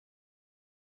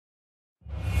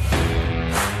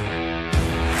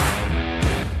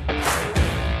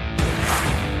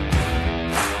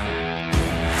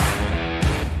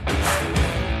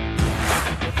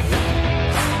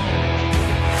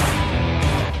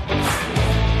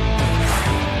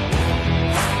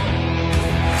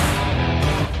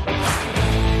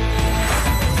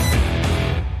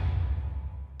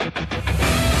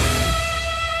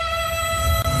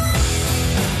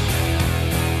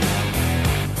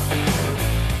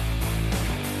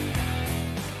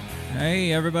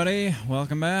Hey everybody,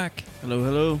 welcome back. Hello,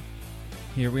 hello.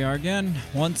 Here we are again.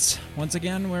 Once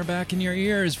again, we're back in your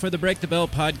ears for the Break the Bell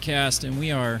podcast, and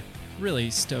we are really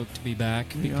stoked to be back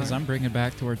because I'm bringing it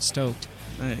back the word stoked.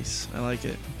 Nice. I like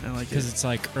it. Because it's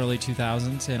like early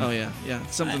 2000s. And yeah.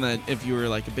 It's something that if you were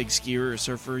like a big skier or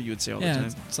surfer, you would say all the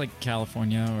time. It's like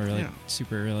California or like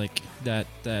super like that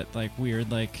like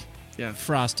weird like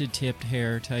frosted tipped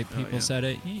hair type people said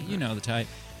it. You know the type.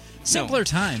 Simpler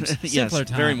times. Simpler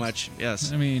times. Very much.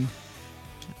 Yes. I mean,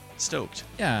 stoked.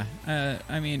 Yeah.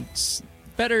 I mean, it's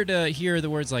better to hear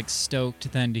the words like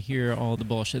stoked than to hear all the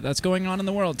bullshit that's going on in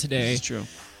the world today. This is true.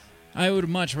 I would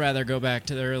much rather go back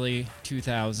to the early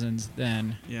 2000s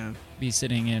than be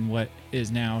sitting in what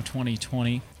is now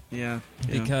 2020. Yeah.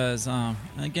 Because,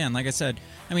 again, like I said,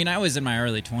 I mean, I was in my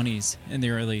early 20s, in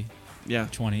the early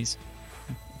 20s.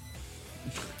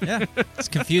 Yeah, as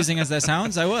confusing as that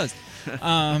sounds, I was.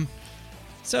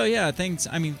 So yeah, things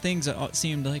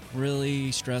seemed like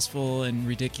really stressful and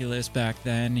ridiculous back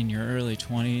then in your early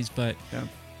 20s, but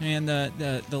man,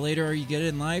 the later you get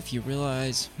in life, you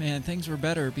realize, man, things were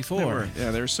better before.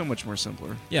 They were so much more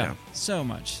simpler. Yeah, so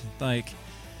much. Like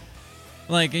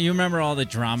you remember all the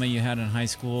drama you had in high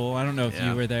school. I don't know if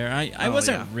you were there. I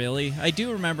wasn't really. I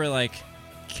do remember like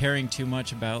caring too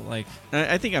much about like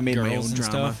I think I made girls my own and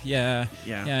drama. Stuff.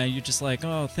 Yeah. You're just like,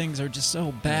 oh, things are just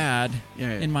so bad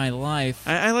in my life.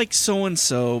 I like so and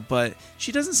so, but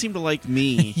she doesn't seem to like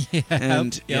me.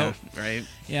 And right.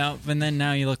 Yeah, and then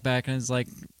now you look back and it's like,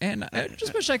 and I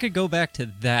just wish I could go back to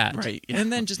that, right?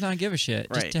 And then just not give a shit,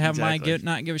 just to have my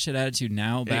not give a shit attitude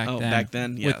now. Back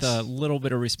then, yes. With a little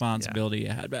bit of responsibility you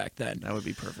had back then. That would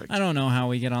be perfect. I don't know how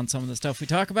we get on some of the stuff we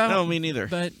talk about. No, me neither.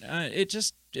 But it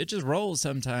just rolls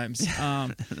sometimes.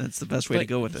 That's the best way to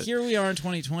go with it. Here we are in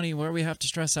 2020, where we have to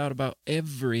stress out about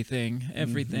everything,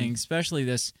 especially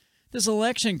this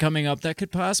election coming up that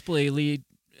could possibly lead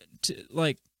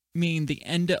to mean the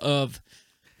end of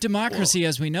democracy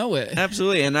as we know it.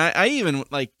 Absolutely. And I even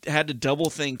had to double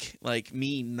think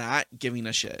me not giving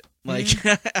a shit.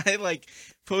 I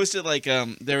posted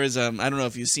there was I don't know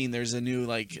if you've seen, there's a new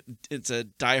it's a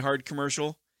Die Hard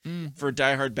commercial for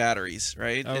Die Hard batteries,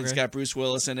 right? Okay. It's got Bruce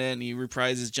Willis in it and he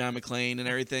reprises John McClane and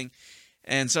everything.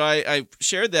 And so I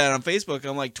shared that on Facebook.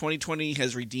 I'm like, 2020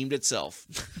 has redeemed itself.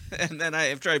 And then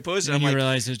after I posted, I'm like,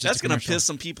 that's going to piss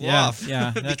some people off.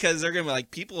 Yeah, because they're going to be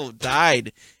like, people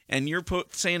died, and you're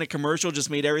saying a commercial just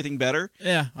made everything better?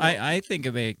 Yeah, well, I think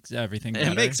it makes everything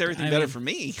better. It makes everything better for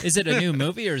me. Is it a new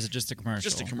movie or is it just a commercial?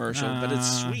 Just a commercial, but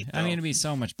it's sweet, though. I mean, it'd be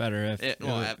so much better if it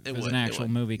was an actual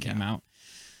movie came out.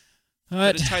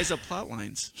 But it ties up plot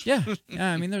lines. Yeah,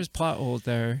 I mean, there's plot holes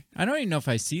there. I don't even know if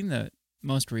I've seen the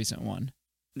most recent one.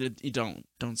 You don't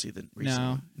see the recent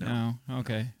one. No.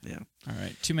 Okay. Yeah. All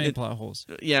right. Too many plot holes.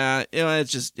 Yeah. It's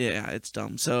just it's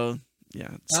dumb. So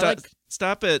yeah.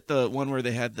 Stop at the one where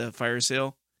they had the fire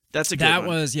sale. That's a good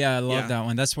one. I love that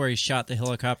one. That's where he shot the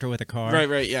helicopter with a car.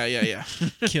 Right. Yeah.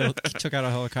 Took out a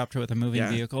helicopter with a moving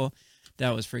vehicle. That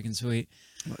was freaking sweet.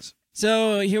 It was.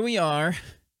 So here we are,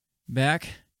 back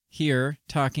here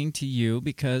talking to you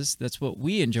because that's what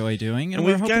we enjoy doing, and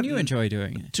we're hoping you enjoy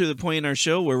doing it. To the point in our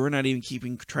show where we're not even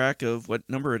keeping track of what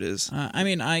number it is. I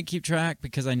mean, I keep track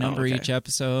because I number each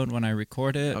episode when I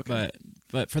record it,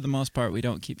 but for the most part, we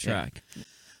don't keep track. Yeah.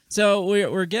 So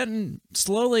we're getting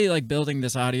slowly building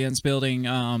this audience, building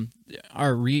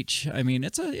our reach. I mean,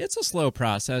 it's a slow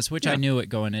process, which I knew it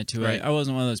going into it. I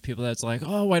wasn't one of those people that's like,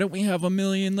 oh, why don't we have 1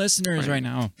 million listeners right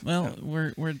now? Well,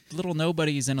 we're little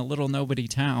nobodies in a little nobody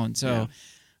town. So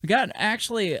we got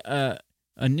actually a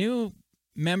new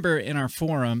member in our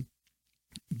forum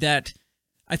that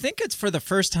I think it's for the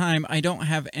first time I don't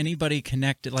have anybody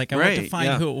connected. I went to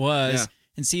find who it was. Yeah.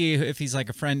 And see if he's a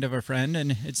friend of a friend,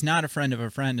 and it's not a friend of a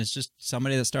friend. It's just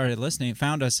somebody that started listening,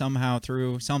 found us somehow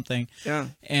through something. Yeah.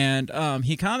 And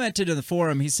he commented in the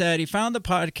forum. He said he found the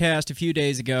podcast a few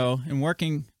days ago and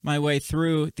working my way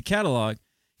through the catalog.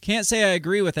 Can't say I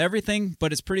agree with everything,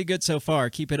 but it's pretty good so far.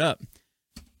 Keep it up.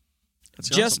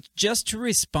 That's awesome. Just to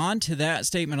respond to that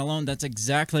statement alone, that's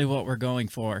exactly what we're going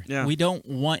for. Yeah. We don't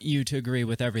want you to agree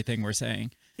with everything we're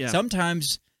saying. Yeah.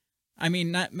 Sometimes, I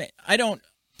mean, I don't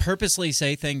purposely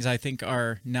say things I think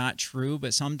are not true,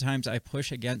 but sometimes I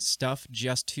push against stuff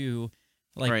just to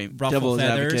ruffle Devil's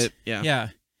feathers. Advocate. Yeah.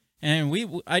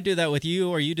 And I do that with you,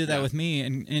 or you do that with me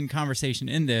in conversation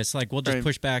in this. We'll just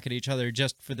push back at each other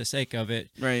just for the sake of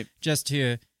it. Right. Just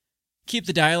to keep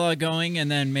the dialogue going, and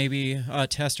then maybe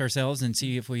test ourselves and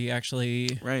see if we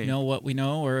actually know what we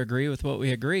know or agree with what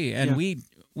we agree. And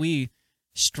we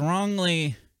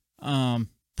strongly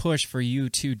push for you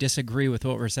to disagree with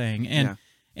what we're saying.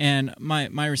 And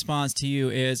my response to you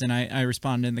is, and I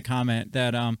responded in the comment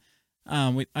that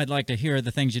I'd like to hear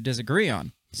the things you disagree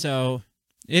on. So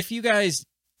if you guys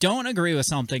don't agree with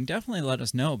something, definitely let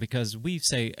us know, because we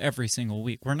say every single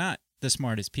week we're not the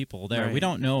smartest people there. Right. We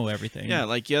don't know everything. Yeah,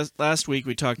 like last week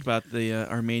we talked about the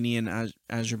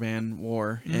Armenian-Azerbaijan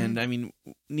war, and I mean,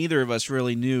 neither of us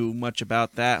really knew much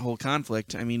about that whole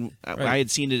conflict. I mean, I had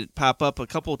seen it pop up a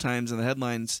couple of times in the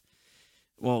headlines,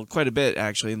 well, quite a bit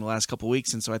actually in the last couple of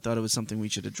weeks, and so I thought it was something we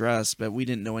should address, but we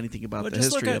didn't know anything about the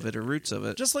history of it or roots of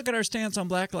it. Just look at our stance on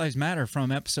Black Lives Matter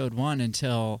from episode 1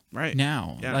 until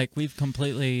now. Yeah. Like, we've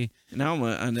completely... Now I'm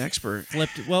an expert.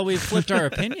 We've flipped our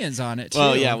opinions on it, too.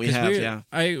 Well, yeah, we have.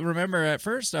 I remember at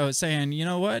first I was saying, you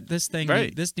know what, this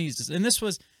needs to... And this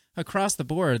was across the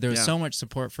board. There was so much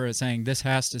support for it, saying this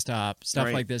has to stop.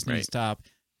 Stuff like this needs to stop.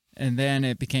 And then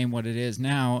it became what it is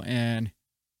now, and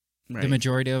the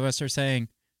majority of us are saying,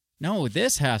 no,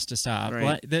 this has to stop.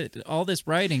 All this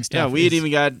writing stuff. Yeah, we had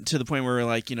even got to the point where we're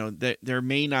like, there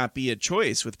may not be a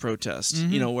choice with protest,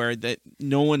 where that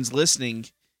no one's listening.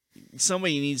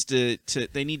 Somebody needs to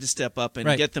step up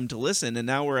and get them to listen. And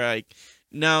now we're like,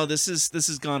 no, this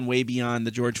has gone way beyond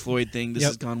the George Floyd thing. This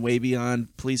has gone way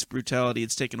beyond police brutality.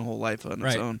 It's taken a whole life on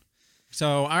its own.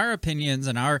 So our opinions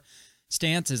and our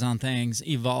stances on things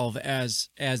evolve as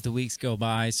the weeks go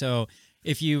by. So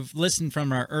if you've listened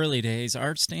from our early days,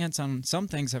 our stance on some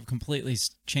things have completely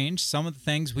changed. Some of the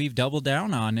things we've doubled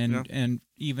down on and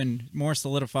even more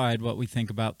solidified what we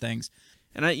think about things.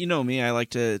 And me, I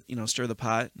like to, stir the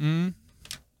pot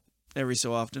every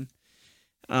so often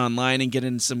online and get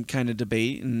in some kind of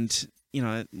debate. And,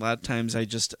 a lot of times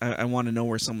I want to know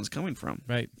where someone's coming from.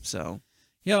 Right. So...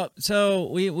 Yeah, so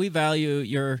we value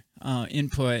your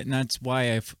input, and that's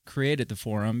why I've created the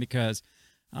forum, because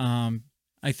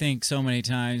I think so many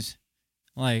times,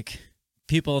 like,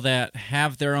 people that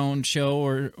have their own show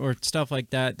or stuff like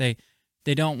that, they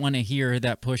don't want to hear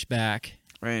that pushback.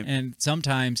 Right. And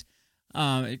sometimes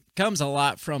it comes a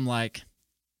lot from, like,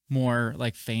 more,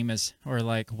 like, famous or,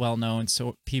 like, well-known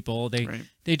people.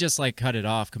 They just, like, cut it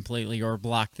off completely or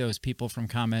block those people from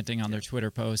commenting on their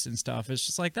Twitter posts and stuff. It's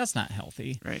just like, that's not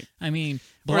healthy. Right. I mean,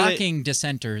 blocking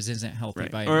dissenters isn't healthy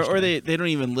by any or they don't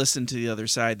even listen to the other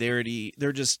side. They're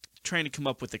just trying to come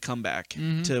up with a comeback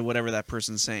to whatever that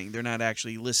person's saying. They're not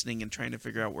actually listening and trying to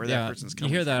figure out where that person's coming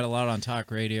from. You hear that a lot on talk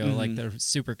radio, like the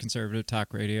super conservative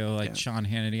talk radio, like Sean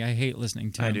Hannity. I hate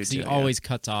listening to him because he always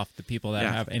cuts off the people that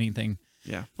have anything.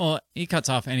 Yeah. Well, he cuts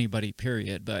off anybody,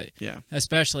 period. But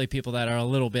especially people that are a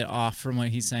little bit off from what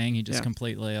he's saying, he just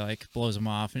completely like blows them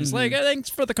off. And it's like, thanks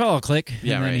for the call, click.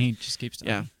 And then he just keeps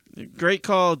talking. Yeah. Great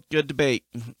call. Good debate.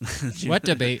 What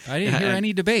debate? I didn't hear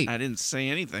any debate. I didn't say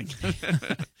anything.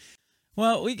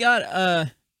 Well, we got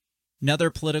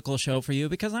another political show for you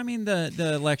because, I mean,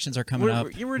 the elections are coming up.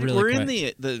 We're in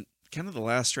the kind of the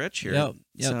last stretch here. Yep,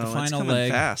 so the final it's coming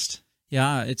leg. Fast.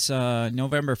 Yeah, it's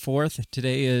November 4th.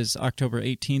 Today is October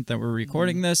 18th that we're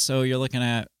recording this, so you're looking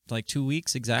at like 2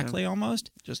 weeks exactly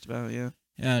almost. Just about, yeah.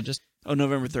 Yeah, just... Oh,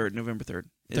 November 3rd. November 3rd.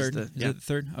 Is it the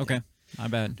 3rd? Okay, my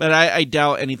bad. But I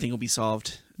doubt anything will be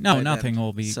solved. No, nothing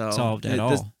will be solved at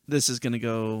all. This is going to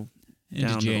go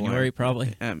into January,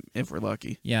 probably. If we're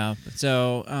lucky. Yeah,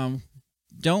 so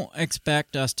don't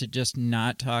expect us to just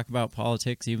not talk about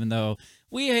politics, even though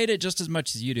we hate it just as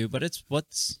much as you do, but it's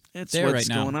what's right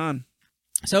now. Going on.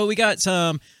 So we got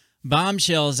some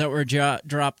bombshells that were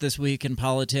dropped this week in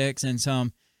politics, and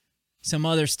some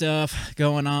other stuff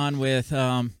going on with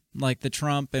like the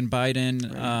Trump and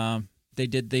Biden. Right. They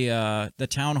did the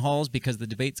town halls because the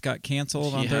debates got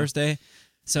canceled on Thursday.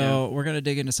 So we're gonna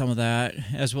dig into some of that,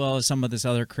 as well as some of this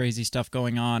other crazy stuff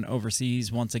going on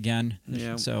overseas once again.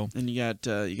 Yeah. So and you got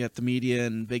the media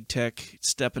and big tech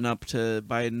stepping up to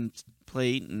Biden's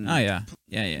plate and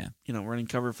running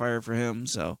cover fire for him.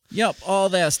 So all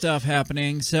that stuff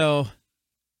happening. So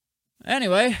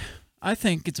anyway, I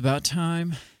think it's about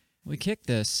time we kick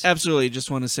this. Absolutely.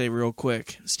 Just want to say real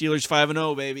quick, Steelers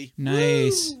 5-0, baby.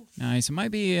 Nice. Woo! Nice. It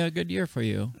might be a good year for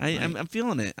you. I'm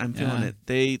feeling it. I'm feeling it.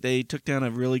 They took down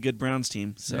a really good Browns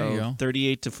team. So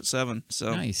 38-7.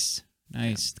 So nice.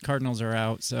 The Cardinals are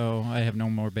out, so I have no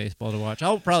more baseball to watch.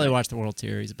 I'll probably watch the World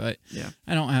Series, but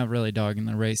I don't have really dog in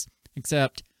the race.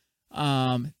 Except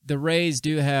the Rays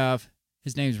do have,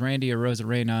 his name's Randy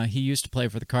Arozarena. He used to play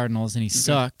for the Cardinals, and he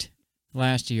sucked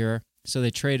last year, so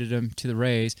they traded him to the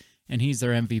Rays, and he's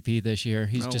their MVP this year.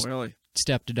 He's really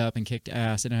stepped it up and kicked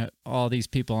ass, and all these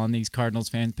people on these Cardinals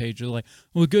fan pages are like,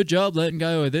 well, good job letting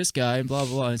go of this guy, and blah,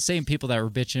 blah, blah. And same people that were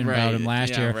bitching about him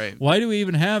last year. Right. Why do we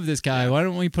even have this guy? Why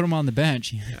don't we put him on the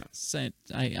bench?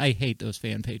 I hate those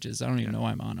fan pages. I don't even know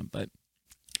why I'm on them. But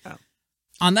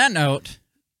on that note,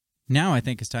 Now I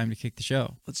think it's time to kick the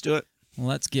show. Let's do it.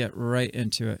 Let's get right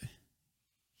into it.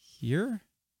 Here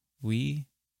we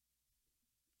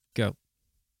go.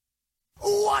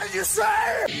 What did you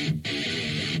say?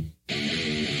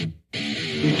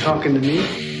 You talking to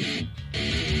me?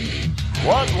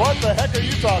 What the heck are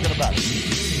you talking about?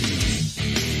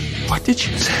 What did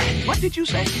you say? What did you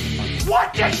say?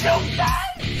 What did you say?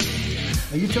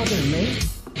 Are you talking to me?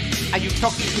 Are you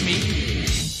talking to me?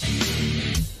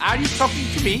 Are you talking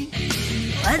to me?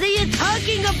 What are you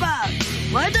talking about?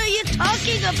 What are you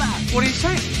talking about? What are you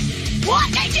saying?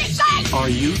 What did you say? Are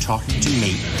you talking to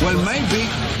me? Well, maybe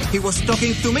he was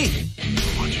talking to me.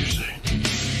 What'd you say?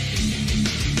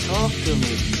 Talk to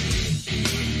me.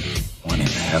 What in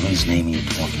heaven's name are you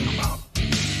talking about?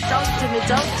 Talk to me,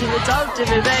 talk to me, talk to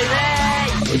me,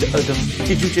 baby.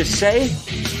 Did you just say?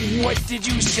 What did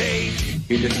you say?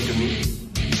 You listen to me.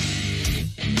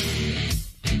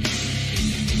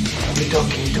 Are you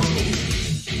talking to me?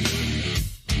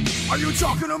 Are you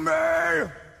talking to me?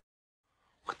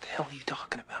 What the hell are you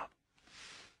talking about?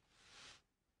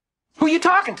 Who are you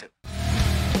talking to?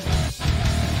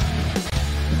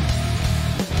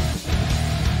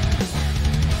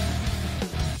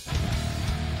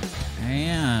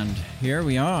 And here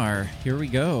we are. Here we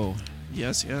go.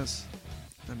 Yes.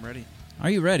 I'm ready. Are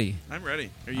you ready? I'm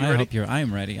ready. Are you I ready? hope I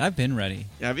am ready. I've been ready.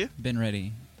 Have you? Been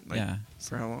ready. Like, yeah.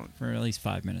 For how long? For at least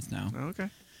 5 minutes now. Oh, okay.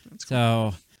 That's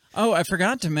cool. So, I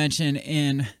forgot to mention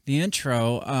in the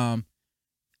intro,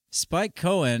 Spike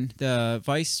Cohen, the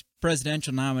vice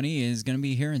presidential nominee, is going to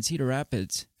be here in Cedar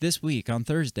Rapids this week on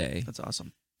Thursday. That's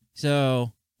awesome.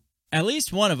 So, at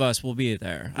least one of us will be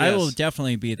there. Yes. I will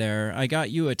definitely be there. I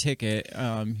got you a ticket.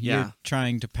 You're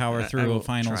trying to power through a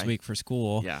finals week for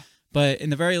school. Yeah. But in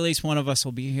the very least, one of us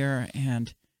will be here.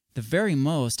 And the very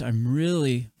most, I'm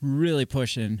really, really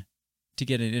pushing to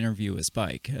get an interview with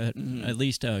Spike. At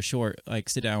least a short,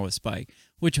 sit down with Spike,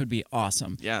 which would be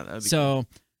awesome. Yeah, that would be so. Cool.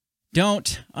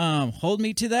 Don't hold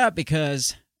me to that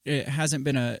because it hasn't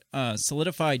been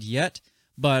solidified yet.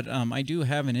 But I do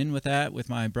have an in with that, with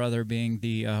my brother being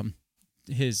the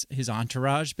his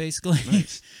entourage basically.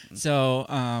 Nice.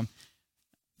 So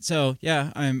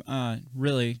yeah, I'm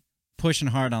really pushing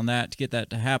hard on that to get that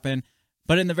to happen.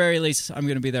 But in the very least, I'm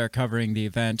going to be there covering the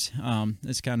event.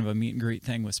 It's kind of a meet and greet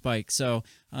thing with Spike. So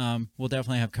we'll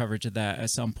definitely have coverage of that at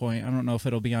some point. I don't know if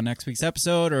it'll be on next week's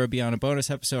episode or it'll be on a bonus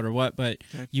episode or what, but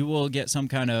you will get some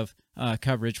kind of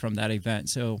coverage from that event.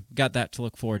 So got that to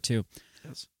look forward to.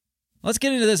 Yes. Let's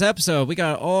get into this episode. We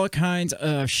got all kinds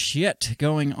of shit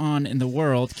going on in the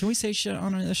world. Can we say shit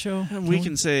on the show? We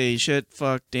can say shit,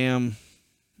 fuck, damn,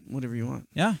 whatever you want.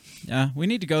 Yeah. We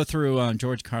need to go through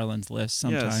George Carlin's list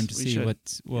sometime to see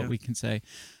what we can say.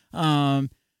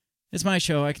 It's my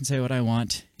show. I can say what I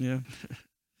want. Yeah.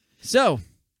 So,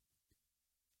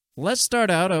 let's start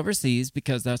out overseas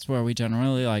because that's where we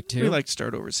generally like to. We like to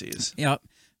start overseas. Yep.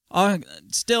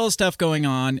 Still stuff going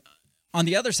on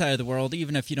the other side of the world,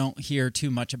 even if you don't hear too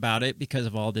much about it because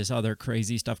of all this other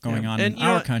crazy stuff going on in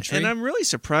our country. And I'm really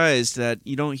surprised that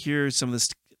you don't hear some of this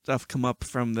stuff come up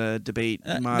from the debate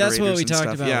moderators. That's what we talked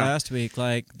stuff. about last week.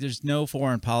 Like, there's no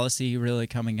foreign policy really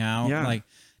coming out. Yeah. Like,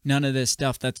 none of this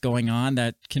stuff that's going on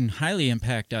that can highly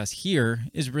impact us here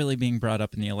is really being brought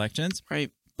up in the elections.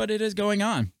 Right. But it is going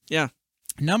on. Yeah.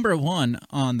 Number one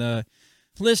on the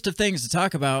list of things to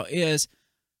talk about is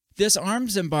this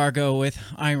arms embargo with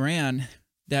Iran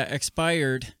that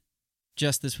expired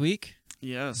just this week.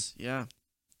 Yes, yeah.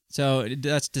 So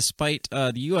that's despite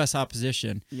the U.S.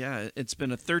 opposition. Yeah, it's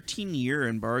been a 13-year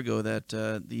embargo that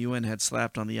the UN had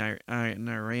slapped on the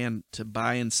Iran to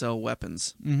buy and sell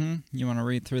weapons. Mm-hmm. You want to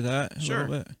read through that a little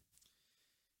bit?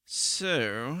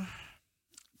 So,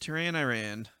 Tehran,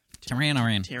 Iran.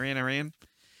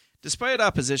 Despite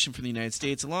opposition from the United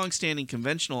States, a long-standing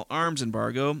conventional arms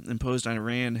embargo imposed on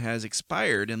Iran has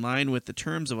expired in line with the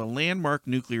terms of a landmark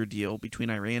nuclear deal between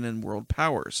Iran and world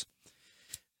powers.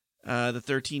 The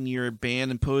 13-year ban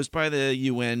imposed by the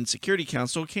UN Security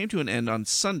Council came to an end on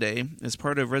Sunday as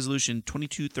part of Resolution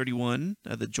 2231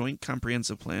 of the Joint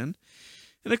Comprehensive Plan,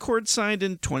 an accord signed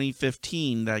in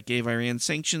 2015 that gave Iran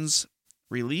sanctions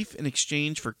relief in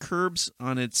exchange for curbs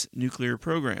on its nuclear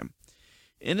program.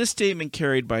 In a statement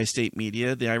carried by state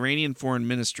media, the Iranian Foreign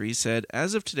Ministry said,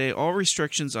 as of today, all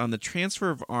restrictions on the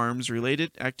transfer of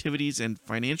arms-related activities and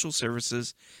financial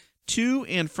services to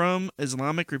and from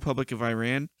Islamic Republic of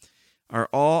Iran are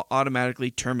all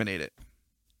automatically terminated.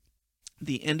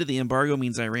 The end of the embargo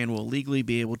means Iran will legally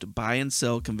be able to buy and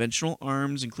sell conventional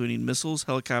arms, including missiles,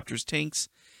 helicopters, tanks,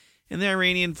 and the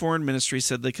Iranian Foreign Ministry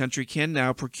said the country can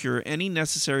now procure any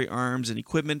necessary arms and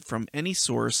equipment from any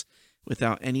source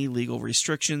without any legal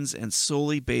restrictions and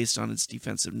solely based on its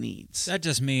defensive needs. That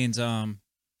just means some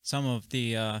of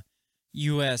the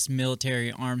U.S.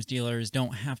 military arms dealers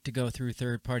don't have to go through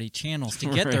third-party channels to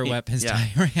get their weapons to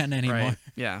Iran anymore. Right.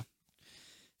 Yeah.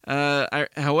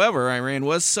 However, Iran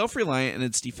was self-reliant in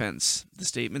its defense. The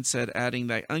statement said, adding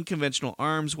that unconventional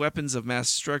arms, weapons of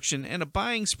mass destruction, and a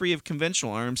buying spree of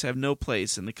conventional arms have no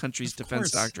place in the country's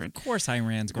defense doctrine. Of course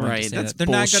Iran's going to say That's that. They're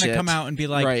bullshit. not going to come out and be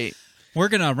like, we're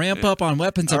going to ramp up on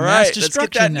weapons of Let's mass get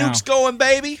destruction that now. nukes going,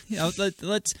 baby. You know,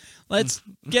 let's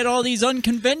get all these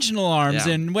unconventional arms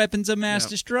and weapons of mass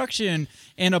destruction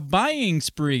and a buying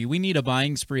spree. We need a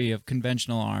buying spree of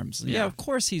conventional arms. Yeah, of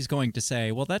course he's going to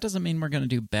say, well, that doesn't mean we're going to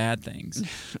do bad things.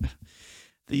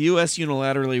 The U.S.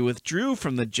 unilaterally withdrew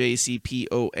from the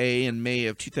JCPOA in May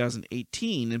of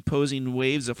 2018, imposing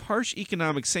waves of harsh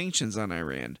economic sanctions on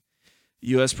Iran.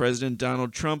 U.S. President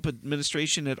Donald Trump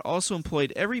administration had also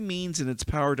employed every means in its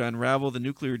power to unravel the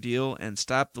nuclear deal and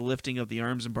stop the lifting of the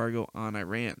arms embargo on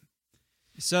Iran.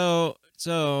 So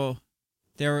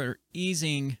they were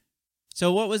easing.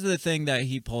 So what was the thing that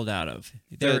he pulled out of?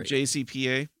 The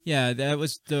JCPOA? Yeah, that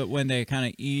was when they kind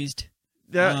of eased.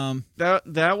 That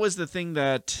was the thing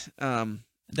that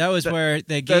where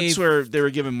they gave. That's where they were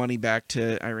giving money back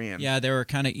to Iran. Yeah, they were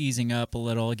kind of easing up a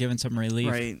little, giving some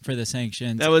relief for the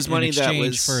sanctions. That was in money exchange that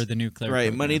was for the nuclear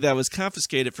program. money that was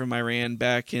confiscated from Iran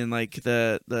back in like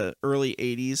the early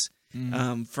 80s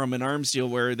from an arms deal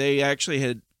where they actually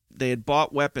had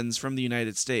bought weapons from the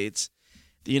United States.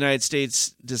 The United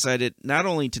States decided not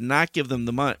only to not give them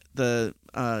the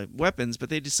weapons, but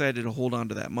they decided to hold on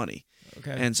to that money.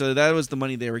 Okay. And so that was the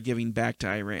money they were giving back to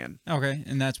Iran. Okay,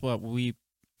 and that's what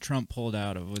Trump pulled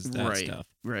out of was that stuff.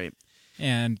 Right.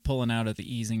 And pulling out of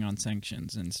the easing on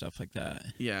sanctions and stuff like that.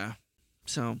 Yeah.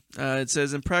 So it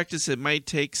says, in practice, it might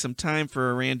take some time for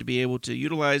Iran to be able to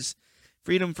utilize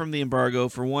freedom from the embargo.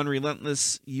 For one,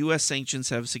 relentless U.S. sanctions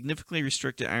have significantly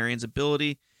restricted Iran's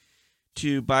ability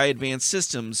to buy advanced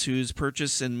systems whose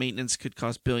purchase and maintenance could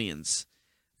cost billions.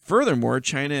 Furthermore,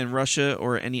 China and Russia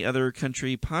or any other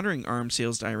country pondering arms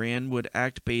sales to Iran would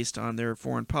act based on their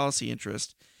foreign policy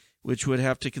interest, which would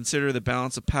have to consider the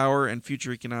balance of power and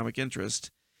future economic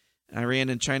interest. Iran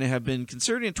and China have been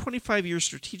considering a 25-year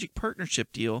strategic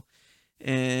partnership deal,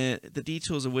 and the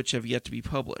details of which have yet to be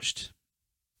published.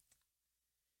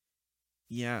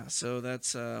 Yeah, so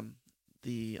that's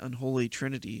the unholy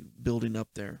trinity building up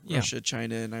there. Yeah. Russia,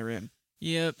 China, and Iran.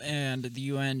 Yep, and the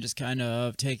UN just kind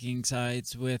of taking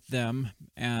sides with them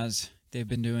as they've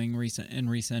been doing in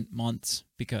recent months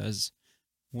because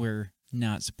we're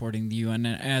not supporting the UN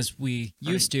as we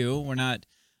used to. We're not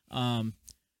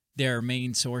their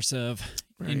main source of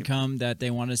income that they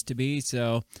want us to be.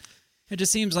 So it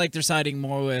just seems like they're siding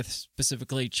more with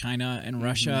specifically China and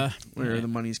Russia. Where the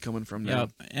money's coming from now.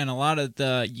 Yep, and a lot of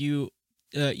the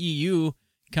EU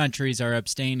countries are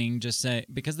abstaining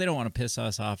because they don't want to piss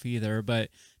us off either. But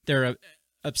their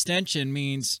abstention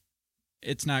means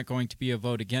it's not going to be a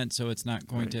vote against, so it's not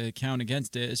going to count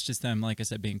against it. It's just them, like I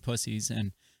said, being pussies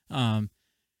and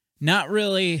not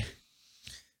really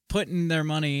putting their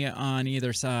money on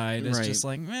either side. It's just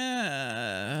like,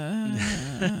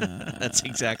 That's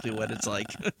exactly what it's like.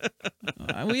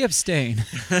 We abstain.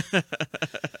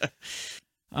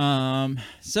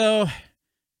 So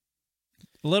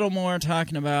a little more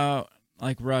talking about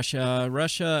like Russia.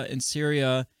 Russia and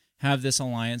Syria have this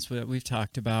alliance that we've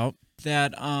talked about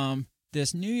that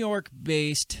this New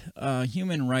York-based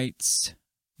Human Rights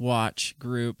Watch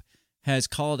group has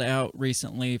called out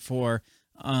recently for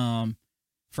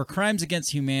crimes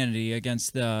against humanity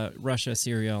against the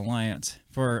Russia-Syria alliance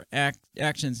for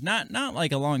actions not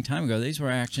like a long time ago. These were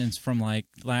actions from like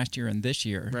last year and this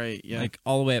year. Right, yeah. Like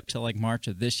all the way up to like March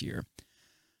of this year.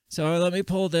 So let me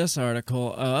pull this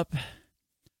article up.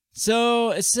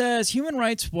 So it says Human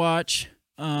Rights Watch,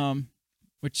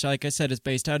 which like I said is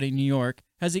based out in New York,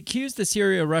 has accused the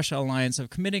Syria-Russia alliance of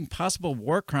committing possible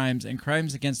war crimes and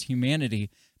crimes against humanity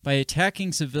by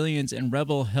attacking civilians in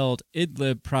rebel-held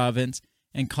Idlib province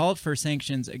and called for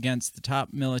sanctions against the top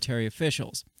military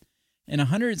officials. In a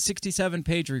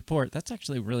 167-page report, that's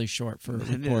actually really short for a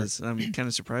report. It is. I'm kind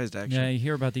of surprised, actually. Yeah, you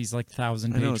hear about these like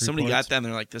 1,000-page reports. Somebody got that and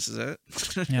they're like, this is it?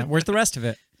 Yeah, where's the rest of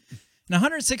it? In a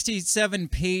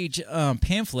 167-page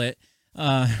pamphlet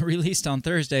released on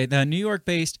Thursday, the New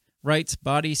York-based rights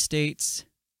body states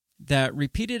that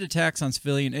repeated attacks on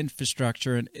civilian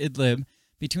infrastructure in Idlib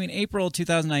between April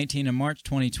 2019 and March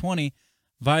 2020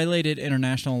 violated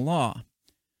international law.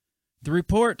 The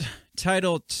report,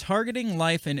 titled Targeting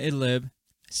Life in Idlib,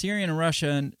 Syrian and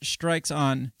Russian Strikes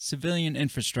on Civilian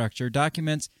Infrastructure,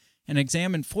 documents and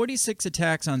examined 46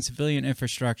 attacks on civilian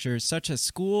infrastructure, such as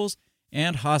schools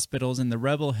and hospitals in the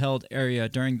rebel-held area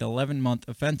during the 11-month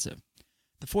offensive.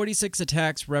 The 46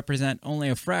 attacks represent only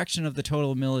a fraction of the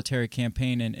total military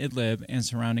campaign in Idlib and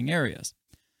surrounding areas.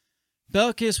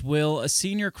 Belkis Will, a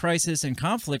senior crisis and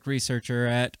conflict researcher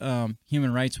at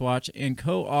Human Rights Watch and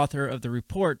co-author of the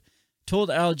report,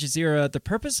 told Al Jazeera the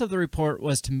purpose of the report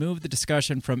was to move the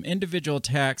discussion from individual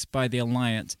attacks by the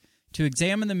alliance to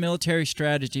examine the military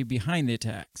strategy behind the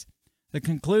attacks. The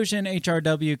conclusion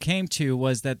HRW came to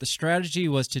was that the strategy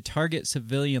was to target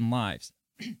civilian lives.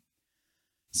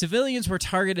 Civilians were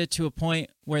targeted to a point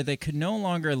where they could no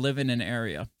longer live in an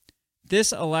area.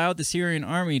 This allowed the Syrian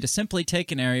army to simply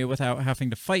take an area without having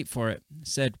to fight for it,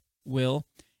 said Will,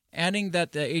 adding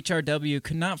that the HRW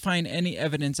could not find any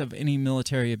evidence of any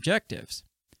military objectives.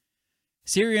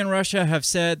 Syria and Russia have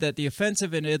said that the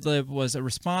offensive in Idlib was a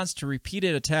response to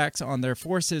repeated attacks on their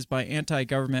forces by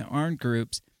anti-government armed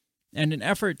groups and an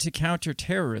effort to counter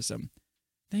terrorism.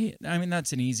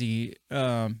 That's an easy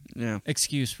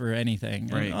excuse for anything.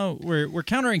 Right. And, we're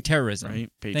countering terrorism. Right.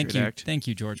 Patriot Act. Thank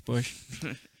you, George Bush.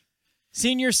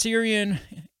 Senior Syrian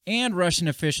and Russian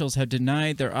officials have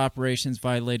denied their operations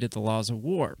violated the laws of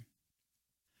war.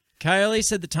 Kayali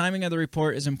said the timing of the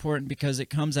report is important because it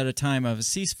comes at a time of a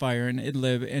ceasefire in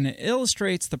Idlib and it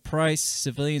illustrates the price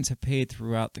civilians have paid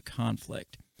throughout the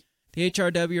conflict. The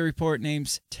HRW report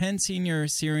names 10 senior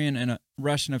Syrian and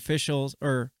Russian officials,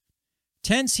 or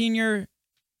 10 senior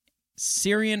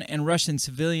Syrian and Russian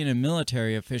civilian and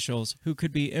military officials who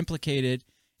could be implicated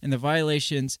in the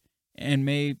violations and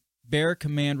may bear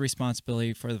command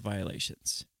responsibility for the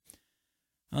violations.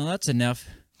 Well, that's enough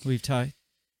we've talked.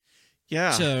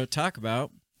 Yeah. So talk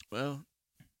about. Well,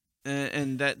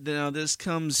 and that now this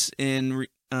comes in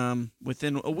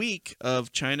within a week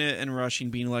of China and Russia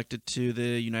being elected to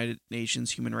the United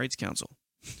Nations Human Rights Council.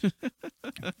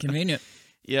 Convenient.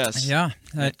 Yes. Yeah,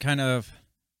 that kind of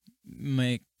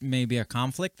may be a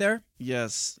conflict there.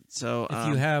 Yes. So if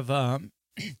you have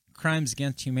crimes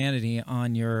against humanity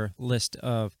on your list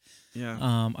of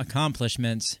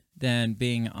accomplishments, then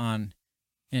being on,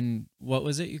 in what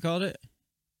was it you called it?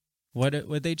 What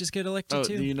would they just get elected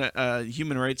to? The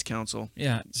Human Rights Council.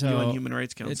 Yeah. So UN Human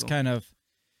Rights Council. It's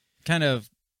kind of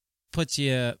puts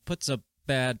a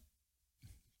bad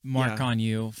mark on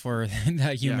you for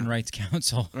that Human Rights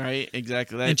Council. Right,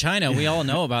 exactly. In China, we all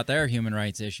know about their human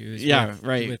rights issues.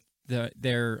 With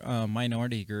their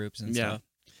minority groups and stuff.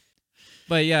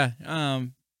 But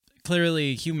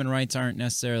clearly human rights aren't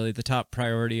necessarily the top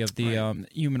priority of the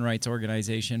Human Rights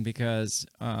Organization because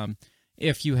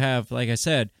if you have, like I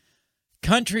said,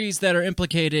 countries that are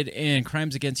implicated in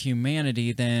crimes against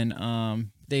humanity,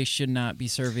 then they should not be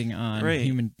serving on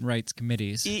human rights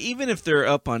committees. Even if they're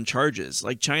up on charges,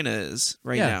 like China is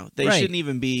now, they shouldn't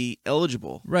even be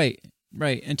eligible. Right,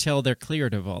 until they're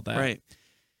cleared of all that. Right.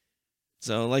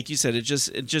 So, like you said, it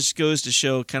just goes to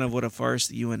show kind of what a farce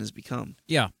the UN has become.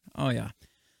 Yeah. Oh, yeah.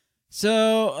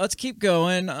 So let's keep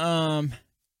going.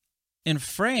 In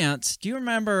France, do you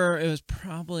remember? It was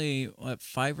probably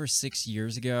 5 or 6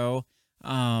 years ago.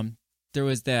 There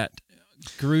was that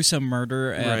gruesome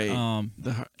murder at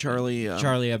the Charlie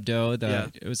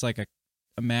Hebdo. It was like a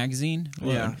magazine.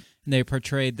 Yeah, and they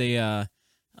portrayed their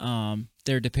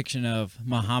depiction of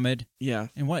Muhammad. Yeah,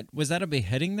 and what was that, a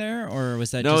beheading there, or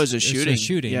was that? No, it was a shooting. It was a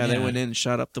shooting. Yeah, they went in and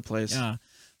shot up the place. Yeah.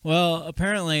 Well,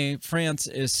 apparently France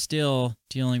is still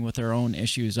dealing with their own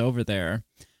issues over there,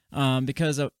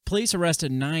 because police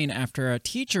arrested 9 after a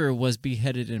teacher was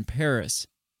beheaded in Paris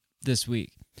this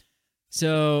week.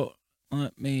 So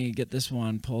let me get this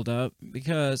one pulled up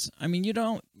because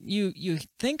you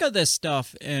think of this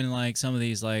stuff in like some of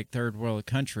these like third world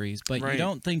countries, but you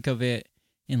don't think of it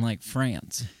in like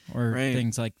France or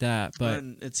things like that. But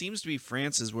it seems to be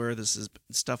France is where this is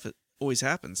stuff. It always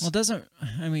happens.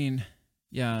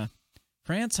 Well,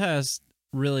 France has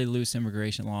really loose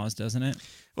immigration laws, doesn't it?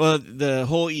 Well, the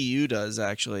whole EU does,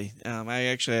 actually.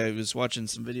 I was watching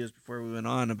some videos before we went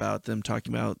on about them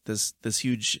talking about this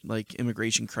huge like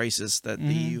immigration crisis that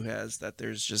the EU has, that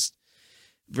there's just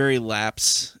very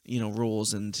lax,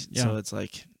 rules, and so it's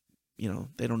like,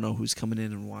 they don't know who's coming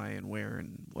in and why and where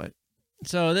and what.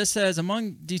 So this says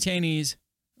among detainees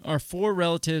are 4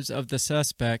 relatives of the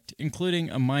suspect, including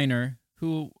a minor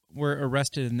who were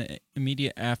arrested in the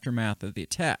immediate aftermath of the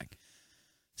attack.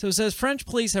 So it says French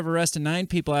police have arrested 9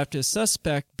 people after a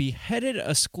suspect beheaded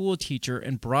a school teacher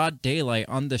in broad daylight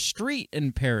on the street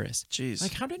in Paris. Jeez.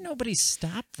 Like, how did nobody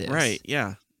stop this? Right,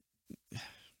 yeah.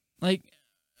 Like,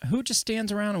 who just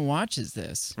stands around and watches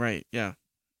this? Right, yeah.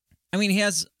 I mean, he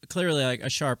has clearly like a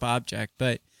sharp object,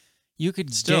 but you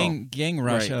could gang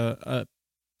rush a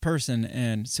person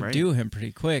and subdue him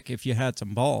pretty quick if you had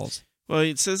some balls. Well,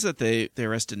 it says that they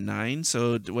arrested 9.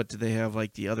 So what do they have?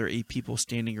 Like the other 8 people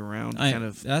standing around?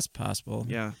 That's possible.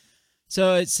 Yeah.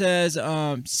 So it says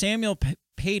Samuel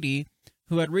Patey,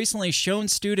 who had recently shown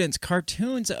students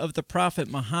cartoons of the Prophet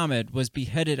Muhammad, was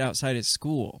beheaded outside his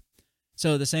school.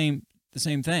 So the same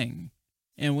thing.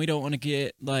 And we don't want to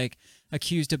get like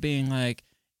accused of being like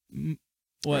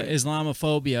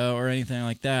Islamophobia or anything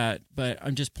like that. But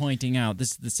I'm just pointing out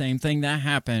this is the same thing that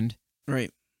happened. Right.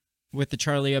 With the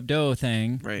Charlie Hebdo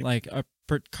thing, right. Like a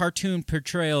cartoon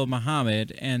portrayal of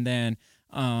Muhammad, and then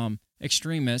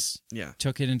extremists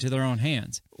took it into their own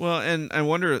hands. Well, and I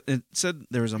wonder, it said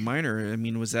there was a minor. I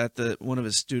mean, was that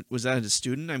was that a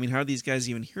student? I mean, how did these guys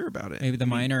even hear about it? Maybe the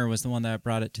minor was the one that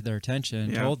brought it to their attention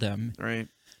and told them. Right.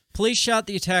 Police shot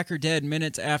the attacker dead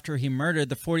minutes after he murdered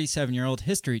the 47-year-old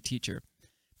history teacher.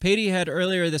 Patey had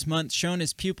earlier this month shown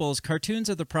his pupils cartoons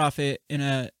of the Prophet in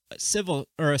a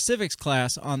civics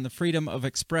class on the freedom of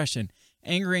expression,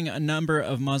 angering a number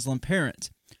of Muslim parents.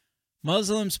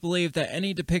 Muslims believe that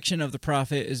any depiction of the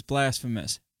Prophet is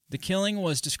blasphemous. The killing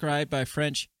was described by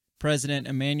French President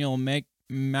Emmanuel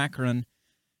Macron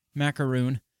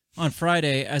on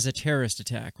Friday as a terrorist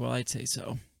attack. Well, I'd say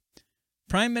so.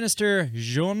 Prime Minister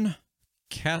Jean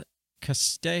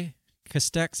Castex,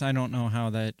 I don't know how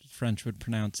that French would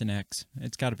pronounce an X.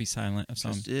 It's got to be silent of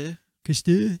some.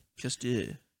 Castex.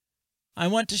 I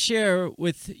want to share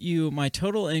with you my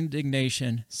total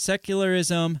indignation.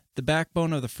 Secularism, the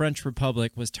backbone of the French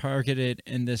Republic, was targeted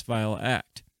in this vile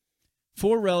act.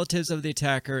 4 relatives of the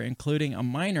attacker, including a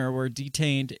minor, were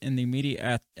detained in the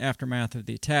immediate aftermath of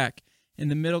the attack in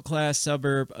the middle-class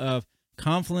suburb of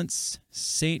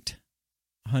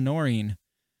Conflans-Saint-Honorine.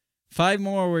 5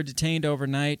 more were detained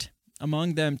overnight,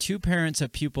 among them 2 parents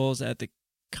of pupils at the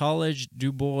Collège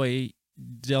du Bois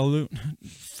de Lune.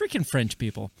 Freaking French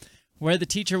people. Where the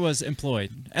teacher was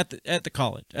employed at the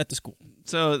college, at the school.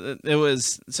 So it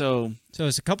was So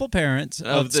it's a couple parents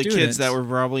of the students. kids that were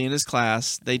probably in his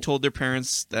class. They told their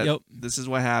parents that this is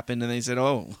what happened, and they said,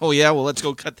 "Oh yeah, well let's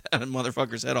go cut that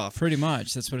motherfucker's head off." Pretty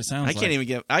much, that's what it sounds like. I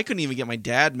couldn't even get my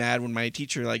dad mad when my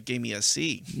teacher like gave me a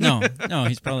C. No,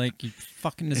 he's probably like, you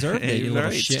fucking deserve it, you little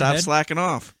shithead. Stop slacking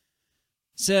off.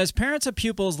 Says parents of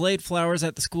pupils laid flowers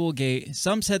at the school gate.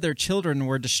 Some said their children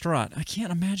were distraught. I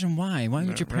can't imagine why. Why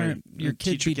would your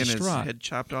kid be distraught? His head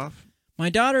chopped off. My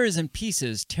daughter is in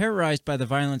pieces, terrorized by the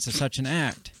violence of such an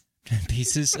act.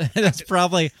 Pieces. That's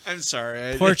probably. I'm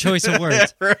sorry. Poor choice of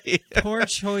words. Right. Poor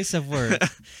choice of words.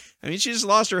 I mean, she just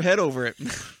lost her head over it.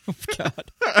 Oh,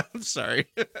 God. I'm sorry.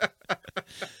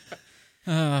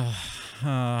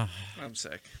 I'm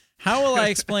sick. How will I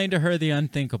explain to her the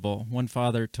unthinkable? One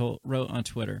father wrote on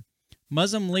Twitter.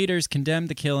 Muslim leaders condemned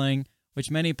the killing, which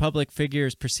many public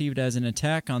figures perceived as an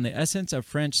attack on the essence of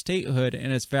French statehood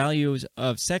and its values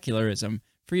of secularism,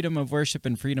 freedom of worship,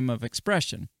 and freedom of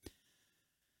expression. It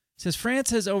says France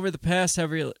has over the past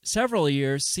several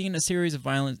years seen a series of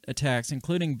violent attacks,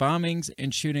 including bombings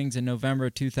and shootings in November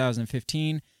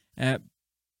 2015 at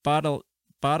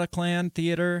Bataclan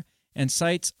Theater and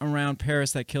sites around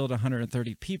Paris that killed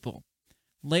 130 people.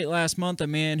 Late last month, a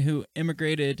man who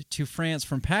immigrated to France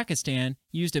from Pakistan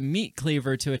used a meat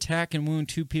cleaver to attack and wound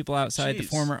 2 people outside the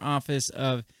former office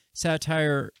of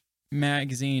satire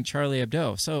magazine Charlie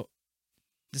Hebdo. So,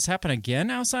 this happened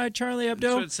again outside Charlie Hebdo?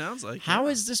 That's what it sounds like. How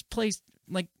is this place,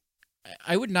 like,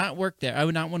 I would not work there. I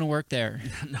would not want to work there.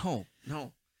 No.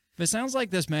 But it sounds like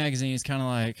this magazine is kind of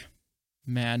like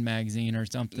Mad Magazine or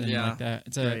something like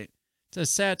that. It's a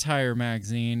satire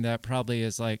magazine that probably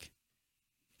is like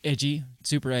edgy,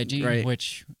 super edgy,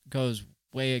 which goes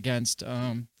way against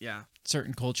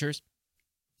certain cultures.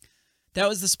 That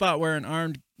was the spot where an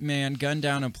armed man gunned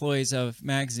down employees of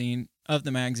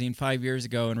the magazine 5 years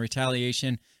ago in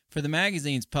retaliation for the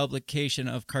magazine's publication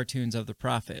of cartoons of the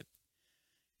Prophet.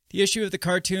 The issue of the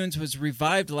cartoons was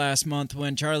revived last month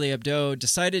when Charlie Hebdo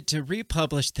decided to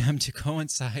republish them to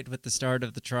coincide with the start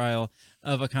of the trial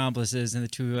of accomplices in the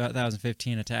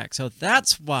 2015 attack. So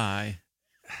that's why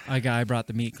a guy brought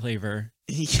the meat cleaver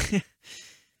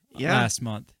last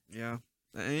month. Yeah.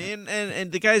 And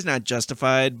the guy's not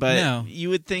justified, but you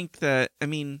would think that, I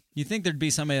mean... You think there'd be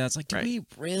somebody that's like, do we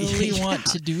really want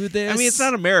to do this? I mean, it's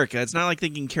not America. It's not like they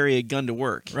can carry a gun to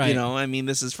work. Right. You know, I mean,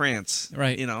 this is France.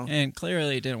 Right. You know? And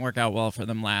clearly it didn't work out well for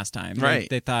them last time. Right.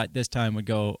 They thought this time would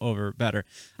go over better.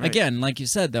 Right. Again, like you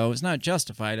said, though, it's not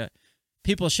justified.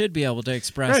 People should be able to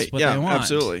express what they want.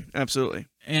 Absolutely.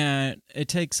 And it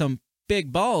takes some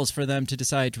big balls for them to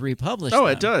decide to republish them.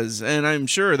 It does. And I'm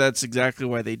sure that's exactly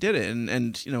why they did it.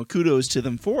 And you know, kudos to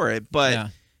them for it. But,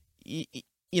 you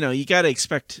know, you got to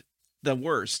expect the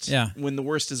worst when the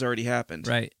worst has already happened.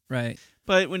 Right.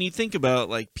 But when you think about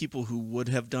like people who would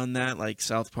have done that, like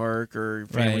South Park or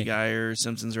Family Right. Guy or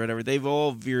Simpsons or whatever, they've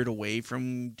all veered away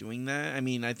from doing that. I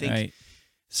mean, I think Right.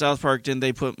 South Park, didn't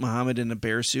they put Muhammad in a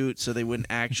bear suit so they wouldn't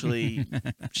actually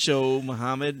show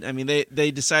Muhammad? I mean,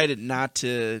 they decided not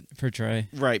to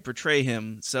portray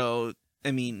him. So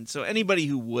I mean, so anybody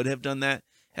who would have done that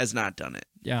has not done it.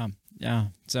 Yeah.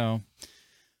 So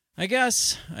I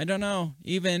guess, I don't know,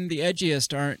 even the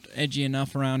edgiest aren't edgy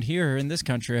enough around here in this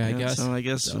country, I guess. So I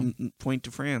guess point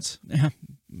to France. Yeah,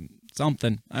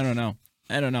 something. I don't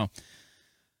know.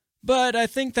 But I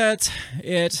think that's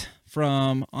it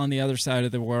from on the other side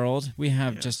of the world. We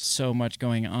have just so much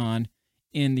going on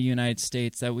in the United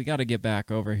States that we got to get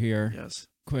back over here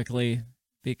quickly,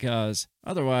 because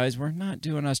otherwise we're not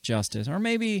doing us justice. Or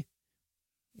maybe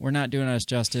we're not doing us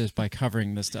justice by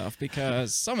covering this stuff,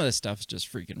 because some of this stuff is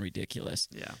just freaking ridiculous.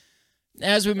 Yeah.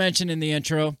 As we mentioned in the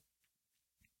intro,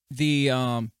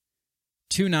 the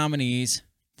two nominees,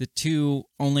 the two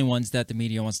only ones that the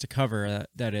media wants to cover,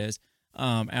 that is,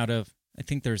 out of, I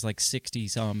think there's like 60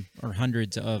 some or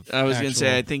hundreds of. I was going to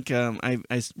say, I think I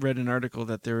read an article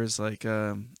that there was like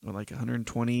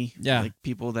 120 like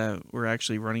people that were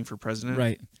actually running for president.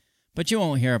 Right. But you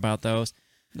won't hear about those.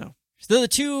 No. So the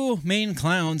two main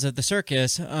clowns of the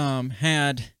circus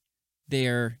had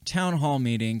their town hall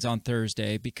meetings on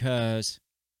Thursday because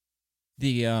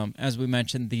the, as we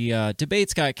mentioned, the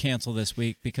debates got canceled this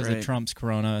week because of Trump's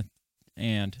corona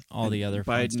and all the other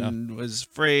fun stuff. Biden was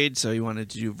afraid, so he wanted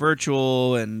to do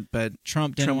virtual, but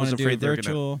Trump didn't want to do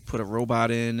virtual. Put a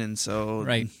robot in, and so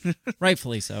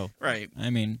rightfully so. Right. I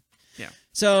mean, yeah.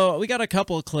 So we got a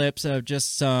couple of clips of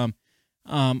just some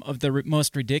of the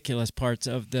most ridiculous parts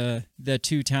of the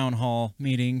two town hall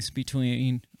meetings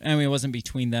between. I mean, it wasn't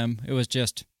between them; it was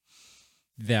just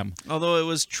them. Although it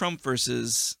was Trump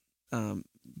versus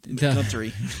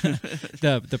country.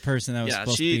 the person that was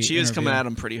supposed to be she was coming at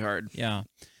him pretty hard. Yeah.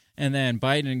 And then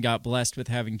Biden got blessed with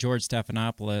having George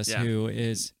Stephanopoulos, who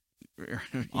is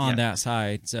on that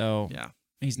side. So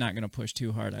he's not going to push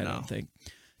too hard, I don't think.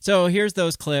 So here's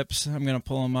those clips. I'm going to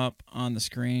pull them up on the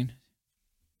screen.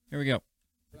 Here we go.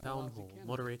 Town hall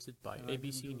moderated by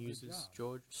ABC News'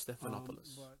 George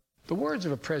Stephanopoulos. The words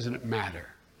of a president matter.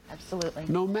 Absolutely.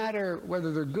 No matter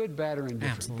whether they're good, bad, or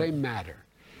indifferent, they matter.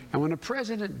 And when a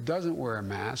president doesn't wear a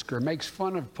mask or makes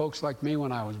fun of folks like me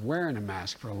when I was wearing a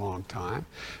mask for a long time,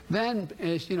 then,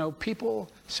 people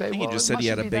say, I think he just said he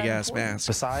had a big-ass mask.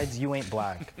 Besides, you ain't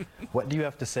black. What do you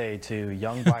have to say to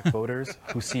young black voters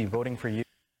who see voting for you?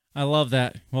 I love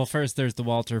that. Well, first, there's the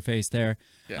Walter face there.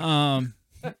 Yeah.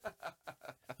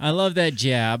 I love that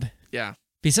jab. Yeah.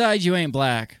 Besides, you ain't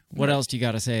black. What else do you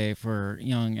got to say for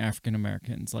young African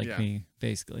Americans like me,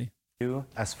 basically?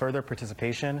 As further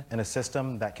participation in a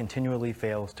system that continually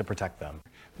fails to protect them.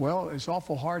 Well, it's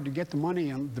awful hard to get the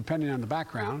money, depending on the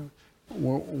background,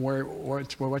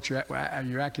 what's your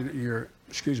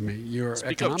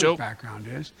economic background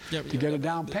is, to get a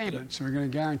down payment. So we're going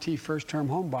to guarantee first-term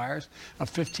home buyers a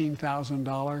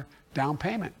 $15,000 down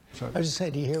payment. So I was just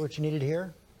saying, do you hear what you needed to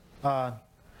hear? I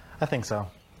think so.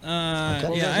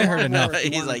 Yeah, I heard enough.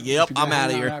 He's like, yep, I'm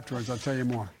out of here. Afterwards, I'll tell you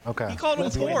more. Okay. He called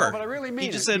him poor. But I really mean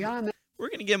he just said, we're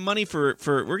going to give money for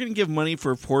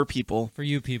poor people. For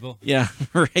you people. Yeah,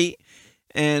 right.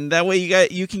 And that way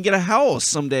you can get a house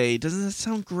someday. Doesn't that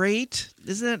sound great?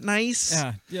 Isn't that nice?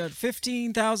 Yeah,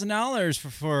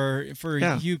 $15,000 for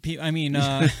you people. I mean,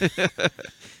 yeah,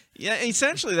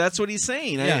 essentially that's what he's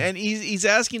saying. Yeah. And he's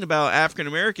asking about African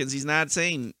Americans. He's not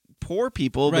saying poor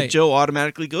people, but Joe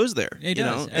automatically goes there. He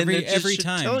does. Every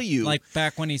time. Tell you. Like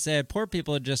back when he said poor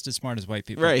people are just as smart as white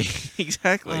people. Right.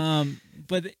 Exactly.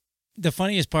 But the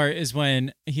funniest part is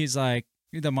when he's like,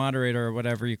 the moderator or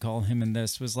whatever you call him in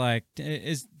this was like,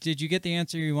 did you get the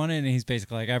answer you wanted? And he's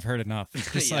basically like, I've heard enough.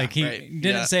 Just like he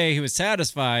didn't say he was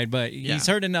satisfied, but he's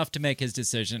heard enough to make his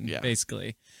decision,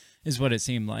 basically, is what it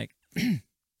seemed like. All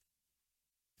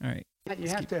right. You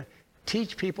have to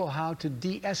teach people how to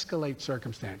de-escalate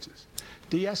circumstances.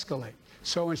 De-escalate.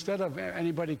 So instead of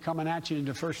anybody coming at you and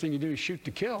the first thing you do is shoot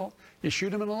to kill, you shoot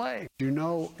them in the leg.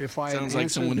 If I sounds like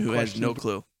someone who has no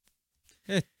clue.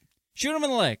 Shoot him in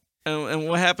the leg. And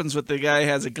what happens when the guy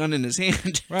has a gun in his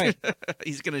hand? Right.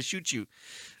 He's going to shoot you.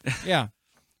 Yeah.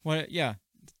 Yeah.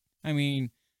 I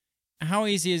mean, how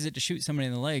easy is it to shoot somebody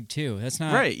in the leg, too? That's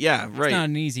not right. Yeah. Right. It's not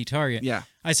an easy target. Yeah.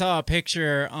 I saw a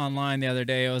picture online the other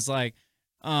day. It was like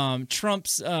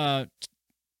Trump's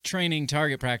training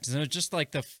target practice. And it was just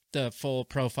like the full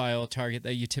profile target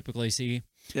that you typically see.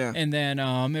 Yeah. And then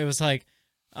it was like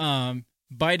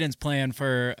Biden's plan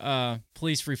for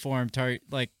police reform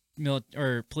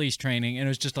police training, and it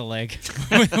was just a leg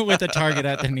with a target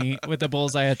at the knee, with a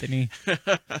bullseye at the knee.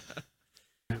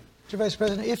 Mr. Vice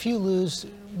President, if you lose,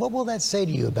 what will that say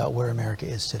to you about where America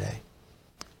is today?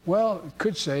 Well, it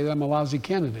could say that I'm a lousy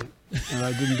candidate and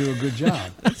I didn't do a good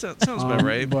job. That sounds about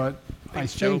right. But I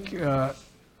think,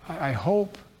 I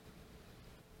hope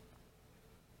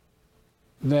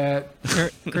that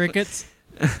crickets.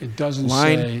 It doesn't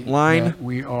say that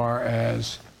we are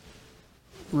as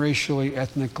racially,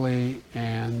 ethnically,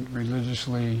 and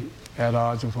religiously at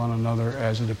odds with one another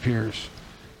as it appears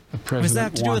the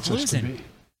president wants us to be.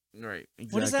 Right. Exactly.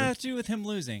 What does that have to do with him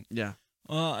losing? Yeah.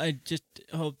 Well, I just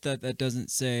hope that that doesn't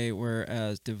say we're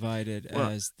as divided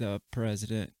as the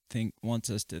president wants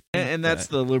us to think. And that's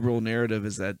the liberal narrative,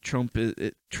 is that Trump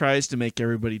it tries to make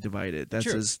everybody divided.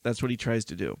 That's that's what he tries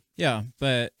to do. Yeah,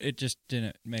 but it just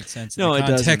didn't make sense in the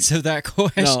context of that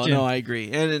question. No, I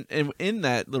agree. And in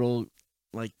that little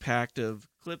pact of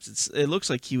clips, it looks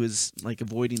like he was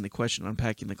avoiding the question,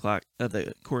 unpacking the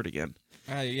court again.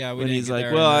 Yeah, when he's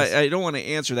like, well, I don't want to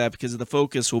answer that because the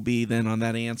focus will be then on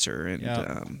that answer, and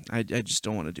I just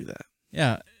don't want to do that.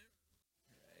 Yeah.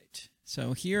 Right.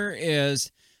 So here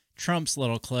is Trump's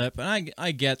little clip, and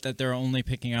I get that they're only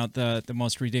picking out the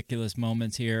most ridiculous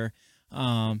moments here.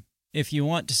 If you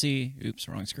want to see, oops,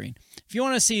 wrong screen. If you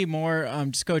want to see more,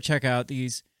 just go check out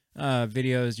these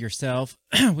videos yourself.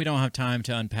 We don't have time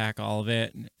to unpack all of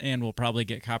it, and we'll probably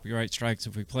get copyright strikes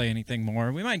if we play anything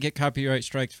more. We might get copyright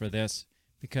strikes for this,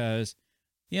 because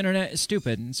the internet is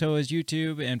stupid, and so is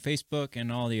YouTube and Facebook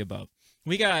and all the above.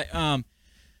 We got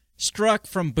struck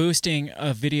from boosting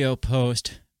a video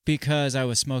post because I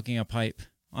was smoking a pipe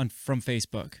from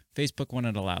Facebook. Facebook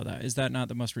wouldn't allow that. Is that not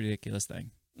the most ridiculous thing?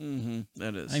 Mm-hmm.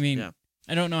 That is. I mean,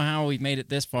 I don't know how we've made it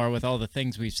this far with all the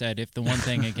things we've said if the one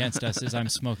thing against us is I'm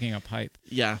smoking a pipe.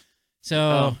 Yeah.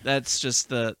 So that's just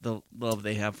the love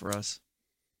they have for us.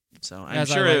 So I'm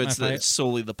sure it's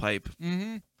solely the pipe.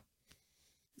 Mm-hmm.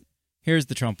 Here's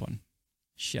the Trump one.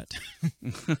 Shit.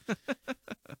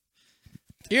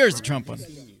 Here's the Trump one.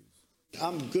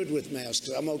 I'm good with masks.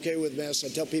 I'm okay with masks. I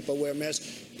tell people wear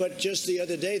masks. But just the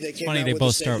other day, they came out with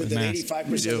a statement that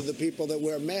 85% of the people that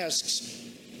wear masks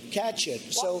catch it.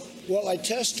 So, well, I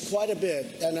test quite a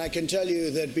bit. And I can tell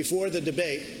you that before the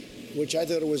debate, which I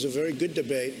thought it was a very good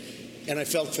debate, and I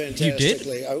felt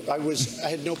fantastically. You did? I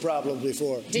had no problem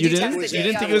before. You didn't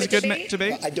think it was a good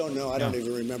debate? I don't know. I don't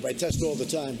even remember. I test all the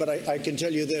time. But I can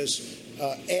tell you this.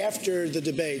 After the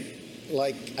debate,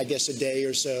 I guess a day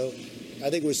or so, I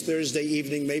think it was Thursday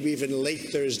evening, maybe even late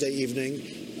Thursday evening,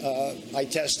 I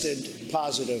tested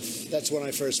positive. That's when I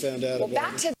first found out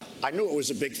about it. I knew it was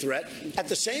a big threat. At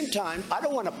the same time, I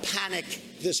don't want to panic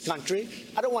this country.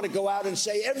 I don't want to go out and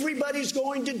say, everybody's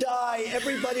going to die.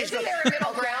 Isn't there a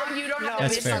middle ground? You don't have to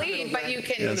mislead, but you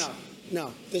can...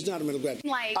 No, there's not a middle ground.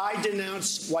 I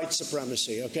denounce white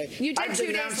supremacy, okay? You did 2 days later.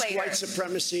 I denounce white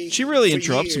supremacy. She really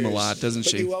interrupts him a lot, doesn't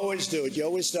she? But you always do it. You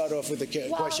always start off with a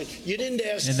question. You didn't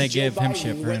ask and they Joe gave him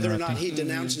Biden whether or not he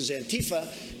denounces Antifa.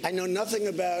 I know nothing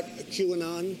about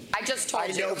QAnon. I just told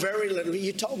you. I know very little.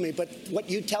 You told me, but what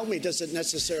you tell me doesn't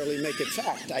necessarily make it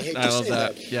fact. I hate to say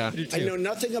that. Yeah. I know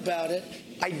nothing about it.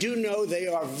 I do know they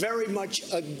are very much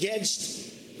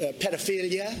against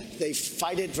pedophilia. They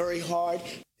fight it very hard.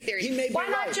 He may be Why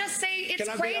not right. just say it's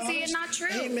crazy and not true?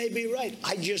 He may be right.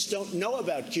 I just don't know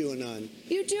about QAnon.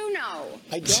 You do know.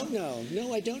 I don't know.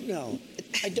 No, I don't know.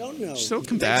 I don't know. So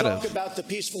combative. They talk about the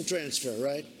peaceful transfer,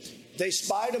 right? They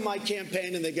spied on my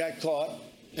campaign and they got caught.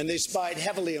 And they spied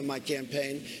heavily on my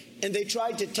campaign. And they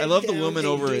tried to take I love the down woman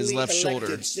over his left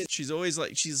elected shoulder. She's always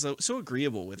she's so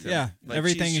agreeable with him. Yeah,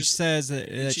 everything she says.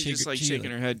 She's just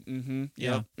shaking her head. Mm-hmm.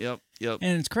 Yep.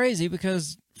 And it's crazy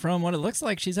because from what it looks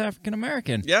like, she's African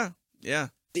American. Yeah.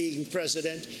 Being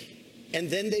president. And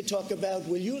then they talk about,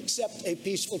 will you accept a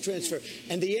peaceful transfer?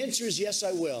 And the answer is yes,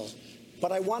 I will.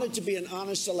 But I want it to be an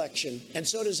honest election, and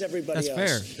so does everybody else.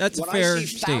 That's fair. That's a fair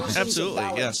statement. Absolutely,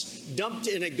 yes. Dumped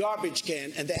in a garbage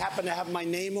can, and they happen to have my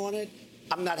name on it.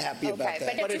 I'm not happy about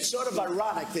that. But it's sort of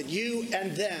ironic that you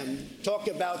and them talk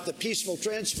about the peaceful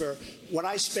transfer when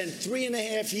I spent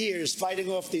 3.5 years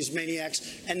fighting off these maniacs,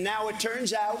 and now it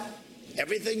turns out,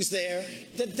 everything's there,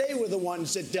 that they were the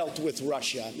ones that dealt with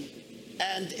Russia.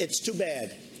 And it's too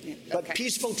bad. But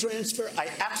peaceful transfer, I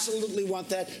absolutely want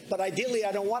that. But ideally,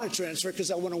 I don't want to transfer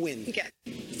because I want to win. Okay.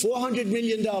 $400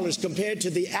 million compared to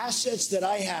the assets that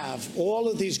I have, all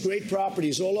of these great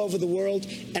properties all over the world,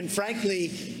 and frankly,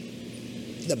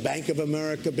 the Bank of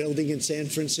America building in San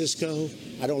Francisco.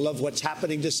 I don't love what's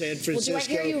happening to San Francisco. Well,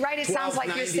 do I hear you right? It sounds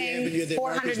like you're saying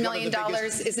 $400 million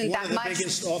isn't that much. One of the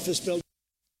biggest office buildings.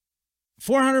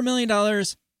 $400 million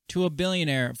to a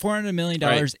billionaire, $400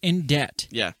 million in debt.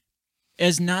 Yeah.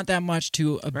 Is not that much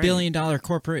to a billion-dollar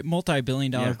corporate,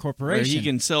 multi-billion-dollar corporation. Where he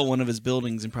can sell one of his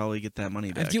buildings and probably get that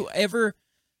money back. Have you ever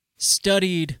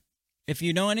studied, if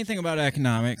you know anything about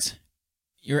economics,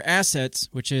 your assets,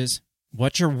 which is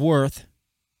what you're worth,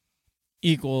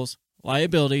 equals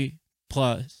liability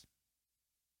plus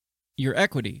your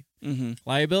equity. Mm-hmm.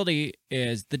 Liability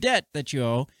is the debt that you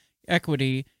owe.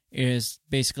 Equity is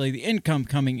basically the income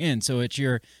coming in. So it's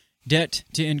your debt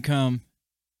to income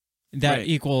that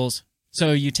equals...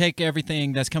 So you take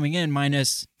everything that's coming in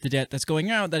minus the debt that's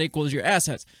going out, that equals your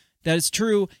assets. That is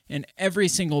true in every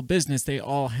single business. They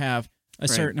all have a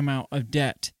certain amount of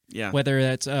debt. Yeah. Whether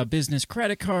that's a business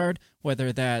credit card,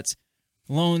 whether that's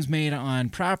loans made on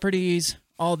properties,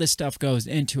 all this stuff goes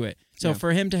into it. So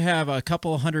for him to have a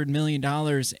couple $100 million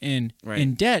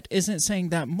in debt isn't saying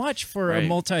that much for a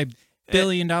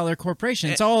multi-billion-dollar corporation.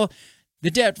 It's all... The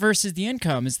debt versus the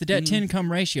income is the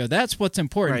debt-to-income ratio. That's what's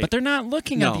important. But they're not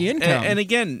looking at the income. And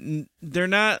again, they're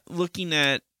not looking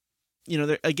at,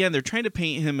 they're trying to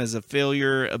paint him as a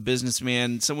failure, a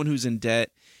businessman, someone who's in debt.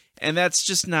 And that's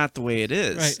just not the way it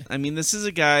is. Right. I mean, this is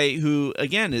a guy who,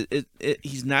 again,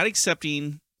 he's not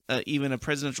accepting even a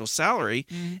presidential salary.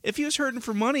 If he was hurting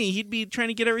for money, he'd be trying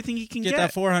to get everything he can get.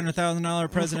 That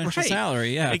 $400,000 presidential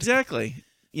salary, yeah. Exactly.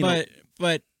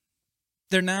 But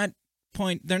they're not...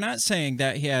 They're not saying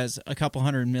that he has a couple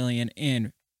 $100 million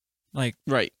in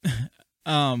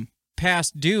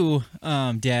past due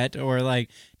debt or like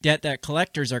debt that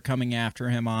collectors are coming after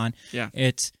him on. Yeah.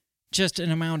 It's just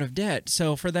an amount of debt.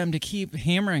 So for them to keep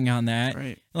hammering on that,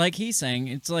 like he's saying,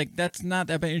 it's like that's not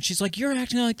that bad. And she's like, "You're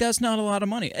acting like that's not a lot of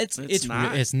money." It's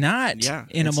not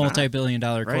in a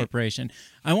multi-billion-dollar corporation.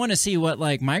 I want to see what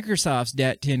like Microsoft's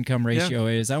debt to income ratio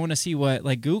is. I want to see what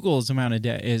like Google's amount of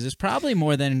debt is. It's probably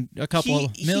more than a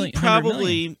couple million. He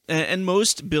probably, and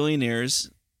most billionaires,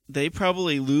 they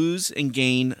probably lose and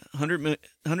gain hundreds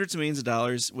of millions of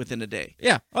dollars within a day.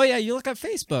 Yeah. Oh yeah. You look at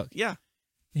Facebook. Yeah.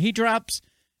 He drops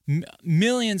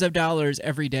millions of dollars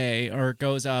every day, or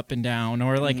goes up and down,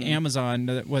 or like Amazon.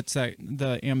 What's that?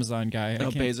 The Amazon guy.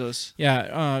 Bezos.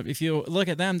 Yeah. If you look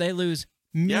at them, they lose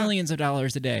millions of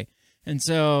dollars a day. And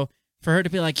so for her to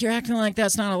be like, "You're acting like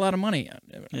that's not a lot of money,"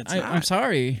 I'm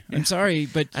sorry. I'm sorry,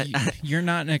 but you're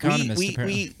not an economist.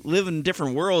 We live in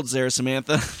different worlds there,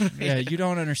 Samantha. Yeah, you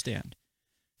don't understand.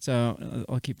 So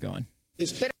I'll keep going.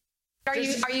 Are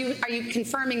you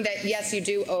confirming that yes, you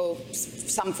do owe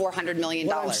some $400 million?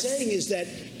 What I'm saying is that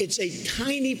it's a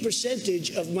tiny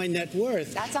percentage of my net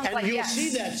worth. That sounds and like you'll yes. see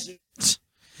that soon.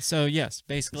 So yes,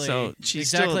 basically,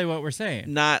 she's exactly what we're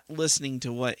saying. Not listening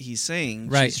to what he's saying.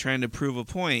 Right. She's trying to prove a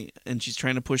point, and she's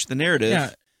trying to push the narrative.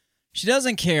 Yeah, she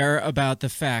doesn't care about the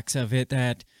facts of it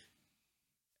that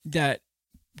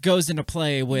goes into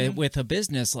play with a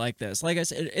business like this. Like I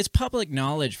said, it's public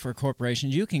knowledge for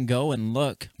corporations. You can go and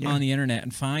look on the internet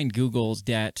and find Google's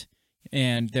debt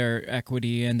and their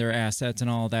equity and their assets and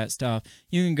all that stuff.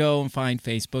 You can go and find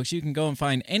Facebook's. You can go and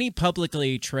find any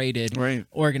publicly traded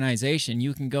organization.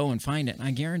 You can go and find it. And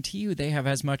I guarantee you they have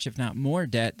as much, if not more,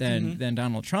 debt than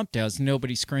Donald Trump does.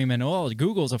 Nobody's screaming, "Oh,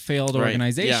 Google's a failed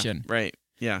organization." Yeah. Right.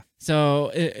 Yeah. So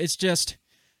it's just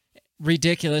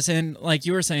ridiculous. And like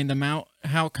you were saying, the amount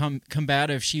how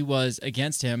combative she was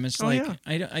against him. It's I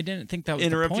didn't think that was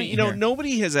the point here.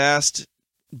 Nobody has asked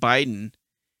Biden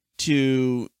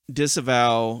to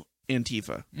disavow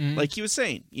Antifa. Like he was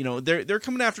saying, they're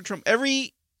coming after Trump.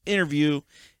 Every interview,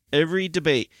 every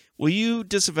debate, will you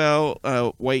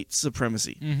disavow white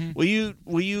supremacy? Will you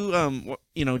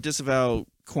disavow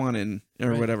QAnon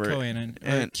or whatever? QAnon.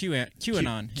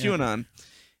 QAnon.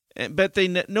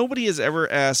 But nobody has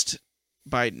ever asked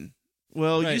Biden,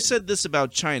 well, you said this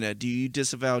about China. Do you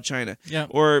disavow China? Yeah.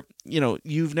 Or,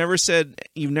 you've never disavowed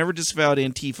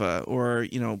Antifa or,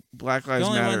 Black Lives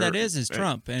Matter. The only one that is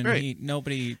Trump, and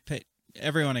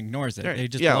everyone ignores it. They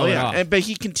just blow it off. But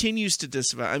he continues to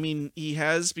disavow. I mean, he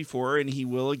has before and he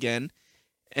will again.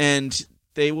 And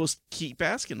they will keep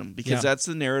asking him because that's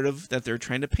the narrative that they're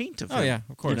trying to paint of him. Oh, yeah,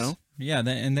 of course. Yeah,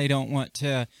 and they don't want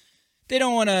to... They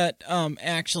don't want to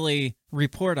actually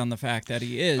report on the fact that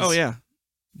he is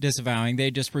disavowing.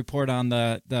 They just report on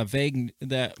the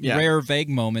rare vague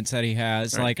moments that he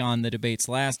has, like on the debates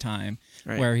last time,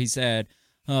 where he said,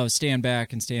 "Oh, stand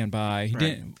back and stand by." He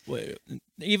didn't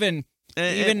even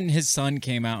his son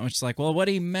came out and was just like, "Well, what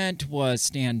he meant was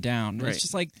stand down." It's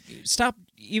just like, stop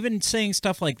even saying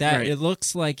stuff like that. It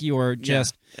looks like you're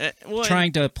just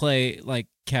trying to play like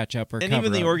catch up or cover up. And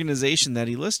even the organization that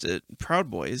he listed,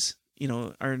 Proud Boys,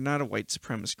 are not a white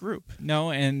supremacist group.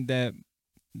 No, and they're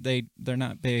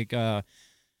not big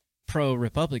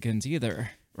pro-Republicans either.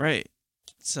 Right.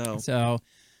 So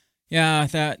yeah,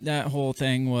 that whole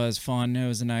thing was fun. It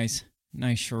was a nice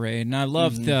charade, and I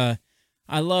love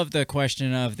the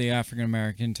question of the African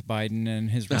American to Biden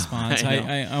and his response.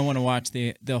 I want to watch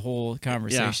the whole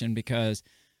conversation because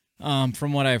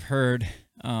from what I've heard,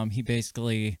 he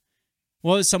basically,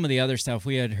 what was some of the other stuff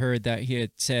we had heard that he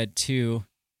had said too?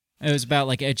 It was about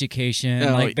like education,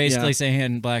 like basically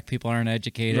saying black people aren't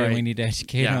educated and we need to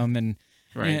educate them, and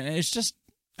it's just,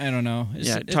 I don't know. It's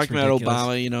talking ridiculous.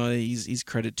 about Obama, he's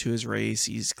credit to his race.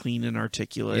 He's clean and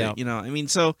articulate. I mean,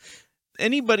 so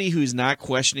anybody who's not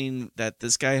questioning that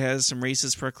this guy has some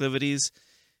racist proclivities,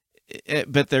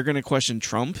 but they're going to question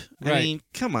Trump. I mean,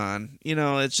 come on.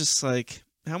 It's just like,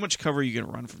 how much cover are you going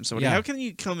to run from somebody? How can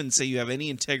you come and say you have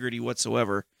any integrity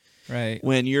whatsoever? Right.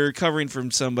 When you're covering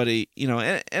from somebody,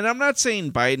 and I'm not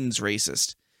saying Biden's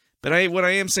racist. But what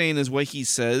I am saying is what he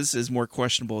says is more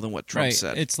questionable than what Trump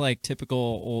said. It's like typical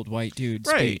old white dude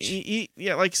speech.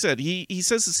 Right. Like I said, he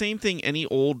says the same thing any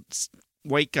old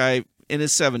white guy in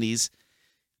his 70s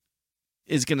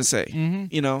is going to say.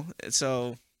 Mm-hmm.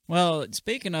 So. Well,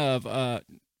 speaking of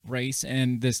race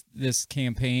and this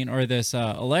campaign or this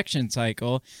election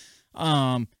cycle,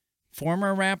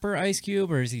 former rapper Ice Cube,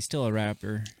 or is he still a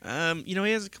rapper? He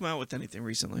hasn't come out with anything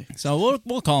recently. So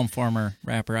we'll call him former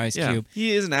rapper Ice Cube.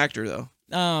 He is an actor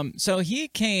though. So he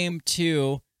came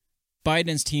to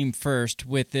Biden's team first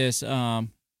with this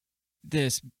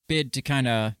this bid to kind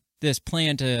of this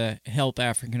plan to help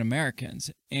African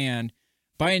Americans, and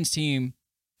Biden's team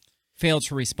failed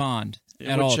to respond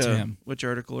at all to him. Which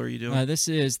article are you doing? This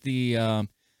is the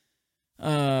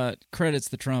credits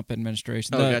the Trump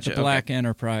administration, gotcha. the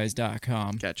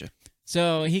blackenterprise.com. Gotcha.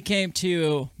 So he came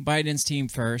to Biden's team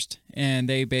first, and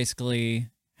they basically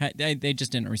they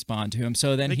just didn't respond to him.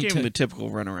 So then they he gave him a typical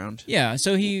runaround. Yeah,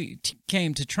 so he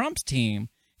came to Trump's team,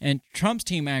 and Trump's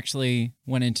team actually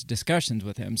went into discussions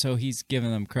with him. So he's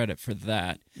giving them credit for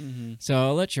that. Mm-hmm. So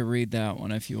I'll let you read that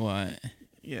one if you want.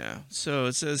 Yeah. So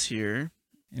it says here.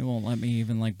 It won't let me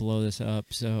even like blow this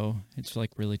up, so it's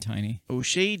like really tiny.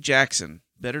 O'Shea Jackson,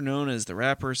 better known as the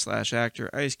rapper / actor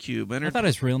Ice Cube. I thought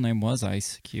his real name was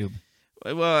Ice Cube.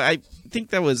 Well, I think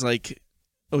that was like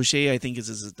O'Shea. I think is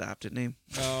his adopted name.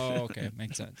 Oh, okay,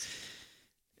 makes sense.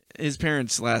 His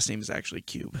parents' last name is actually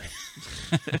Cube.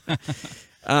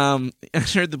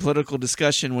 Entered the political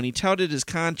discussion when he touted his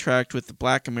contract with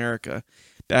Black America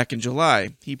back in July.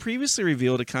 He previously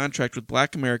revealed a contract with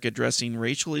Black America addressing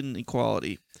racial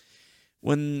inequality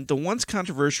when the once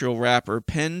controversial rapper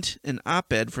penned an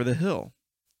op-ed for The Hill.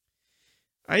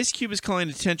 Ice Cube is calling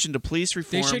attention to police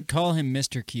reform. They should call him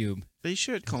Mr. Cube. They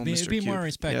should call him Mr. Cube. It'd be more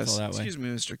respectful that way. Excuse me,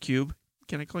 Mr. Cube.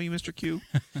 Can I call you Mr. Cube?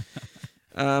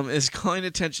 Is calling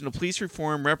attention to police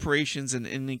reform, reparations, and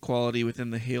inequality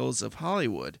within the Hills of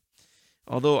Hollywood.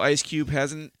 Although Ice Cube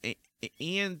hasn't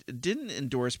and didn't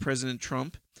endorse President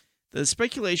Trump, the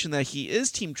speculation that he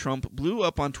is Team Trump blew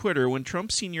up on Twitter when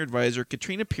Trump's senior advisor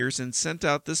Katrina Pearson sent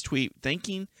out this tweet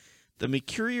thanking the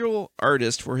mercurial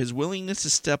artist for his willingness to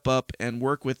step up and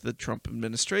work with the Trump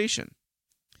administration.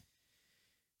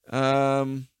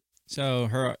 So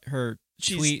her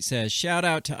tweet says, shout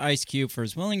out to Ice Cube for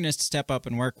his willingness to step up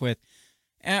and work with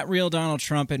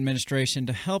 @RealDonaldTrump administration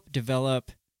to help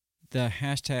develop the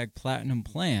 #Platinum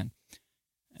Plan.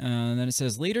 And then it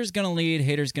says, leaders gonna lead,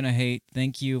 haters gonna hate.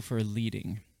 Thank you for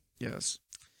leading. Yes.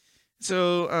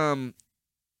 So,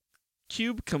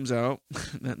 Cube comes out.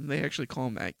 They actually call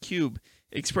him @Cube.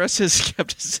 Expresses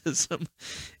skepticism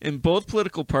in both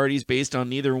political parties based on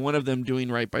neither one of them doing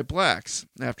right by blacks.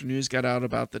 After news got out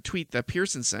about the tweet that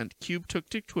Pearson sent, Cube took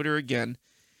to Twitter again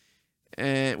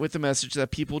with the message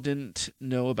that people didn't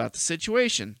know about the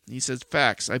situation. He says,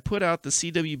 facts. I put out the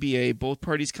CWBA. Both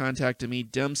parties contacted me.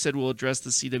 Dem said we'll address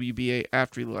the CWBA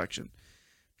after the election.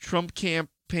 Trump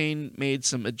campaign made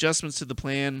some adjustments to the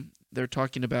plan. They're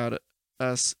talking to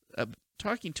us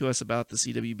about the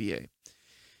CWBA.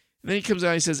 And then he comes out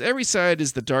and he says, every side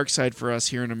is the dark side for us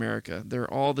here in America. They're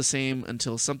all the same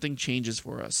until something changes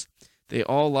for us. They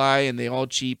all lie and they all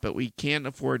cheat, but we can't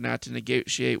afford not to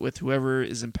negotiate with whoever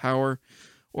is in power,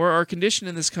 or our condition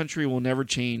in this country will never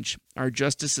change. Our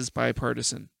justice is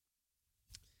bipartisan.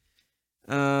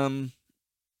 So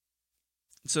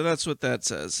that's what that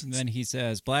says. And then he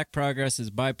says, Black progress is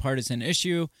a bipartisan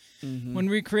issue. Mm-hmm. When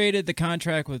we created the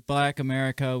contract with Black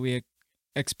America, we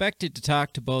expected to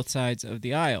talk to both sides of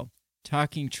the aisle.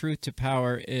 Talking truth to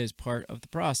power is part of the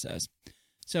process.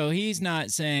 So he's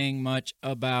not saying much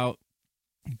about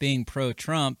being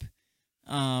pro-Trump.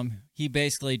 He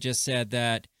basically just said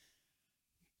that,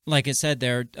 like it said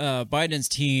there, Biden's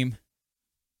team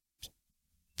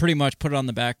pretty much put it on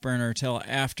the back burner till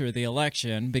after the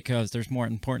election because there's more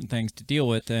important things to deal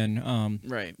with than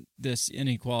this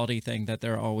inequality thing that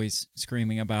they're always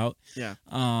screaming about. Yeah.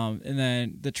 And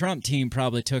then the Trump team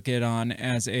probably took it on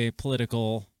as a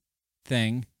political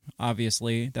thing.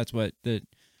 Obviously, that's what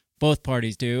both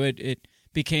parties do. It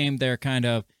became their kind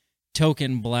of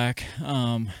token black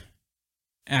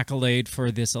accolade for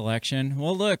this election.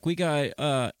 Well, look, we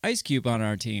got Ice Cube on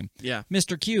our team. Yeah.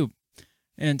 Mr. Cube.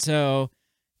 And so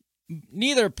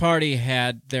neither party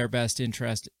had their best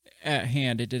interest at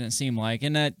hand, it didn't seem like.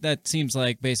 And that seems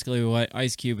like basically what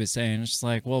Ice Cube is saying. It's just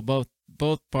like, well,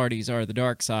 both parties are the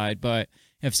dark side, but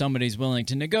if somebody's willing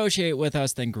to negotiate with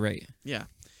us, then great. Yeah.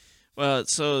 Well,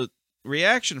 so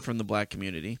reaction from the black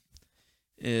community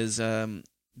is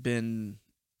been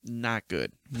not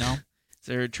good. No?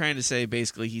 So they're trying to say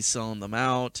basically he's selling them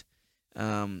out.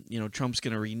 Trump's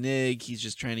going to renege. He's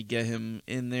just trying to get him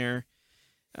in there.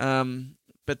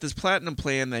 But this platinum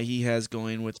plan that he has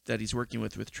going with, that he's working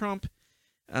with Trump,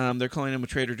 they're calling him a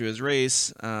traitor to his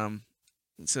race. It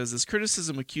says this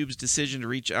criticism of Cube's decision to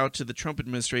reach out to the Trump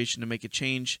administration to make a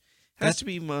change has to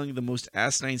be among the most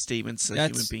asinine statements a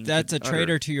human being That's a could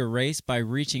traitor utter. to your race by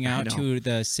reaching out to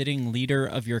the sitting leader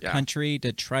of your country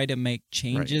to try to make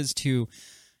changes to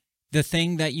the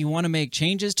thing that you want to make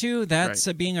changes to. That's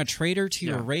being a traitor to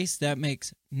your race. That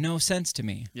makes no sense to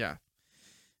me. Yeah.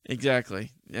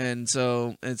 Exactly. And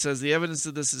so it says the evidence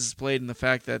of this is displayed in the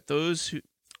fact that those who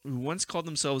once called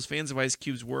themselves fans of Ice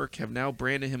Cube's work have now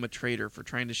branded him a traitor for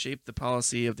trying to shape the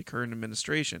policy of the current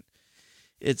administration.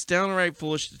 It's downright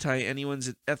foolish to tie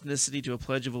anyone's ethnicity to a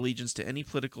pledge of allegiance to any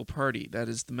political party. That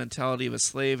is the mentality of a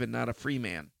slave and not a free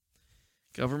man.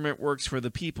 Government works for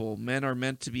the people. Men are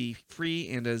meant to be free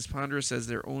and as ponderous as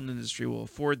their own industry will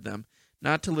afford them,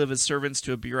 not to live as servants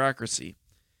to a bureaucracy.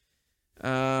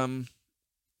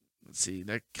 Let's see,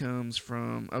 that comes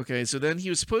from... Okay, so then he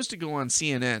was supposed to go on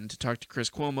CNN to talk to Chris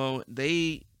Cuomo.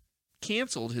 They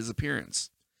canceled his appearance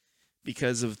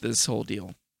because of this whole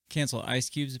deal. Cancel Ice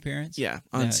Cube's appearance? Yeah,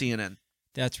 on CNN.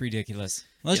 That's ridiculous.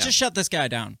 Let's just shut this guy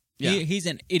down. Yeah. He's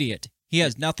an idiot. He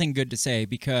has nothing good to say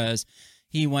because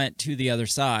he went to the other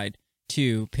side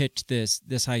to pitch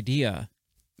this idea.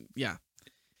 Yeah.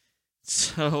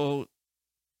 So,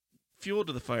 fuel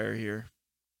to the fire here.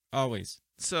 Always.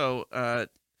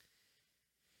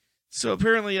 So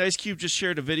apparently Ice Cube just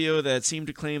shared a video that seemed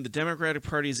to claim the Democratic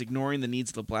Party is ignoring the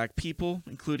needs of the black people,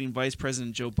 including Vice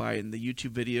President Joe Biden. The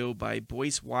YouTube video by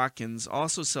Boyce Watkins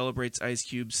also celebrates Ice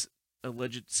Cube's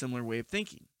alleged similar way of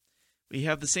thinking. We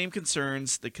have the same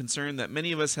concerns. The concern that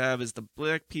many of us have is the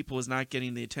black people is not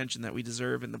getting the attention that we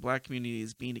deserve and the black community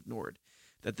is being ignored.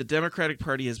 That the Democratic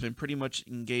Party has been pretty much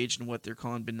engaged in what they're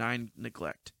calling benign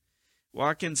neglect.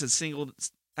 Watkins has singled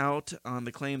out on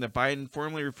the claim that Biden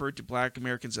formerly referred to black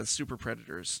Americans as super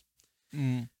predators.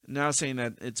 Now saying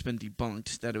that it's been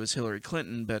debunked that it was Hillary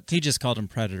Clinton, but he just called them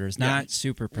predators, not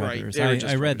super predators. Right.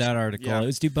 I read that article. Yeah. It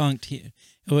was debunked.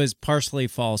 It was partially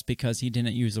false because he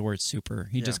didn't use the word super.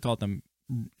 He just called them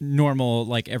normal,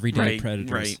 like everyday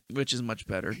predators. Right, which is much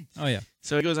better. Oh, yeah.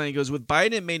 So he goes on, he goes, with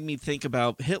Biden, it made me think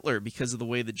about Hitler because of the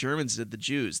way the Germans did the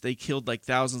Jews. They killed like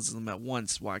thousands of them at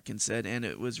once, Watkins said, and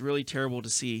it was really terrible to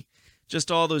see just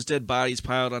all those dead bodies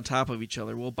piled on top of each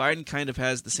other. Well, Biden kind of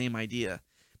has the same idea.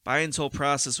 Biden's whole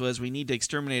process was we need to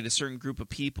exterminate a certain group of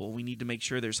people. We need to make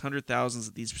sure there's hundreds of thousands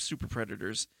of these super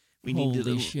predators. We need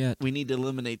to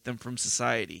eliminate them from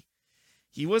society.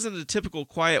 He wasn't a typical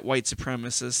quiet white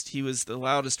supremacist. He was the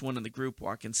loudest one in the group,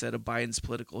 Watkins said, of Biden's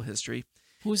political history.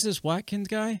 Who's this Watkins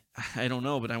guy? I don't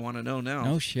know, but I want to know now.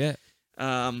 No shit.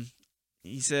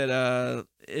 He said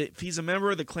if he's a member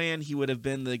of the Klan, he would have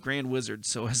been the Grand Wizard.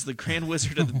 So as the Grand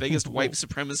Wizard of the biggest white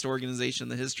supremacist organization in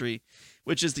the history,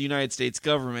 which is the United States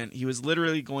government, he was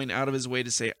literally going out of his way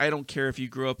to say, I don't care if you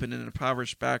grew up in an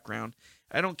impoverished background.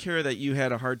 I don't care that you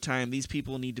had a hard time. These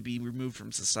people need to be removed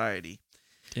from society.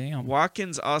 Damn.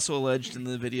 Watkins also alleged in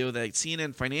the video that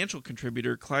CNN financial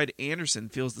contributor Clyde Anderson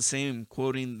feels the same,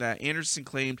 quoting that Anderson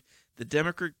claimed the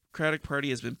Democratic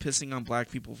Party has been pissing on black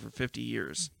people for 50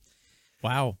 years.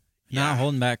 Wow. Not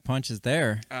holding back punches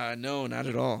there. No, not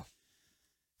at all.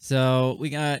 So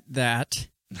we got that.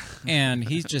 And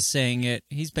he's just saying it.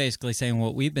 He's basically saying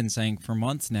what we've been saying for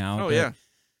months now. Oh, yeah.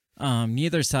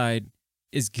 Neither side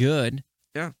is good.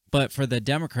 Yeah. But for the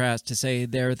Democrats to say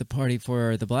they're the party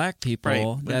for the black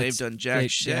people, when they've done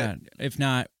jack shit. Yeah, if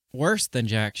not worse than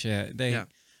jack shit.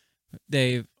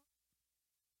 They've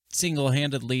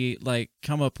single-handedly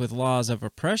come up with laws of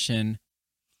oppression.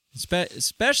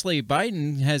 Especially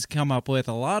Biden has come up with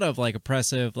a lot of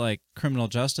oppressive criminal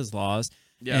justice laws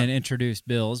and introduced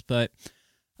bills, but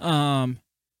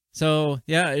So,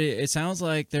 yeah, it sounds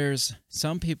like there's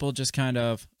some people just kind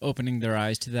of opening their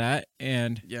eyes to that,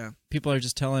 and people are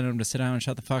just telling them to sit down and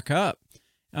shut the fuck up.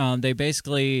 They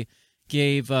basically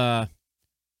gave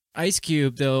Ice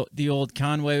Cube the old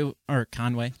Kanye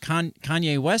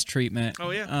West treatment.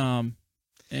 Oh yeah.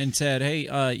 And said,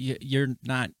 hey, you're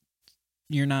not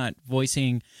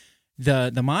voicing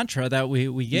the mantra that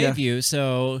we gave you,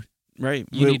 so right,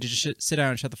 you need to sit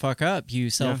down and shut the fuck up, you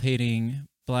self-hating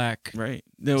black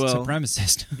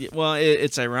supremacist. Well,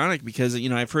 it's ironic because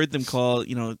I've heard them call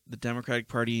the Democratic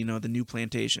Party the new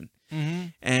plantation,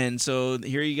 and so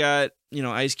here you got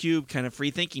Ice Cube kind of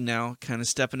free thinking now, kind of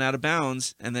stepping out of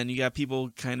bounds, and then you got people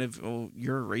kind of, oh,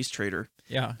 you're a race traitor.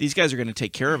 Yeah, these guys are going to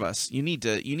take care of us. You need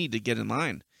to get in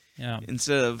line. Yeah,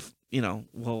 instead of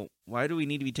well, why do we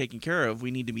need to be taken care of?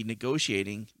 We need to be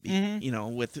negotiating,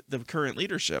 with the current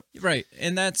leadership. Right,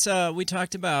 and that's we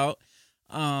talked about.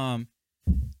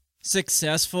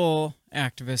 Successful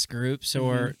activist groups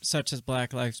or such as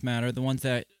Black Lives Matter, the ones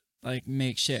that like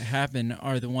make shit happen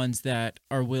are the ones that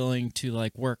are willing to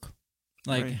like work,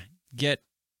 like get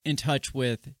in touch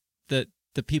with the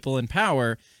people in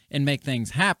power and make things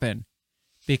happen,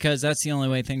 because that's the only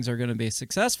way things are going to be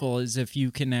successful is if you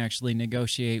can actually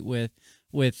negotiate with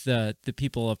the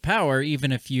people of power,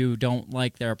 even if you don't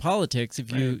like their politics.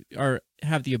 If you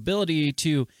have the ability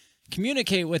to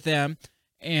communicate with them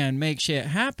and make shit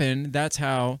happen, that's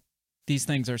how these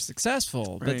things are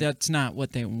successful. But that's not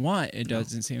what they want. It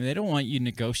doesn't seem. They don't want you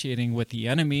negotiating with the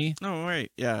enemy. No,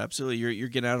 right. Yeah, absolutely. You're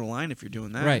getting out of line if you're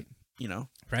doing that. Right.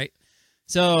 Right.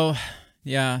 So,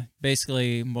 yeah,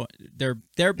 basically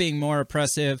they're being more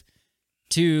oppressive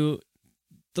to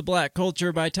the black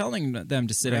culture by telling them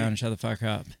to sit down and shut the fuck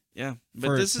up. Yeah.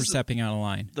 But this is stepping out of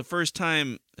line. The first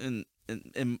time in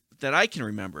that I can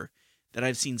remember that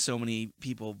I've seen so many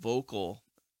people vocal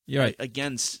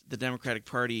against the Democratic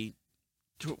Party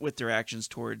with their actions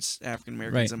towards African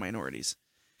Americans and minorities.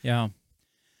 Yeah.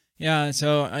 Yeah,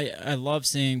 so I love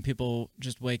seeing people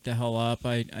just wake the hell up.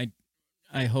 I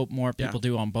hope more people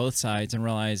do on both sides and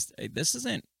realize this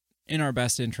isn't in our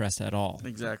best interest at all.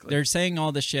 Exactly. They're saying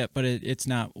all this shit, but it's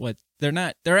not what they're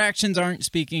not. Their actions aren't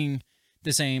speaking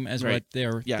the same as what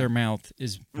their mouth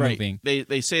is moving.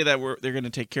 They say that they're going to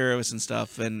take care of us and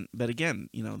stuff, but again,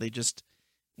 they just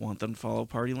want them to follow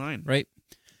party line. Right.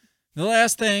 The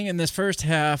last thing in this first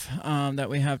half that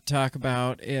we have to talk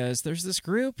about is there's this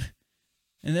group,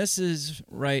 and this is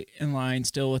right in line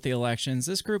still with the elections.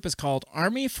 This group is called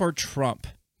Army for Trump.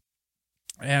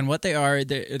 And what they are,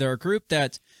 they're a group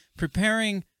that's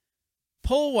preparing a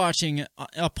poll watching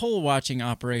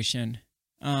operation.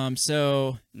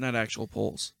 So not actual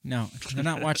polls. No, they're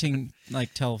not watching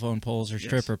like telephone polls or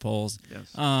stripper polls.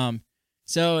 Yes.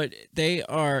 So they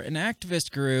are an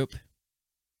activist group.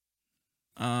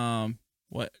 So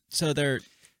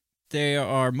they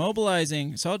are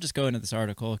mobilizing. So I'll just go into this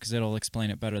article because it'll explain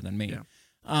it better than me.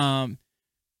 Yeah.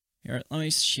 Here, let me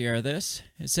share this.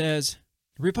 It says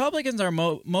Republicans are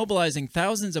mobilizing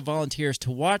thousands of volunteers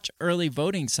to watch early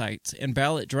voting sites and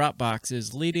ballot drop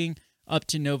boxes leading up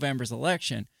to November's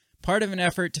election, part of an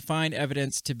effort to find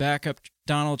evidence to back up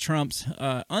Donald Trump's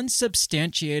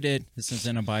unsubstantiated, this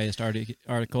isn't a biased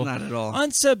article, not at all,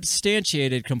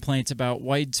 unsubstantiated complaints about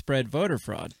widespread voter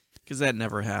fraud. Because that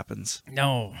never happens.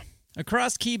 No.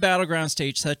 Across key battleground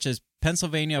states such as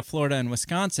Pennsylvania, Florida, and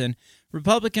Wisconsin,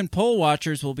 Republican poll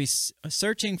watchers will be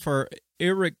searching for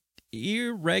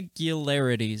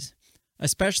irregularities,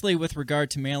 especially with regard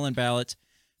to mail-in ballots,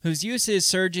 whose use is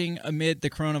surging amid the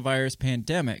coronavirus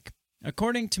pandemic,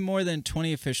 according to more than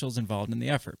 20 officials involved in the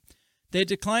effort. They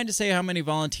declined to say how many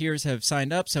volunteers have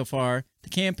signed up so far. The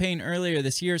campaign earlier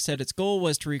this year said its goal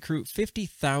was to recruit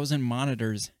 50,000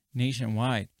 monitors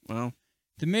nationwide. Wow.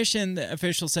 The mission, the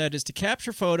official said, is to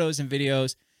capture photos and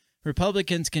videos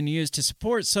Republicans can use to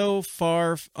support so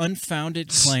far unfounded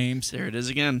claims. There it is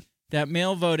again. That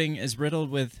mail voting is riddled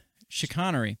with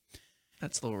chicanery.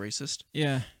 That's a little racist.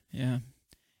 Yeah, yeah.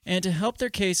 And to help their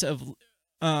case of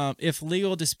if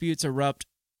legal disputes erupt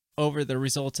over the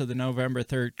results of the November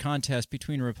 3rd contest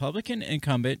between Republican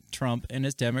incumbent Trump and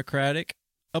his Democratic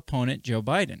opponent Joe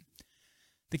Biden.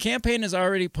 The campaign is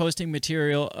already posting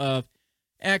material of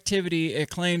activity it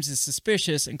claims is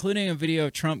suspicious, including a video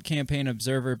of Trump campaign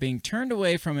observer being turned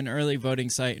away from an early voting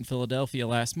site in Philadelphia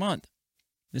last month.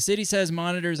 The city says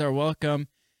monitors are welcome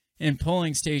in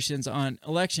polling stations on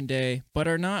Election Day, but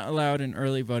are not allowed in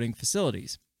early voting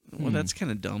facilities. Well, that's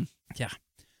kind of dumb. Yeah.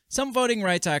 Some voting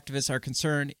rights activists are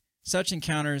concerned such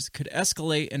encounters could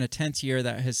escalate in a tense year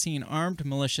that has seen armed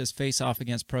militias face off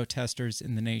against protesters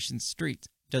in the nation's streets.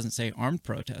 It doesn't say armed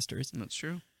protesters. That's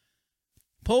true.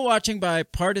 Poll watching by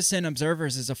partisan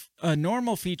observers is a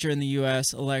normal feature in the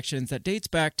U.S. elections that dates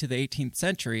back to the 18th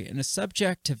century and is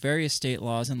subject to various state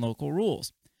laws and local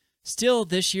rules. Still,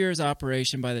 this year's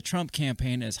operation by the Trump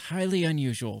campaign is highly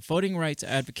unusual, voting rights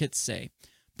advocates say,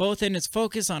 both in its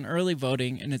focus on early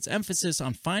voting and its emphasis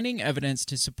on finding evidence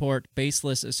to support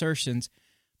baseless assertions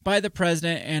by the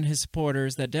president and his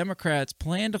supporters that Democrats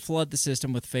plan to flood the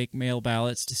system with fake mail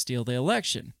ballots to steal the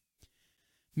election.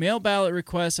 Mail ballot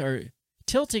requests are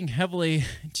tilting heavily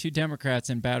to Democrats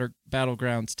in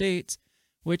battleground states,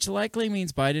 which likely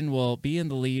means Biden will be in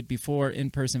the lead before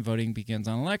in-person voting begins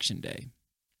on Election Day.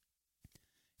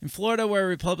 In Florida, where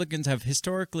Republicans have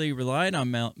historically relied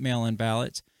on mail-in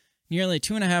ballots, nearly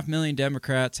 2.5 million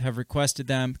Democrats have requested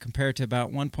them compared to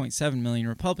about 1.7 million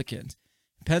Republicans.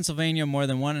 In Pennsylvania, more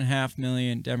than 1.5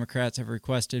 million Democrats have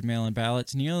requested mail-in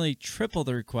ballots, nearly triple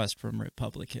the request from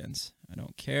Republicans. I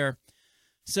don't care.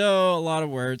 So, a lot of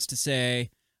words to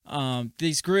say.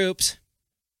 These groups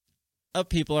of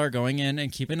people are going in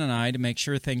and keeping an eye to make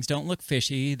sure things don't look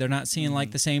fishy. They're not seeing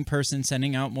like the same person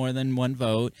sending out more than one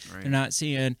vote. Right. They're not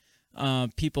seeing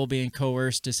people being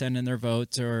coerced to send in their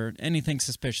votes or anything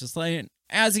suspicious. Like,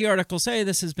 as the articles say,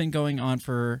 this has been going on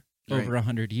for over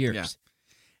 100 years. Yeah.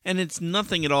 And it's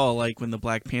nothing at all like when the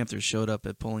Black Panthers showed up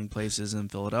at polling places in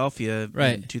Philadelphia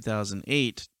in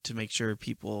 2008 to make sure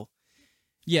people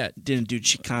didn't do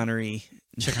chicanery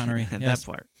and that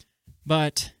part.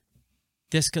 But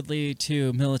this could lead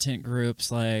to militant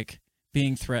groups like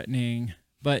being threatening.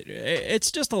 But it's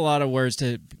just a lot of words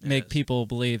to make people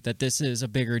believe that this is a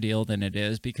bigger deal than it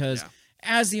is because,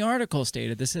 as the article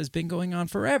stated, this has been going on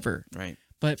forever. Right.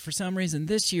 But for some reason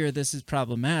this year, this is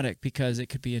problematic because it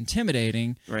could be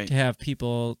intimidating to have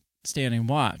people stand and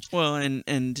watch. Well,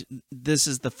 and this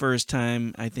is the first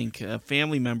time I think a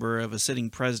family member of a sitting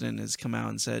president has come out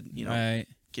and said,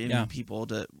 getting people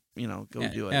to, go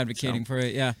do it. Advocating for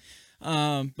it,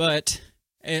 but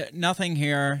nothing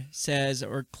here says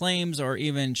or claims or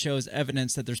even shows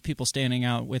evidence that there's people standing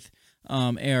out with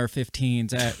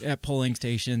AR-15s at polling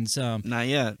stations. Not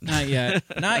yet. Not yet.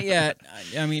 Not yet.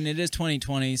 I mean, it is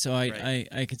 2020, so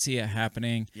I could see it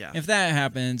happening. Yeah. If that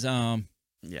happens,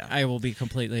 I will be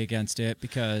completely against it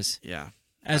because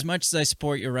as much as I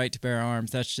support your right to bear arms,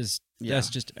 that's just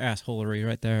assholery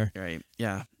right there. Right.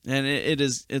 Yeah. And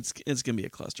it's going to be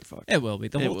a clusterfuck. It will be.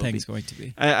 The whole thing's going to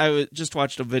be. I just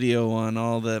watched a video on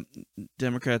all the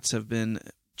Democrats have been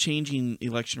changing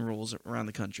election rules around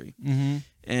the country. Mm-hmm.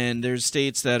 And there's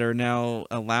states that are now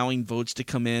allowing votes to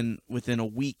come in within a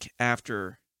week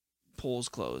after polls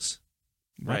close.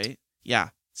 What? Right? Yeah.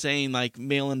 Saying like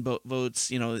mail-in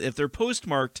votes, if they're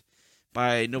postmarked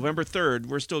by November 3rd,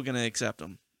 we're still going to accept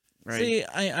them. Right? See,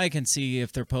 I can see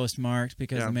if they're postmarked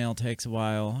because the mail takes a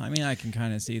while. I mean, I can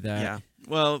kind of see that. Yeah.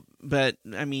 Well, but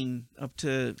I mean, up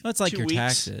to it's like 2 your weeks,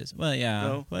 taxes. Well, yeah.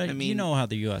 So, but I mean, you know how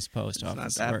the U.S. Post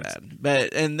Office not that works. bad.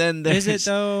 But and then there's, is it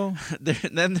though?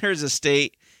 Then there's a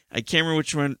state. I can't remember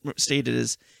which one state it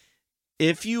is.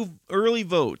 If you early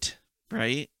vote,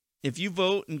 right? If you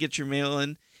vote and get your mail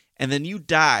in, and then you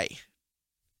die,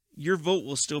 your vote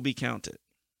will still be counted.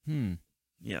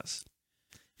 Yes.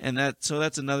 And that's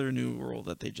another new rule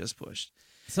that they just pushed.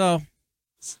 So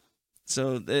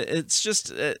it's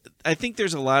just, I think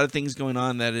there's a lot of things going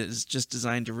on that is just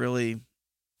designed to really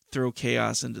throw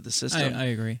chaos into the system. I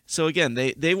agree. So again,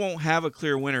 they won't have a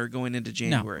clear winner going into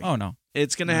January. No. Oh no.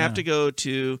 It's going to have to go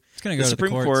to the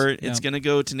Supreme Court. It's going to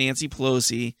go to Nancy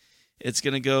Pelosi. It's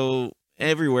going to go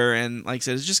everywhere. And like I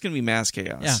said, it's just going to be mass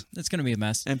chaos. Yeah, it's going to be a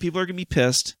mess. And people are going to be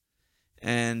pissed.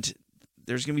 And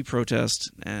there's going to be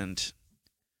protests.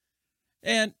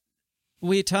 And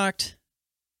we talked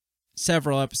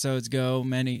several episodes ago,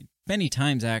 many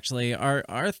times actually,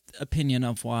 our opinion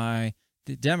of why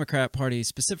the Democrat Party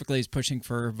specifically is pushing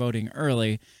for voting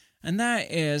early, and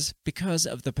that is because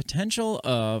of the potential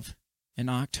of an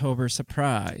October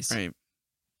surprise. Right.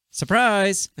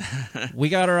 Surprise! We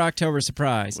got our October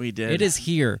surprise. We did. It is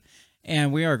here,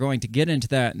 and we are going to get into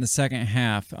that in the second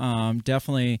half.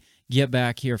 Definitely get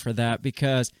back here for that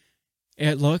because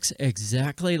it looks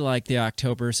exactly like the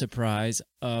October surprise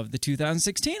of the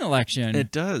 2016 election.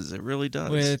 It does. It really does.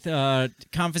 With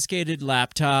confiscated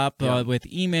laptop, with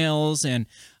emails and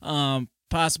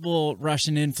possible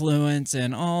Russian influence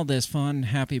and all this fun,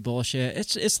 happy bullshit.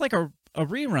 It's like a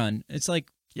rerun. It's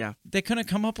like they couldn't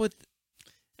come up with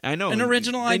I know. an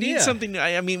original they idea. Need something.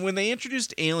 I mean, when they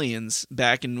introduced Aliens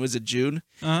back in, was it June?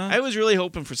 I was really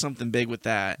hoping for something big with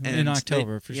that. And in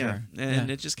October, for sure.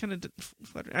 And it just kind of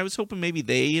fluttered. I was hoping maybe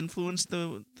they influenced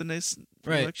the next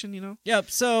election, you know? Yep.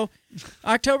 So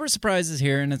October surprise is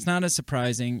here, and it's not as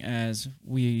surprising as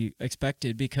we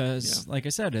expected because, like I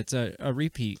said, it's a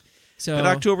repeat. So, but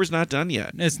October's not done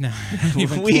yet. It's not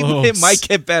even close. It might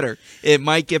get better. It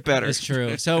might get better. It's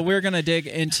true. So we're going to dig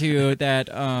into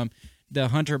that, the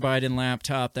Hunter Biden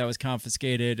laptop that was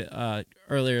confiscated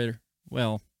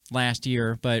last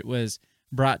year, but was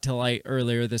brought to light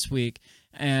earlier this week,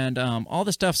 and all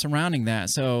the stuff surrounding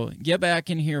that. So get back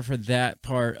in here for that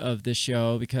part of the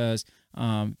show because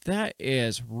that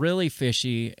is really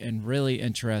fishy and really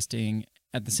interesting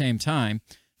at the same time.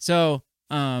 So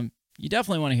you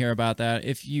definitely want to hear about that.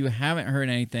 If you haven't heard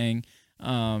anything,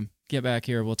 get back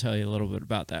here. We'll tell you a little bit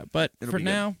about that. But for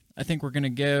now, I think we're going to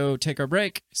go take our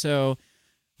break. So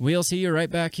we'll see you right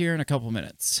back here in a couple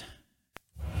minutes.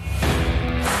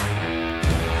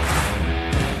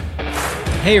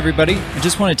 Hey, everybody. I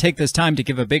just want to take this time to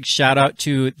give a big shout out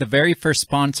to the very first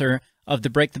sponsor of the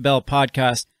Break the Bell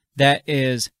podcast. That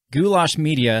is Goulash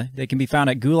Media. They can be found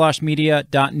at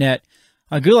goulashmedia.net.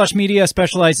 Goulash Media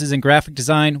specializes in graphic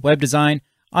design, web design,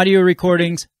 audio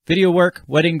recordings, video work,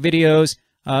 wedding videos,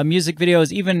 music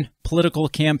videos, even political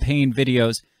campaign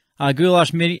videos.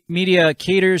 Goulash Media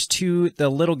caters to the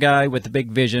little guy with the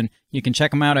big vision. You can check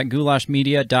them out at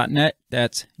goulashmedia.net.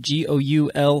 That's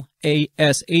GOULASH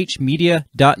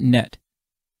media.net.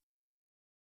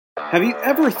 Have you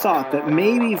ever thought that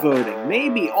maybe voting,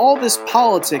 maybe all this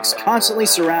politics constantly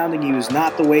surrounding you is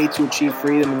not the way to achieve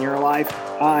freedom in your life?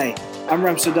 Hi, I'm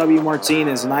Remso W.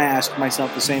 Martinez, and I ask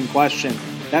myself the same question.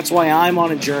 That's why I'm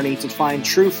on a journey to find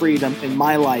true freedom in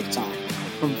my lifetime.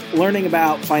 From learning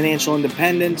about financial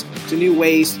independence, to new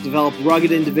ways to develop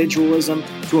rugged individualism,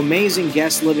 to amazing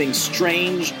guests living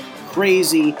strange,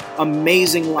 crazy,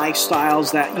 amazing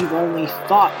lifestyles that you've only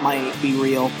thought might be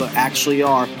real, but actually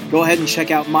are. Go ahead and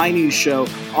check out my new show,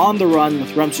 On the Run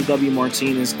with Remso W.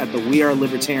 Martinez at the We Are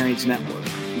Libertarians Network.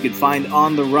 You can find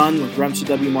On the Run with Remso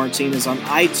W. Martinez on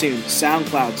iTunes,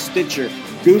 SoundCloud, Stitcher,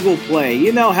 Google Play.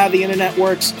 You know how the internet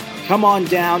works. Come on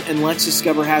down and let's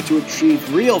discover how to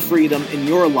achieve real freedom in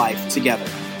your life together.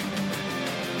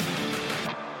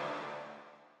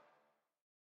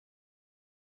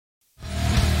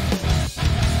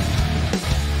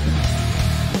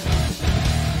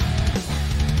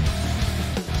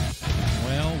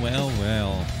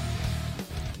 Well.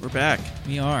 We're back.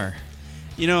 We are.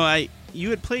 You know, you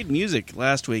had played music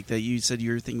last week that you said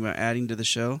you were thinking about adding to the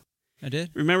show. I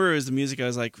did. Remember, it was the music I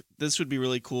was like, this would be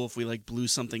really cool if we like blew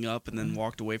something up and then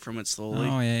walked away from it slowly.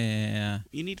 Oh, yeah.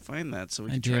 You need to find that so we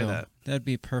can try that. That'd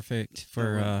be perfect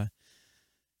for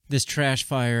this trash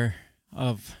fire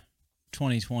of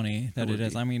 2020 that it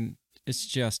is. I mean, it's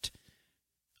just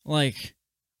like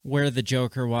where the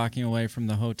Joker walking away from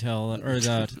the hotel or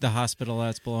the hospital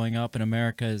that's blowing up, and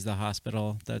America is the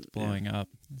hospital that's blowing up.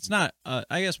 It's not,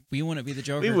 I guess we wouldn't be the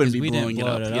Joker. We wouldn't be blowing it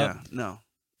up. Yeah, no.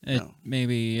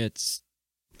 Maybe it's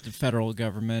the federal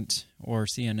government or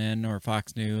CNN or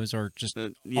Fox News or just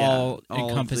all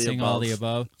encompassing all the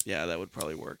above. Yeah, that would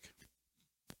probably work.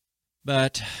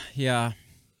 But yeah,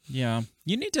 you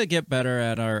need to get better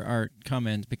at our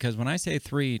come-ins because when I say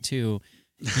 3, 2,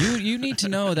 you need to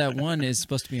know that 1 is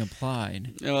supposed to be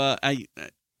implied. Well, I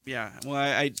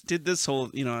did this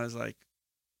whole, I was like,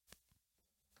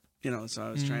 so I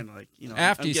was trying to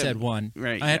After you said 1,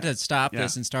 right? I had to stop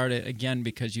this and start it again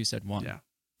because you said 1. Yeah.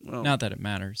 Well, not that it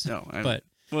matters. No, but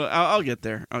I'll get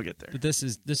there. But this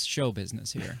is show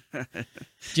business here. Do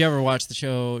you ever watch the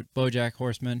show BoJack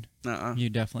Horseman? You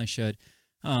definitely should.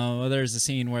 Well, there's a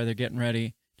scene where they're getting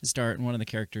ready to start, and one of the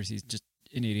characters, he's just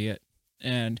an idiot,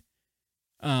 and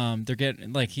they're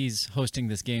getting he's hosting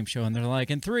this game show, and they're like,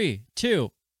 in 3,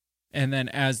 2. And then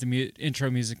as the intro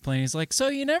music playing, he's like, so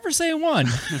you never say 1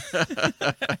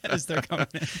 as they're coming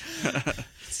in.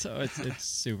 So it's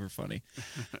super funny.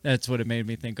 That's what it made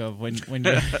me think of when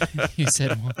you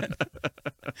said 1.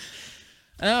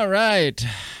 All right.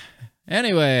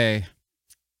 Anyway,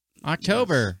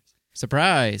 October.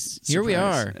 Surprise. Here we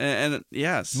are. And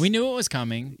yes. We knew it was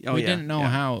coming. We didn't know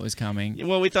how it was coming.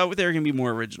 Well, we thought they were going to be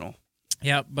more original.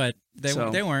 Yeah, but they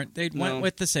weren't. They went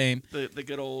with the same. The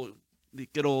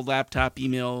good old laptop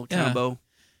email combo.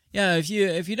 Yeah, if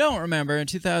you don't remember, in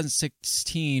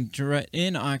 2016,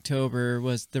 in October,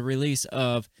 was the release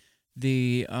of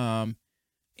the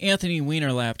Anthony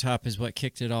Weiner laptop is what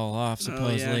kicked it all off,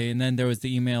 supposedly. And then there was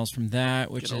the emails from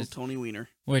that, which is Tony Weiner.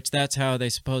 Which that's how they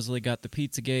supposedly got the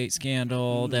Pizzagate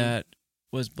scandal that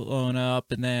was blown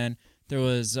up. And then there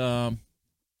was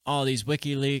all these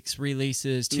WikiLeaks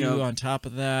releases too on top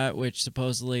of that, which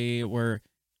supposedly were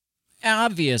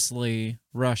obviously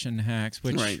Russian hacks,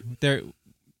 which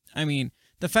I mean,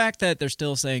 the fact that they're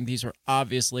still saying these were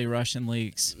obviously Russian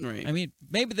leaks. Right. I mean,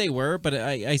 maybe they were, but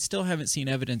I still haven't seen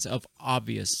evidence of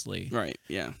obviously. Right.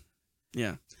 Yeah.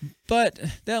 Yeah. But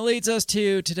that leads us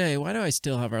to today. Why do I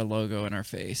still have our logo in our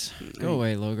face? Go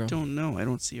away, logo. Don't know. I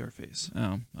don't see our face.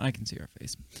 Oh, I can see our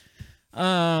face.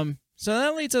 So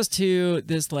that leads us to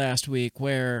this last week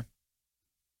where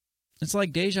it's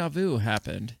like deja vu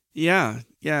happened. Yeah.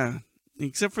 Yeah.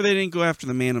 Except for they didn't go after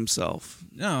the man himself.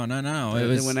 No.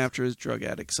 They went after his drug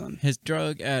addict son. His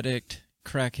drug addict,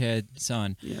 crackhead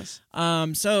son. Yes.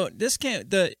 So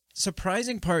the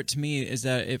surprising part to me is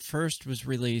that it first was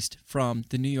released from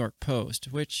the New York Post,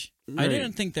 which I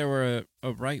didn't think they were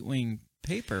a right-wing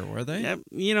paper, were they? Yeah,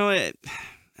 you know, I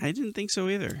didn't think so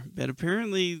either. But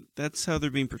apparently that's how they're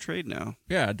being portrayed now.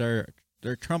 Yeah, they're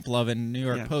Trump-loving New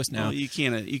York Post now. Well, you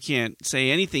can't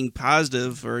say anything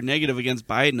positive or negative against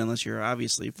Biden unless you're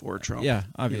obviously for Trump. Yeah,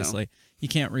 obviously. You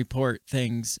can't report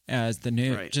things as the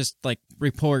news. Just like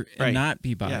report and not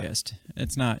be biased. Yeah.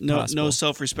 It's not possible. No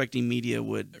self-respecting media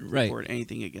would report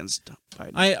anything against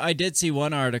Biden. I did see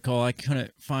one article. I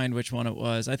couldn't find which one it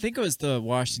was. I think it was the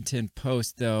Washington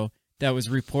Post, though, that was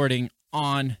reporting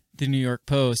on the New York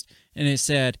Post, and it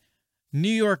said, New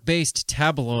York-based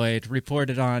tabloid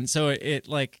reported on. So it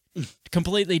like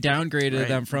completely downgraded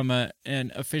them from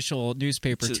an official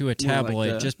newspaper to a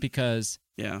tabloid just because.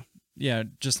 Yeah. Yeah,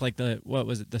 just like the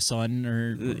Sun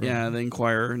or the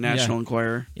Enquirer, National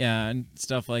Enquirer. Yeah, and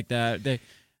stuff like that.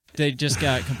 They just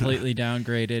got completely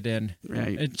downgraded, and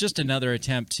it's just another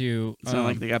attempt to. It's not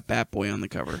like they got Bat Boy on the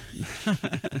cover.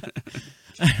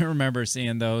 I remember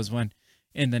seeing those when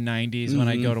in the 90s when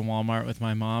I go to Walmart with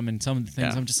my mom, and some of the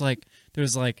things I'm just like,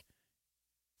 there's like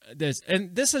this,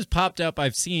 and this has popped up.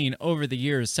 I've seen over the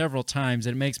years several times,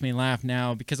 and it makes me laugh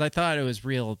now because I thought it was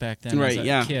real back then as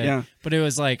a kid. Yeah. But it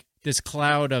was like this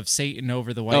cloud of Satan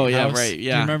over the White House. Yeah, right.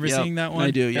 Yeah. Do you remember seeing that one?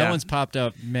 I do, yeah. That one's popped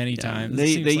up many times.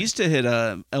 They used to hit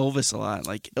Elvis a lot,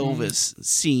 like Elvis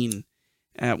seen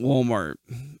at Walmart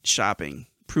shopping.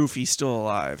 Proof he's still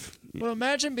alive. Well,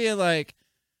 imagine being like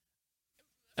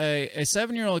a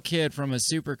 7-year-old kid from a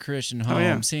super Christian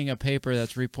home seeing a paper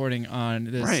that's reporting on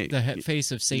this, the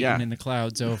face of Satan in the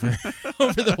clouds over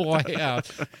the White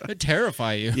House. It'd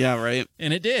terrify you. Yeah, right.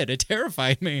 And it did. It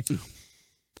terrified me.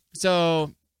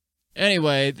 So...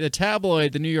 Anyway, the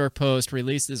tabloid, the New York Post,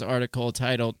 released this article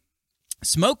titled,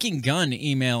 Smoking Gun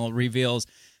Email Reveals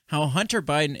How Hunter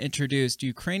Biden Introduced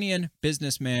Ukrainian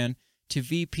Businessman to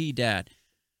VP Dad.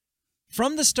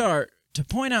 From the start, to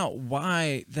point out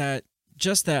why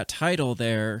just that title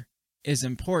there is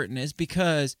important is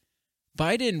because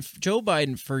Joe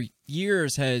Biden for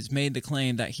years has made the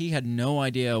claim that he had no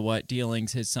idea what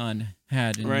dealings his son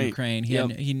had in Ukraine.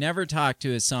 He never talked to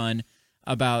his son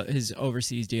about his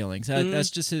overseas dealings. That's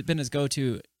just been his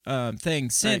go-to thing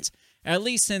at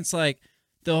least since like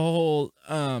the whole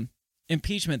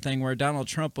impeachment thing where Donald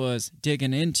Trump was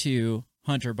digging into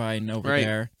Hunter Biden over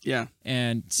there,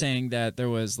 and saying that there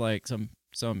was like some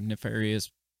nefarious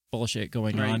bullshit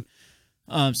going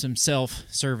on, some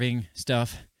self-serving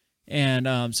stuff, and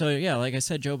so like I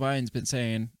said, Joe Biden's been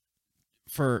saying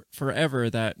for forever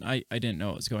that I didn't know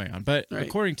what was going on. But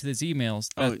according to these emails,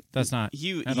 that's not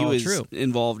at all true. He was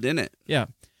involved in it. Yeah.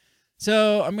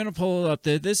 So I'm going to pull up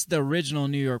this is the original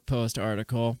New York Post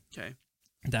article. Okay.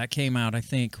 That came out, I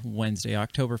think, Wednesday,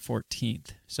 October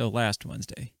 14th. So last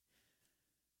Wednesday.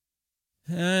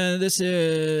 This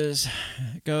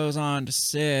goes on to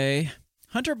say,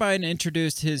 Hunter Biden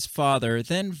introduced his father,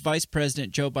 then Vice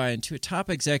President Joe Biden, to a top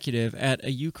executive at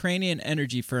a Ukrainian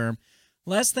energy firm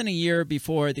less than a year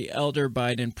before the elder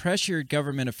Biden pressured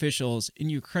government officials in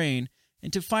Ukraine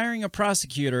into firing a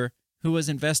prosecutor who was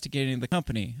investigating the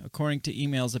company, according to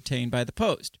emails obtained by the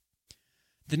Post.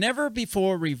 The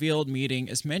never-before-revealed meeting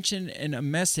is mentioned in a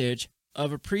message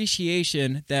of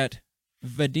appreciation that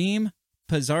Vadim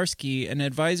Pizarski, an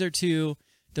advisor to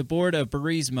the board of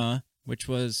Burisma, which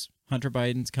was Hunter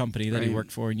Biden's company that he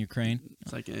worked for in Ukraine.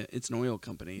 It's an oil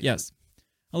company. Yes.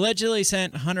 Allegedly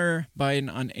sent Hunter Biden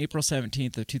on April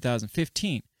 17th of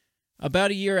 2015,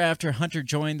 about a year after Hunter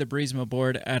joined the Burisma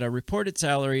board at a reported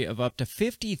salary of up to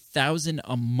 $50,000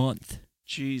 a month.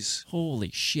 Jeez.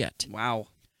 Holy shit. Wow.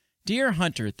 Dear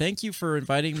Hunter, thank you for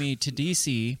inviting me to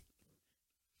D.C.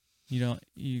 No,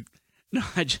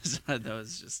 I just thought that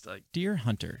was just like... Dear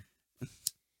Hunter,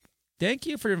 thank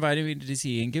you for inviting me to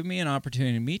D.C. and giving me an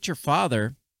opportunity to meet your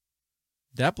father.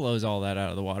 That blows all that out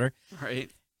of the water.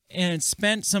 Right. And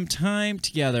spent some time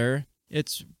together.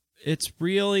 It's It's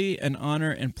really an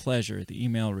honor and pleasure, the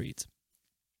email reads.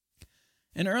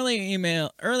 An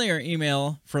earlier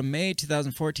email from May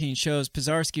 2014 shows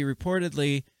Pizarski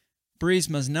reportedly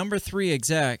Burisma's number 3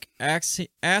 exec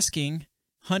asking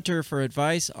Hunter for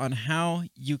advice on how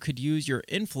you could use your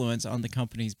influence on the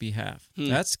company's behalf.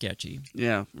 That's sketchy.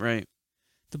 Yeah, right.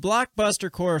 The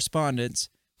Blockbuster correspondence,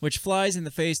 which flies in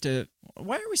the face to...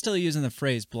 Why are we still using the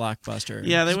phrase Blockbuster?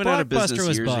 Yeah, they went out of business Blockbuster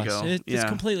was years bust. ago. It's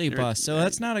completely bust, so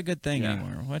that's not a good thing Yeah.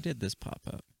 anymore. Why did this pop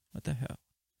up? What the hell?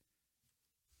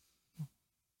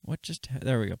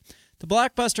 There we go. The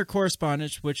Blockbuster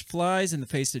correspondence, which flies in the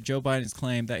face of Joe Biden's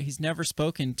claim that he's never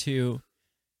spoken to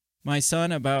my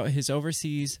son about his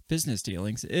overseas business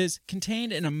dealings, is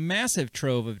contained in a massive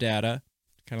trove of data,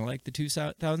 kind of like the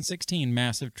 2016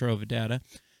 massive trove of data,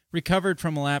 recovered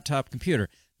from a laptop computer.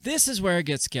 This is where it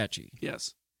gets sketchy.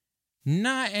 Yes.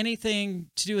 Not anything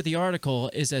to do with the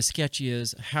article is as sketchy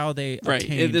as how they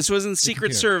obtained This wasn't the Secret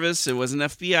computer. Service. It wasn't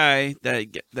FBI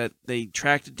that they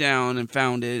tracked it down and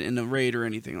found it in a raid or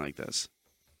anything like this.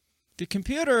 The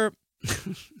computer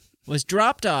was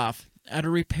dropped off at a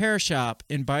repair shop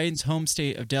in Biden's home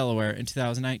state of Delaware in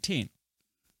 2019.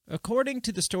 According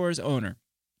to the store's owner,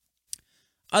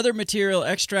 other material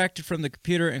extracted from the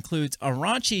computer includes a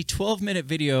raunchy 12-minute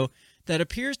video that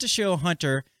appears to show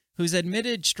Hunter, who's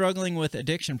admitted struggling with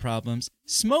addiction problems,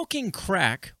 smoking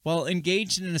crack while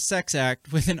engaged in a sex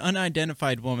act with an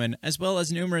unidentified woman, as well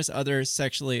as numerous other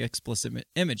sexually explicit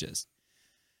images.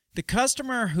 The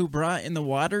customer who brought in the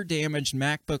water-damaged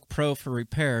MacBook Pro for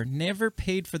repair never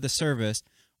paid for the service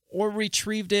or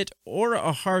retrieved it or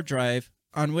a hard drive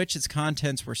on which its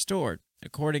contents were stored,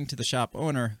 according to the shop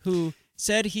owner, who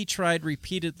said he tried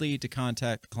repeatedly to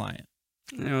contact the client.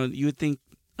 You know, you would think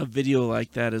a video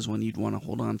like that is one you'd want to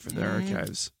hold on for the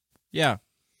archives. Yeah.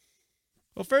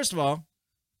 Well, first of all,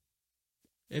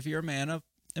 if you're a man of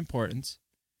importance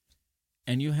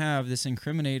and you have this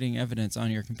incriminating evidence on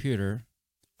your computer,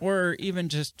 or even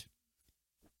just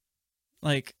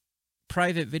like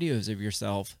private videos of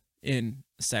yourself in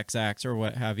sex acts or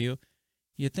what have you,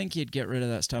 you'd think you'd get rid of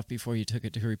that stuff before you took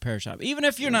it to a repair shop. Even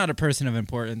if you're not a person of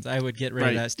importance, I would get rid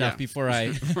of that stuff before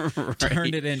I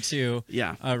turned it into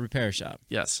a repair shop.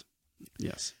 Yes.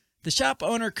 Yes. The shop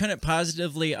owner couldn't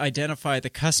positively identify the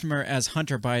customer as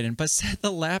Hunter Biden, but said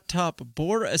the laptop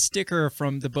bore a sticker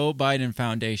from the Beau Biden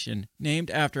Foundation, named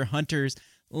after Hunter's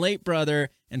late brother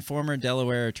and former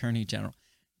Delaware Attorney General.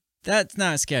 That's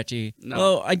not sketchy. No.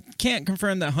 Well, I can't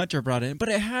confirm that Hunter brought it in, but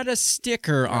it had a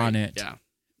sticker on it. Yeah.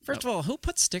 First of all, who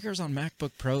puts stickers on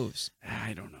MacBook Pros?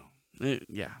 I don't know.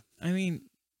 Yeah. I mean,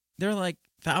 they're like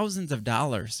thousands of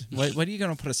dollars. What are you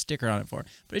going to put a sticker on it for?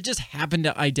 But it just happened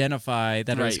to identify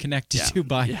that it was connected to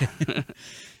Biden. Yeah.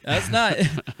 That's not.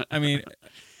 I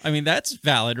mean, that's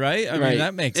valid, right? I mean,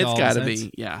 that makes all sense. It's got to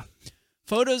be. Yeah.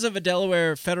 Photos of a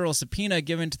Delaware federal subpoena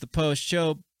given to the Post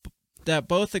show that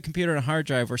both the computer and hard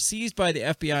drive were seized by the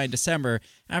FBI in December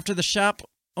after the shop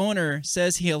owner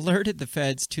says he alerted the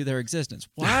feds to their existence.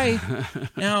 Why?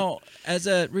 Now, as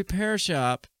a repair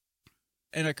shop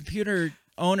and a computer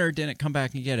owner didn't come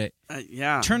back and get it.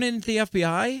 Turn it into the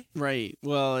FBI? Right.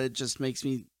 Well, it just makes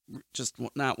me just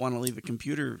not want to leave a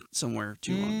computer somewhere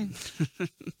too long.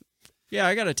 Yeah,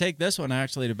 I got to take this one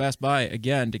actually to Best Buy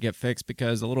again to get fixed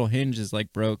because the little hinge is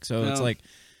like broke. So it's like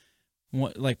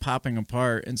popping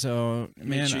apart. And so,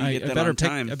 man, I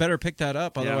better pick that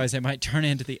up. Otherwise, I might turn it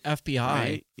into the FBI.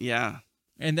 Right. Yeah.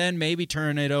 And then maybe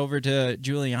turn it over to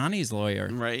Giuliani's lawyer.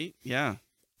 Right. Yeah.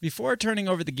 Before turning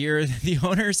over the gear, the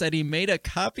owner said he made a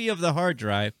copy of the hard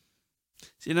drive.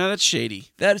 See, now that's shady.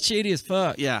 That's shady as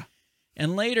fuck. Yeah.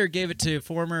 And later gave it to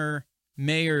former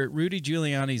Mayor Rudy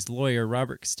Giuliani's lawyer,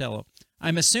 Robert Costello.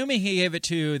 I'm assuming he gave it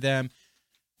to them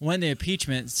when the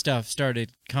impeachment stuff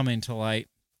started coming to light,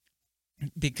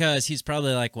 because he's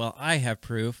probably like, well, I have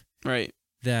proof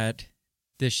that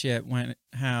this shit went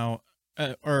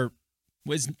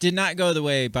did not go the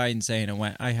way Biden's saying it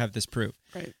went. I have this proof.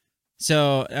 Right.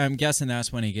 So I'm guessing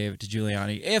that's when he gave it to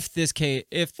Giuliani. If this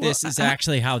is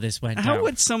actually how this went down. How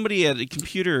would somebody at a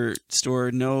computer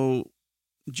store know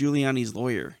Giuliani's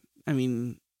lawyer? I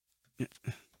mean,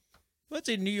 well, it's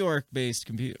a New York-based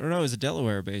computer. Or no, it was a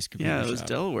Delaware-based computer Yeah, it was shop.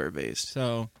 Delaware-based.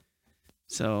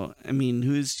 So, I mean,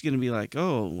 who's going to be like,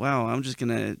 oh, wow, I'm just going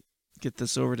to get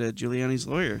this over to Giuliani's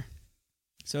lawyer?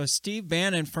 So Steve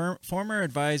Bannon, former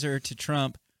advisor to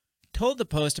Trump, told the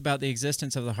Post about the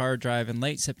existence of the hard drive in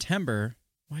late September.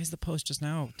 Why is the Post just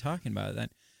now talking about it then?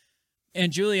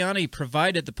 And Giuliani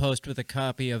provided the Post with a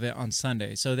copy of it on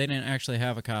Sunday. So they didn't actually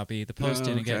have a copy. The Post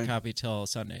didn't get a copy till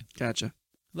Sunday. Gotcha.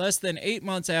 Less than 8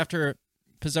 months after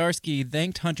Pizarski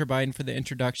thanked Hunter Biden for the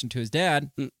introduction to his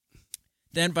dad,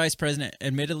 then Vice President,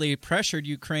 admittedly pressured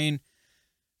Ukraine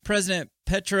President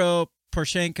Petro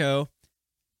Poroshenko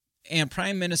and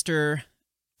Prime Minister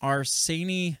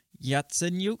Arseniy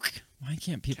Yatsenyuk. Why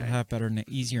can't people have better,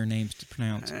 easier names to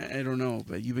pronounce? I don't know,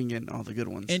 but you've been getting all the good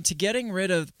ones. Into getting rid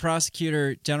of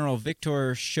Prosecutor General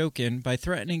Viktor Shokin by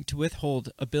threatening to withhold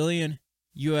 $1 billion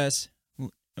U.S.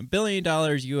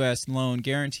 loan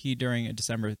guaranteed during a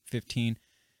December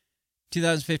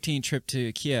 2015 trip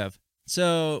to Kiev.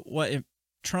 So what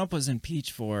Trump was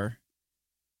impeached for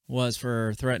was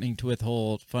for threatening to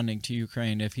withhold funding to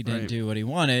Ukraine if he didn't do what he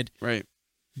wanted. Right.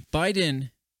 Biden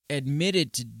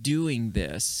admitted to doing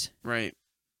this. Right.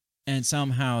 And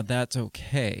somehow that's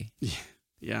okay.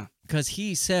 Yeah. Because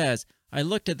he says, I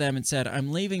looked at them and said,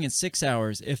 I'm leaving in 6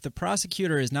 hours. If the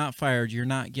prosecutor is not fired, you're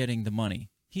not getting the money.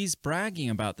 He's bragging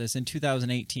about this in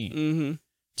 2018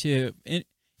 to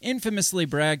infamously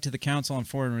brag to the Council on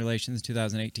Foreign Relations in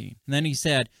 2018. And then he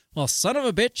said, well, son of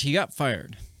a bitch, he got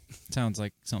fired. Sounds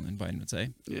like something Biden would say.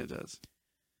 Yeah, it does.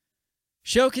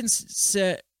 Shokin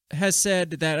has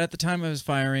said that at the time of his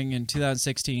firing in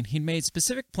 2016, he'd made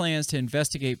specific plans to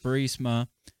investigate Burisma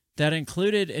that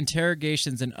included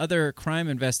interrogations and other crime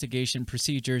investigation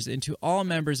procedures into all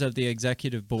members of the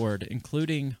executive board,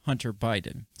 including Hunter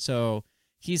Biden. So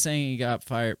he's saying he got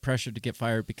pressured to get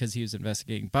fired because he was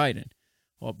investigating Biden.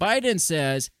 What Biden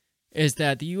says is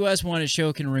that the U.S. wanted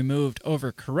Shokin removed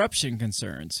over corruption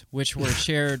concerns, which were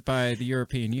shared by the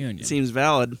European Union. Seems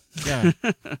valid. Yeah.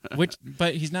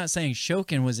 But he's not saying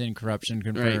Shokin was in corruption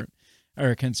concern.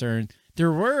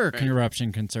 There were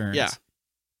corruption concerns. Yeah.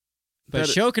 But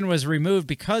Shokin was removed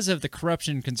because of the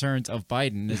corruption concerns of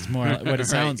Biden. Is more what it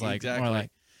sounds like. Exactly. More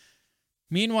like.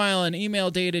 Meanwhile, an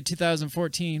email dated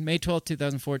May 12,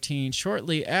 2014,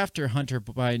 shortly after Hunter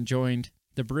Biden joined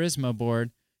the Burisma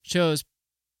board, shows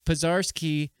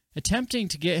Pozharskyi attempting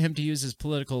to get him to use his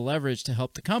political leverage to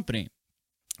help the company.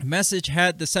 The message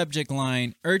had the subject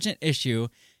line, urgent issue,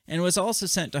 and was also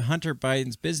sent to Hunter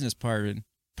Biden's business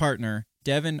partner,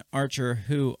 Devon Archer,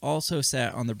 who also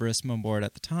sat on the Burisma board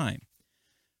at the time.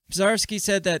 Pozharskyi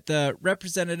said that the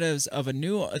representatives of a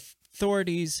new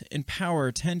authorities in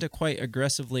power tend to quite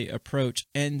aggressively approach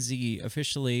NZ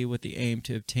officially with the aim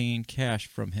to obtain cash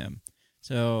from him.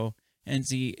 So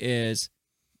NZ is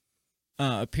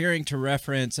appearing to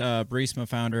reference Burisma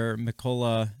founder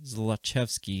Mykola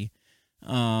Zlochevsky,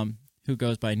 who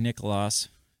goes by Nicholas,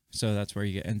 so that's where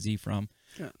you get NZ from.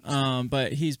 Yeah.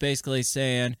 But he's basically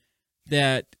saying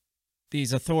that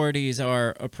these authorities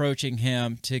are approaching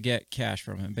him to get cash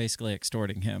from him, basically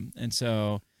extorting him. And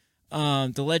so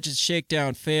the alleged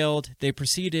shakedown failed. They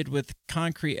proceeded with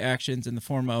concrete actions in the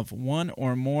form of one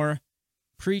or more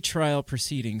pre-trial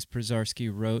proceedings,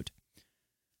 Pozharskyi wrote.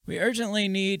 We urgently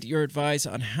need your advice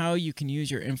on how you can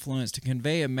use your influence to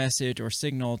convey a message or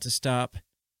signal to stop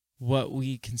what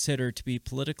we consider to be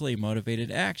politically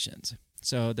motivated actions.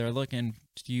 So they're looking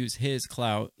to use his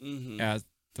clout as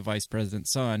the vice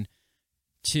president's son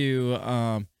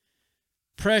to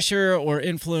pressure or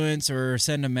influence or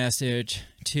send a message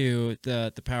to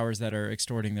the powers that are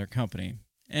extorting their company.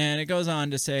 And it goes on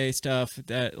to say stuff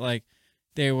that like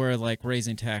they were like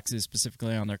raising taxes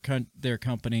specifically on their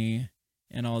company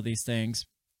and all these things.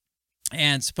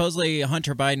 And supposedly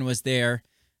Hunter Biden was there.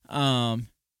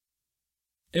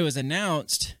 It was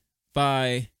announced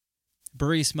by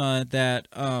Burisma that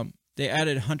they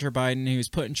added Hunter Biden. He was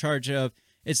put in charge of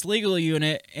its legal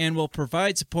unit and will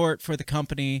provide support for the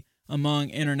company among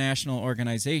international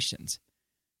organizations.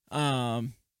 But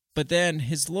then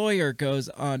his lawyer goes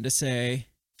on to say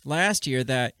last year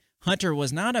that Hunter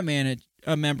was not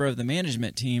a member of the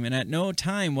management team, and at no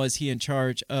time was he in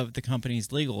charge of the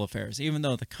company's legal affairs, even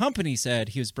though the company said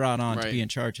he was brought on to be in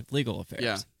charge of legal affairs.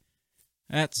 Yeah.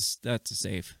 That's a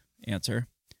safe answer.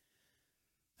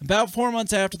 About 4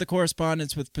 months after the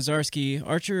correspondence with Pozharskyi,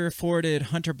 Archer forwarded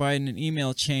Hunter Biden an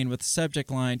email chain with the subject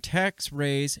line, tax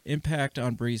raise impact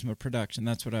on Burisma production.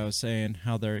 That's what I was saying,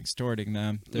 how they're extorting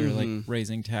them. They're like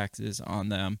raising taxes on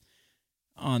them,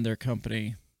 on their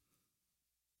company.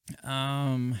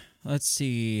 Let's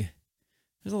see.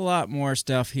 There's a lot more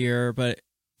stuff here, but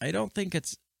I don't think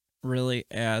it's really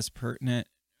as pertinent.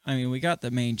 I mean, we got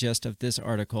the main gist of this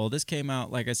article. This came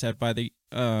out, like I said, by the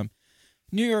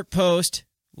New York Post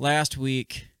last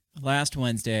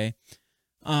Wednesday.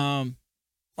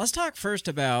 Let's talk first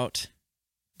about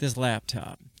this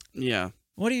laptop. Yeah.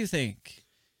 What do you think?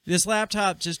 This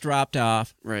laptop just dropped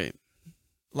off. Right.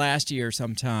 Last year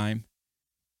sometime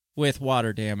with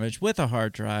water damage, with a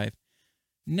hard drive.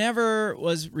 Never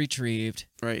was retrieved.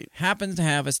 Right. Happens to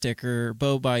have a sticker,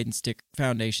 Beau Biden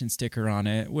Foundation sticker on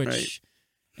it, which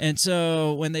And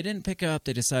so when they didn't pick up,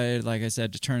 they decided, like I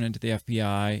said, to turn into the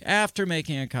FBI after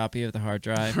making a copy of the hard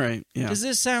drive. Right, yeah. Does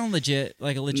this sound legit,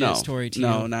 like a legit story to you?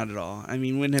 No, not at all. I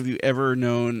mean, when have you ever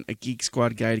known a Geek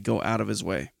Squad guy to go out of his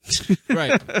way?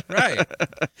 Right.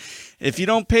 If you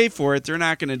don't pay for it, they're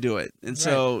not going to do it. And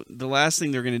so the last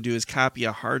thing they're going to do is copy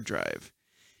a hard drive.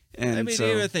 And I mean, so,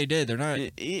 even if they did, they're not.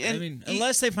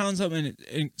 Unless they found something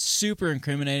super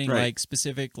incriminating, like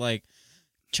specific, like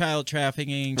child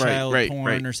trafficking, child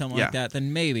porn, or something like that,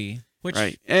 then maybe.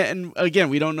 Right. And again,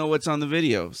 we don't know what's on the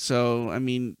video. So, I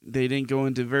mean, they didn't go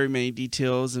into very many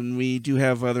details, and we do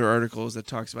have other articles that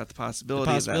talks about the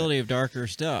possibility of darker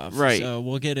stuff. Right. So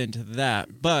we'll get into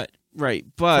that. But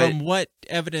but from what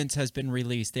evidence has been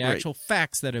released, the actual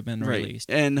facts that have been released.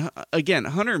 And again,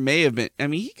 Hunter may have been, I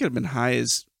mean, he could have been high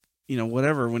as,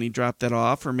 whatever when he dropped that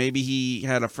off, or maybe he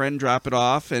had a friend drop it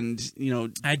off, and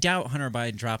I doubt Hunter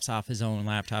Biden drops off his own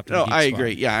laptop. No, I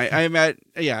agree. Yeah,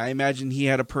 I imagine he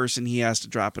had a person he has to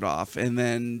drop it off, and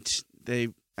then I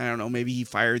don't know, maybe he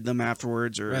fired them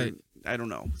afterwards, or I don't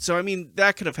know. So I mean,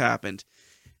 that could have happened,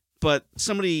 but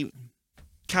somebody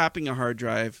copying a hard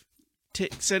drive,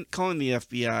 calling the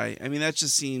FBI. I mean, that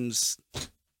just seems,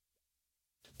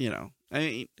 I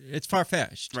mean, it's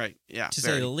far-fetched, right? Yeah, to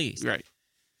say the least, right.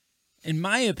 In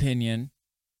my opinion,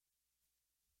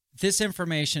 this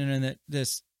information and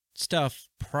this stuff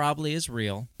probably is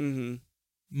real. Mm-hmm.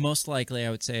 Most likely,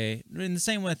 I would say. And the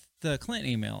same with the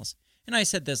Clinton emails. And I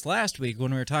said this last week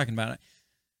when we were talking about it.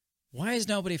 Why is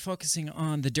nobody focusing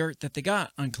on the dirt that they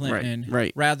got on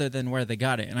Clinton rather than where they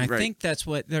got it? And I think that's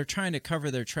what they're trying to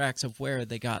cover their tracks of where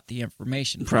they got the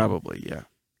information from. Probably, yeah.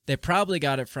 They probably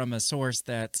got it from a source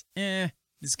that's,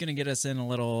 it's going to get us in a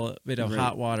little bit of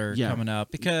hot water coming up,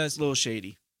 because a little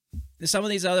shady. Some of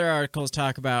these other articles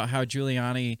talk about how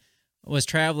Giuliani was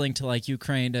traveling to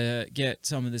Ukraine to get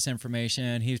some of this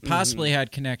information. He possibly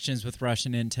had connections with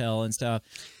Russian intel and stuff.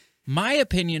 My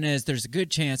opinion is there's a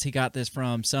good chance he got this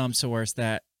from some source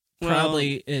that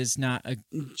probably is not a...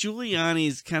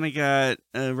 Giuliani's kind of got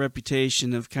a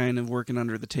reputation of kind of working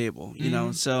under the table,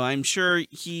 so I'm sure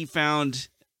he found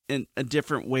a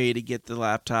different way to get the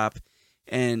laptop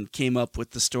and came up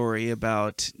with the story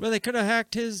about... Well, they could have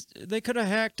hacked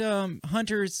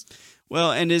Hunter's...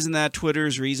 Well, and isn't that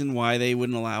Twitter's reason why they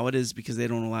wouldn't allow it, is because they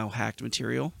don't allow hacked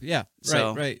material? Yeah,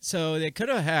 right. So they could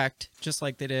have hacked, just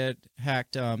like they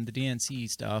hacked the DNC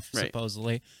stuff,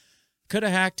 supposedly. Could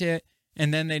have hacked it,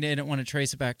 and then they didn't want to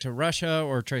trace it back to Russia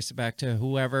or trace it back to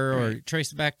whoever or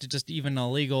trace it back to just even a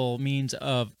legal means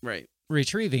of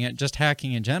retrieving it, just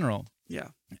hacking in general. Yeah.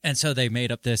 And so they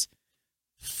made up this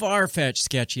far-fetched,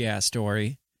 sketchy-ass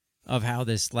story of how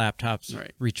this laptop's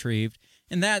retrieved.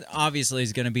 And that obviously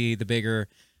is going to be the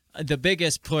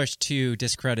biggest push to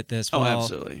discredit this.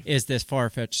 Absolutely. Is this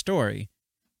far-fetched story.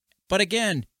 But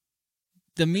again,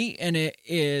 the meat in it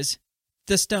is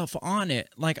the stuff on it.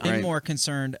 I'm more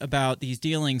concerned about these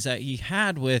dealings that he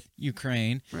had with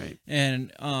Ukraine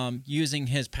and using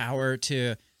his power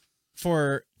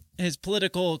for his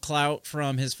political clout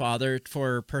from his father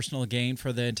for personal gain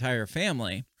for the entire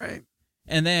family. Right.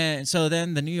 And then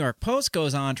the New York Post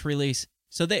goes on to release,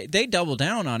 so they double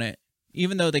down on it,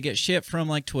 even though they get shit from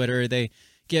Twitter. They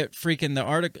get freaking the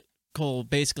article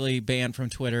basically banned from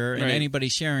Twitter and anybody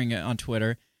sharing it on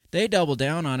Twitter. They double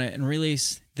down on it and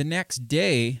release the next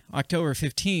day, October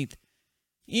 15th,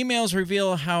 emails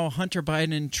reveal how Hunter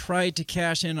Biden tried to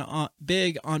cash in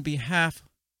big on behalf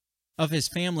of his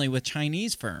family with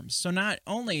Chinese firms. So not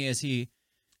only is he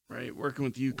working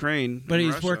with Ukraine, but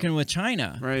he's Russia. Working with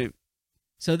China. Right.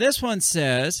 So this one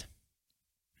says,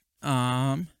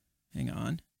 hang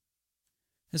on.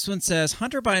 This one says,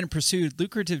 Hunter Biden pursued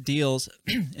lucrative deals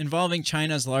involving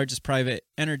China's largest private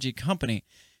energy company,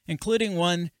 including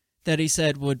one that he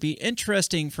said would be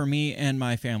interesting for me and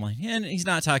my family. And he's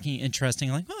not talking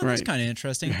interesting that's kind of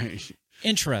interesting.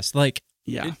 Interest, we're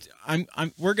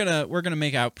gonna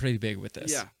make out pretty big with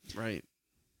this. Yeah, right.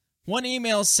 One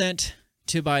email sent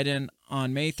to Biden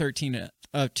on May 13th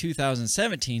of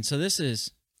 2017. So this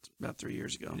is about 3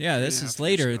 years ago. Yeah, this is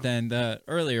later than the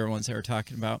earlier ones they were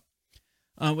talking about.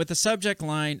 With the subject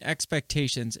line,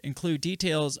 expectations include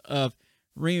details of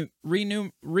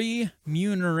remuneration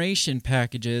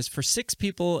packages for 6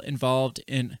 people involved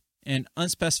in an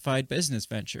unspecified business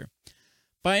venture.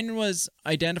 Biden was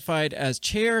identified as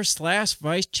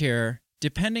chair/vice chair,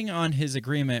 depending on his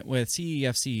agreement with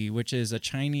CEFC, which is a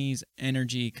Chinese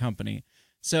energy company.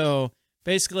 So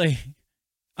basically,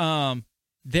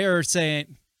 they're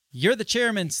saying you're the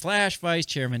chairman/vice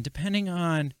chairman, depending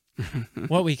on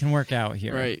what we can work out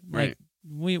here. Right.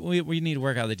 We need to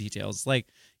work out the details.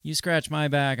 You scratch my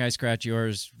back, I scratch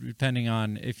yours, depending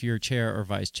on if you're chair or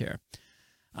vice chair.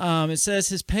 It says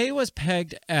his pay was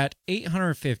pegged at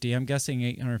 $850. I'm guessing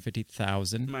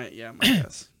 $850,000. My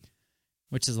guess.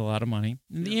 Which is a lot of money.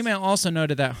 And the email also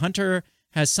noted that Hunter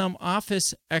has some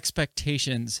office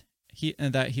expectations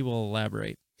that he will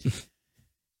elaborate.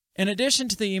 In addition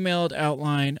to the emailed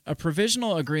outline, a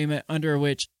provisional agreement under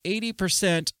which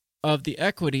 80% of the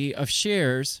equity of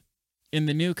shares in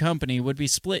the new company would be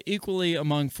split equally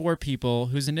among 4 people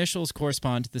whose initials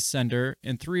correspond to the sender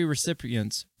and 3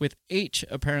 recipients, with H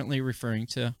apparently referring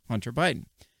to Hunter Biden.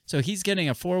 So he's getting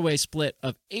a 4-way split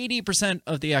of 80%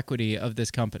 of the equity of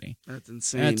this company. That's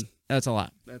insane. That's a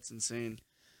lot. That's insane.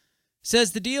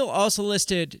 Says the deal also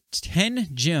listed 10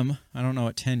 Jim, I don't know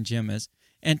what 10 Jim is,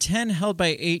 and 10 held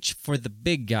by H for the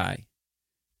big guy.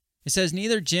 It says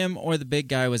neither Jim or the big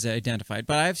guy was identified,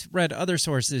 but I've read other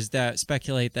sources that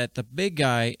speculate that the big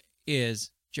guy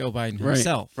is Joe Biden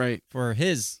himself for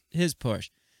his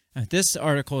push. This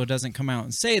article doesn't come out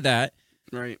and say that,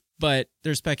 but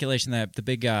there's speculation that the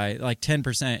big guy, like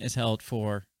 10%, is held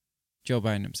for Joe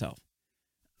Biden himself.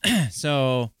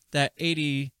 So that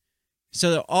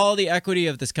all the equity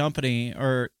of this company,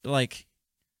 or like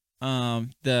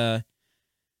the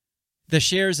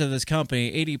shares of this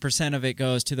company, 80% of it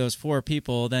goes to those 4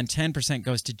 people, then 10%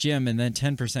 goes to Jim, and then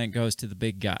 10% goes to the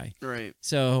big guy. Right.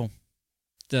 So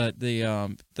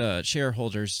the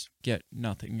shareholders get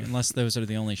nothing unless those are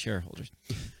the only shareholders.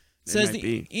 Says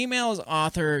the email's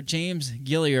author, James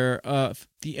Gillier of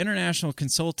the international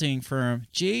consulting firm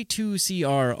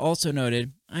J2CR, also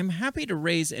noted, "I'm happy to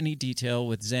raise any detail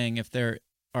with Zhang if there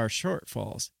are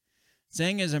shortfalls."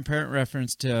 Zhang is in apparent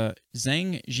reference to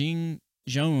Zhang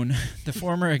Jinzhong, the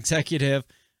former executive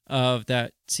of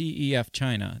that CEF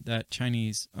China, that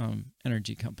Chinese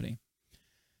energy company.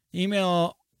 The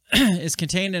email is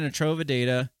contained in a trove of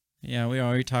data. Yeah, we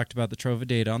already talked about the trove of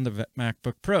data on the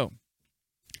MacBook Pro.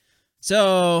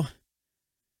 So,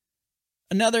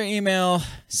 another email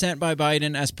sent by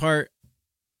Biden as part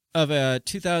of a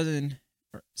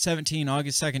 2017,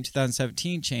 August 2nd,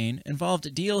 2017 chain involved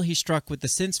a deal he struck with the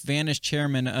since vanished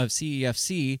chairman of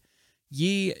CEFC,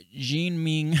 Yi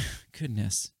Jinming.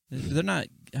 Goodness, they're not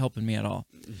helping me at all.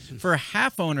 For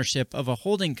half ownership of a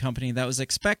holding company that was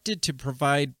expected to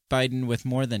provide Biden with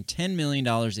more than $10 million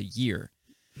a year.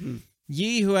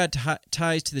 Yi, who had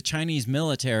ties to the Chinese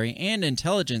military and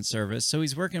intelligence service, so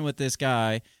he's working with this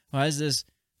guy who has this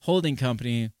holding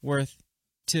company worth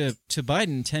to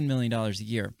Biden $10 million a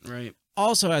year. Right.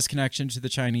 Also has connection to the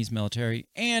Chinese military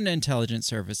and intelligence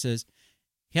services.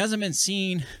 He hasn't been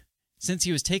seen since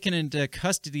he was taken into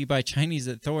custody by Chinese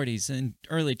authorities in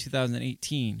early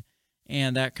 2018,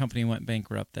 and that company went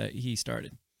bankrupt that he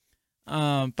started.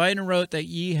 Biden wrote that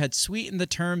Yi had sweetened the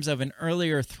terms of an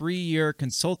earlier 3-year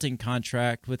consulting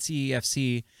contract with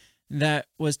CEFC that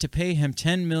was to pay him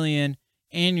 $10 million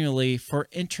annually for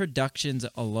introductions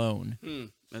alone.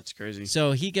 That's crazy.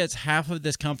 So he gets half of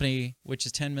this company, which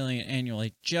is $10 million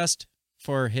annually, just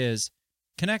for his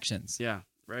connections. Yeah,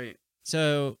 right.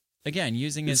 So again,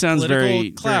 using his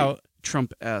political clout, very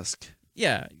Trump-esque.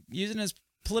 Yeah, using his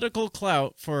political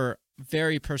clout for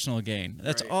very personal gain.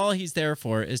 That's all he's there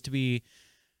for, is to be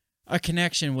a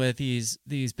connection with these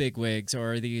bigwigs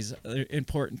or these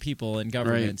important people in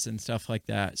governments and stuff like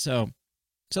that. So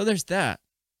there's that.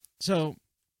 So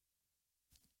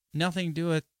nothing to do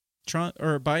with Trump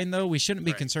or Biden, though. We shouldn't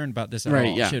be concerned about this at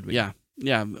all, should we? Yeah.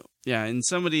 And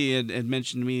somebody had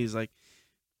mentioned to me, he's like,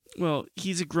 well,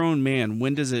 he's a grown man.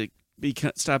 When does it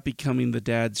stop becoming the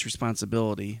dad's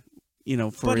responsibility?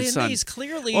 For his son. He's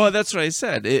clearly... Oh, that's what I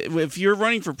said. If you're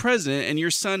running for president and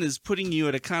your son is putting you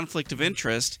at a conflict of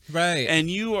interest, right, and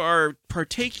you are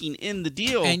partaking in the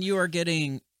deal, and you are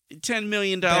getting $10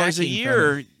 million a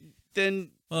year, then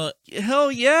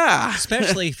hell yeah.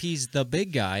 Especially if he's the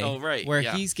big guy, where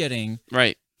he's getting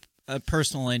a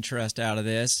personal interest out of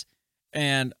this,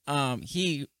 and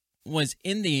he was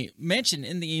mentioned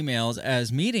in the emails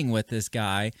as meeting with this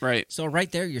guy. Right. So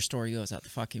right there, your story goes out the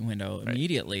fucking window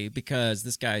immediately, because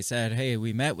this guy said, hey,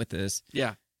 we met with this.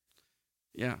 Yeah.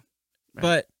 Yeah. Right.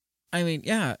 But, I mean,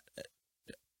 yeah,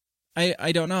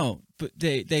 I don't know. But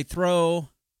they throw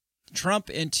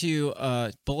Trump into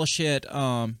a bullshit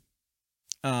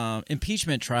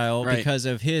impeachment trial because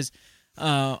of his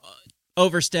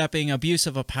overstepping, abuse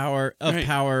of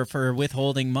power for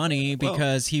withholding money,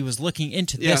 because he was looking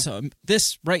into this.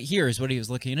 This right here is what he was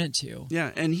looking into.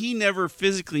 Yeah, and he never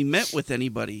physically met with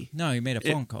anybody. No, he made a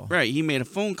phone call. Right, he made a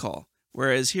phone call.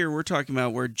 Whereas here we're talking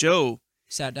about where Joe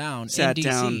sat down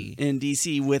in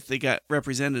D.C. with the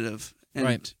representative. And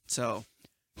right. So,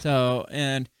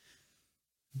 and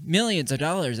millions of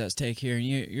dollars at stake here, and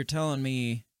you're telling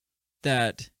me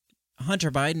that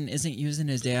Hunter Biden isn't using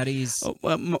his daddy's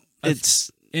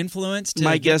it's influence to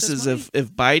my get guess this is money?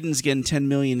 if Biden's getting $10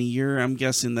 million a year, I'm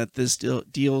guessing that this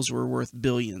deals were worth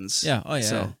billions. Yeah. Oh, yeah.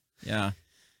 So, yeah.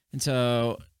 And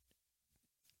so,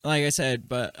 like I said,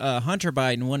 but Hunter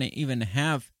Biden wouldn't even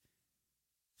have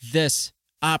this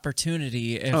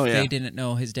opportunity if they didn't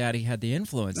know his daddy had the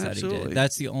influence that he did.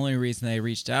 That's the only reason they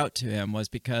reached out to him, was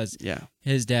because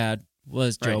his dad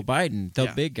was Joe Biden.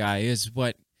 The big guy is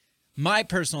what my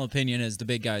personal opinion is. The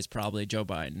big guy is probably Joe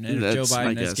Biden. And if Joe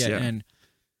Biden is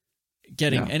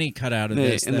getting any cut out of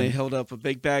this. And they held up a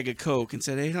big bag of Coke and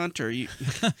said, "Hey, Hunter,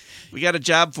 we got a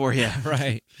job for you."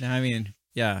 Right. I mean,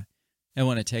 yeah, it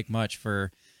wouldn't take much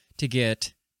to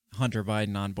get Hunter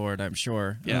Biden on board, I'm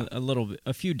sure. Yeah.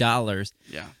 A few dollars.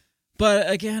 Yeah.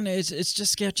 But again, it's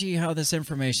just sketchy how this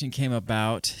information came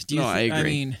about. I agree. I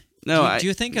mean, do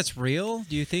you think it's real?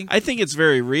 Do you think? I think it's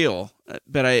very real,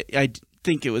 but I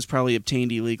think it was probably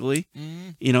obtained illegally.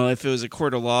 Mm. You know, if it was a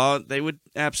court of law, they would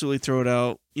absolutely throw it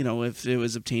out. You know, if it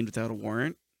was obtained without a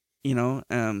warrant. You know,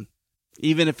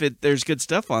 even if there's good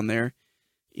stuff on there,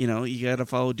 you know, you got to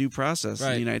follow due process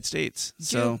in the United States.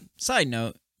 Side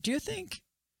note, do you think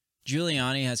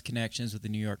Giuliani has connections with the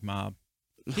New York mob?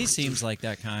 He seems like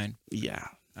that kind. Yeah.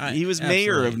 He was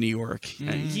mayor of New York.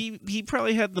 Mm-hmm. He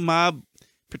probably had the mob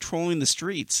patrolling the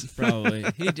streets. Probably.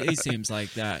 He seems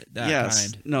like that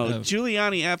kind. No,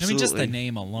 Giuliani, absolutely. I mean, just the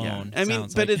name alone. Yeah. I mean,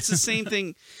 but it's the same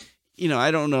thing. You know,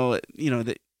 I don't know, you know,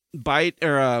 that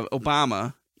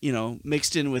Obama, you know,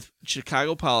 mixed in with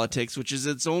Chicago politics, which is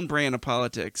its own brand of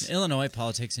politics. Illinois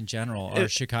politics in general are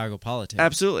Chicago politics.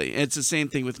 Absolutely. It's the same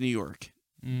thing with New York.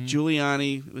 Mm.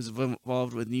 Giuliani was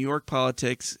involved with New York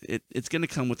politics. It's going to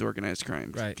come with organized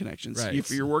crime connections. Right.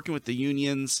 If you're working with the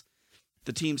unions,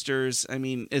 the Teamsters, I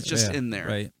mean, it's just in there.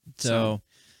 Right. So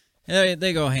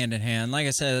they go hand in hand. Like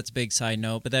I said, that's a big side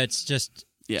note, but that's just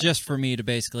for me to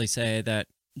basically say that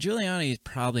Giuliani is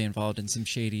probably involved in some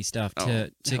shady stuff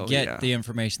to get the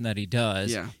information that he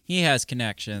does. Yeah. He has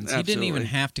connections. Absolutely. He didn't even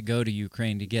have to go to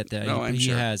Ukraine to get that. No, he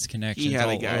sure. has connections He had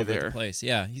all a guy over there. the place.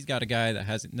 Yeah, he's got a guy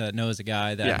that knows a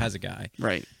guy that has a guy.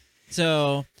 Right.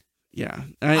 So yeah,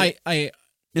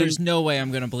 there's no way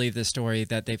I'm going to believe this story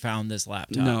that they found this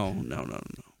laptop. No.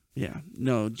 Yeah,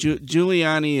 no.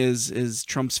 Giuliani is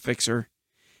Trump's fixer,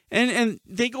 and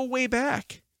they go way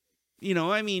back. You know,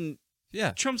 I mean,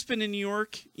 yeah. Trump's been in New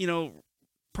York. You know,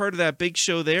 part of that big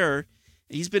show there.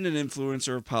 He's been an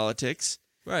influencer of politics.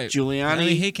 Right. Giuliani. I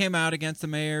mean, he came out against the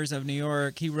mayors of New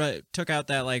York. He took out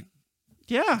that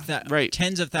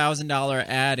tens of $1,000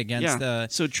 ad against the.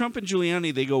 So Trump and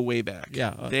Giuliani, they go way back.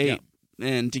 Yeah.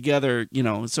 And together, you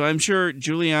know. So I'm sure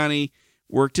Giuliani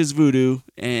worked his voodoo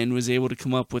and was able to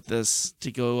come up with this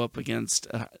to go up against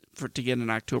to get an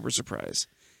October surprise.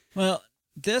 Well,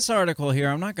 this article here,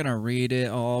 I'm not going to read it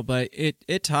all, but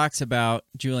it talks about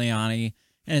Giuliani,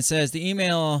 and it says the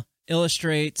email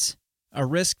illustrates a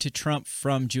risk to Trump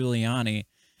from Giuliani.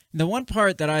 The one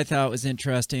part that I thought was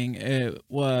interesting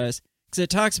was because it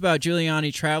talks about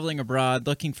Giuliani traveling abroad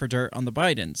looking for dirt on the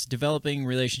Bidens, developing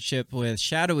relationship with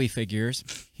shadowy figures.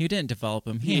 He didn't develop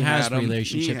them. He has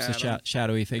relationships with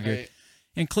shadowy figures, right,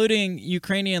 including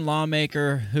Ukrainian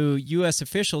lawmaker who U.S.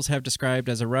 officials have described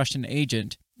as a Russian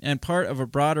agent and part of a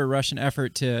broader Russian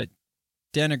effort to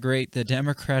denigrate the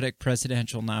Democratic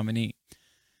presidential nominee.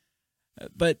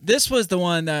 But this was the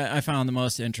one that I found the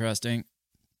most interesting.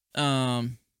 Where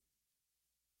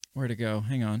to go?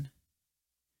 Hang on.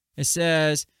 It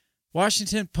says,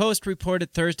 Washington Post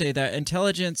reported Thursday that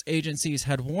intelligence agencies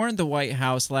had warned the White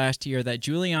House last year that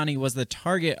Giuliani was the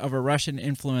target of a Russian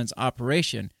influence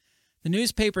operation. The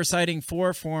newspaper, citing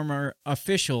 4 former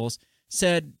officials,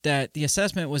 said that the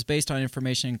assessment was based on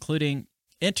information including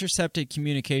intercepted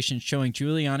communications showing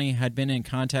Giuliani had been in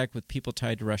contact with people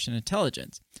tied to Russian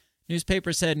intelligence.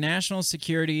 Newspaper said National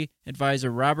Security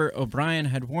Advisor Robert O'Brien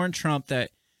had warned Trump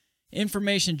that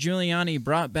information Giuliani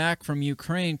brought back from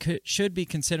Ukraine should be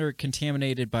considered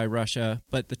contaminated by Russia,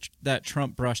 but that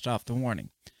Trump brushed off the warning.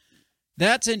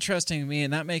 That's interesting to me,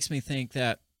 and that makes me think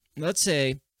that, let's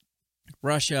say,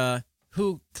 Russia,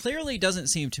 who clearly doesn't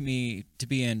seem to me to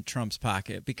be in Trump's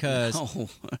pocket because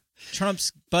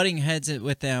Trump's butting heads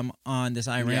with them on this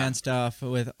Iran stuff,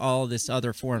 with all this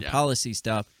other foreign policy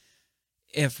stuff.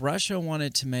 If Russia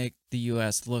wanted to make the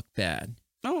U.S. look bad.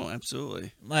 Oh,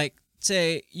 absolutely. Like,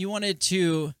 say you wanted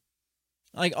to,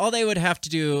 like, all they would have to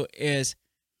do is,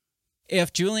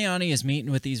 if Giuliani is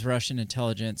meeting with these Russian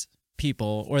intelligence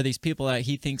people, or these people that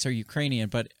he thinks are Ukrainian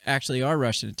but actually are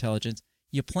Russian intelligence,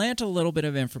 you plant a little bit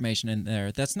of information in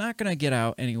there that's not going to get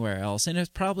out anywhere else, and it's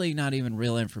probably not even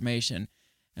real information.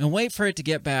 and wait for it to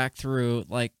get back through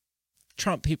like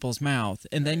Trump people's mouth.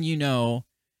 And then,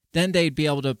 then they'd be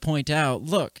able to point out,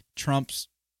 look, Trump's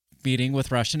meeting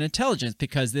with Russian intelligence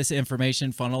because this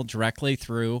information funneled directly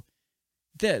through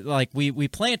we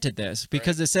planted this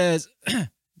because it says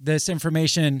this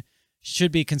information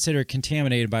should be considered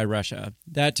contaminated by Russia.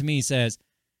 That to me says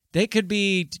they could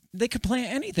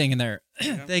plant anything in there.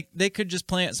 Yeah. They could just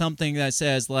plant something that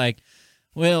says like,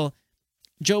 well,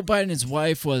 Joe Biden's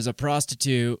wife was a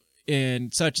prostitute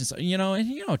in such and such,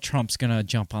 and Trump's going to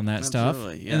jump on that stuff.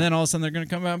 Yeah. And then all of a sudden they're going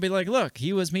to come out and be like, look,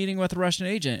 he was meeting with a Russian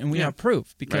agent and we have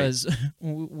proof because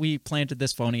we planted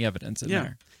this phony evidence in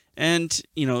there. And,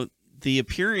 the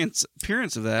appearance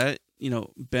of that,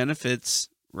 benefits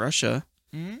Russia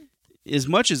as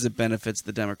much as it benefits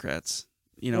the Democrats.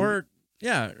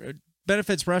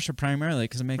 Benefits Russia primarily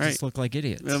because it makes us look like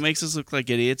idiots. It makes us look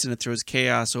like idiots, and it throws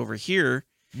chaos over here.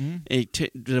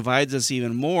 It divides us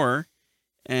even more,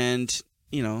 and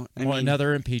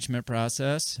another impeachment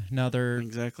process, another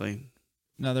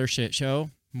shit show,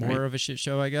 more of a shit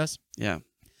show, I guess. Yeah.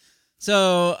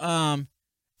 So,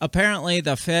 apparently,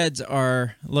 the feds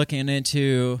are looking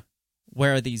into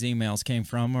where these emails came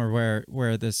from, or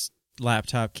where this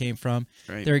laptop came from.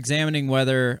 Right. They're examining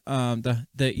whether the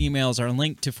emails are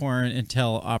linked to foreign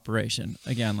intel operation.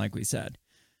 Again, like we said.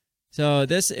 So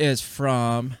this is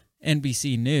from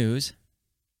NBC News.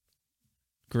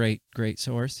 Great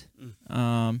source.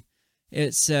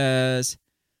 It says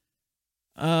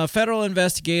federal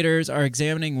investigators are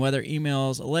examining whether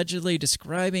emails allegedly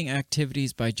describing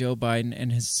activities by Joe Biden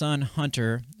and his son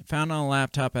Hunter found on a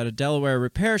laptop at a Delaware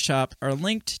repair shop are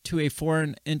linked to a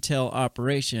foreign intel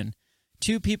operation.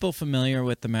 Two people familiar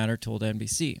with the matter told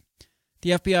NBC.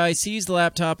 The FBI seized the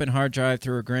laptop and hard drive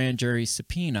through a grand jury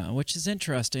subpoena, which is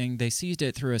interesting. They seized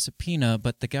it through a subpoena,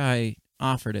 but the guy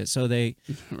offered it. So they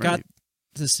got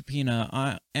the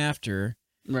subpoena after.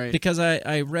 Right. Because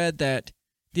I read that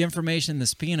the information in the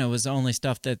subpoena was the only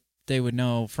stuff that they would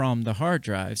know from the hard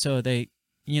drive. So they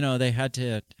had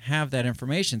to have that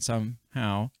information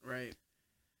somehow. Right. It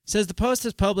says the Post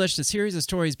has published a series of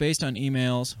stories based on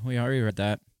emails. We already read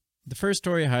that. The first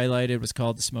story highlighted was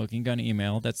called The Smoking Gun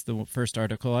Email. That's the first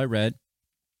article I read.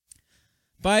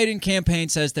 Biden campaign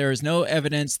says there is no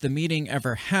evidence the meeting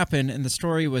ever happened, and the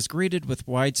story was greeted with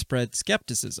widespread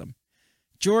skepticism.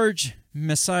 George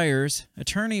Messiers,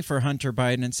 attorney for Hunter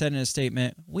Biden, said in a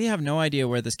statement, "We have no idea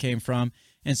where this came from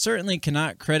and certainly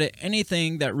cannot credit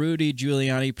anything that Rudy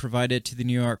Giuliani provided to the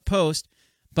New York Post,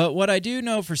 but what I do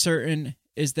know for certain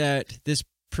is that this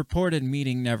purported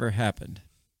meeting never happened."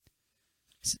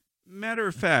 Matter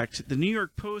of fact, the New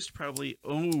York Post probably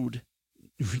owed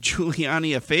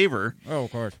Giuliani a favor. Oh,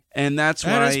 of course. And that's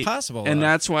why that is possible. And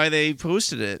that's why they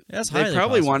posted it. That's they highly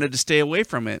probably possible. wanted to stay away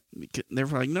from it. They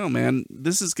were like, "No, man,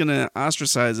 this is going to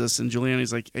ostracize us." And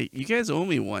Giuliani's like, "Hey, you guys owe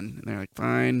me one." And they're like,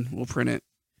 "Fine, we'll print it."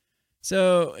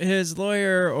 So his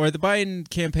lawyer or the Biden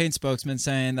campaign spokesman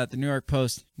saying that the New York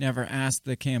Post never asked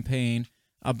the campaign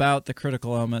about the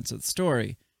critical elements of the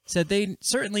story. Said they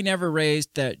certainly never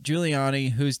raised that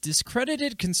Giuliani, whose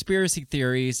discredited conspiracy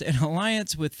theories and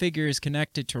alliance with figures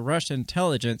connected to Russian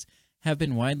intelligence have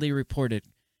been widely reported,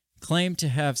 claimed to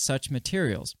have such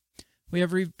materials. We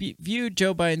have reviewed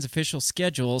Joe Biden's official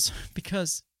schedules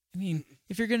because,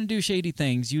 if you're going to do shady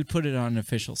things, you'd put it on an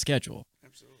official schedule.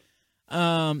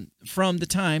 Absolutely. From the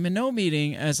time, and no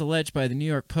meeting, as alleged by the New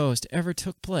York Post, ever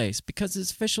took place because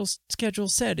his official schedule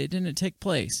said it didn't take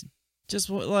place. Just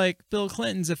like Bill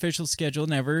Clinton's official schedule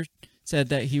never said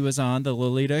that he was on the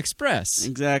Lolita Express.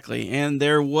 Exactly. And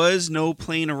there was no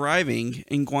plane arriving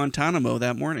in Guantanamo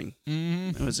that morning.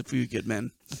 Mm-hmm. It was a few good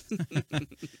men.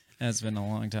 That's been a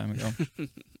long time ago.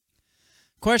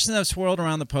 Question that swirled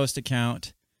around the Post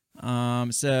account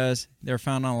says they're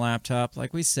found on a laptop,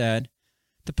 like we said.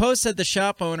 The Post said the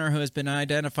shop owner, who has been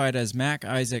identified as Mac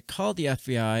Isaac, called the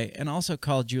FBI and also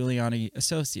called Giuliani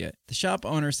associate. The shop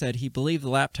owner said he believed the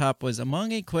laptop was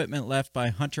among equipment left by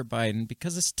Hunter Biden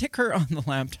because a sticker on the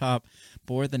laptop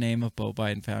bore the name of Beau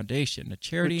Biden Foundation, a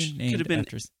charity Which named could have been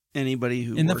after anybody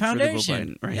who in the worked foundation. For the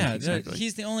Beau Biden. Right, yeah, exactly.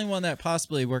 He's the only one that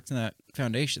possibly worked in that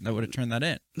foundation that would have turned that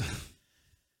in.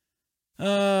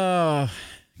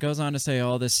 Goes on to say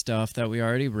all this stuff that we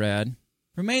already read.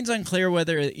 Remains unclear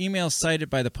whether the emails cited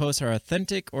by the Post are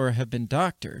authentic or have been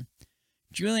doctored.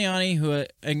 Giuliani, who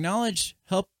acknowledged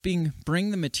helping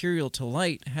bring the material to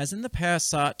light, has in the past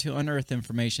sought to unearth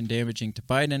information damaging to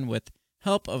Biden with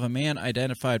help of a man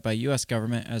identified by U.S.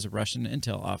 government as a Russian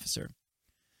intel officer.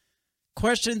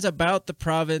 Questions about the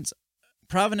provenance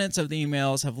of the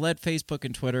emails have led Facebook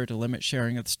and Twitter to limit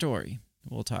sharing of the story.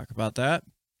 We'll talk about that.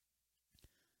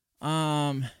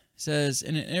 Says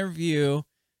in an interview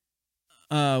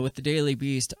with the Daily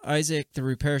Beast, Isaac, the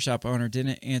repair shop owner,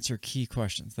 didn't answer key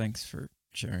questions. Thanks for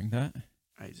sharing that.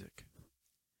 Isaac.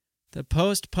 The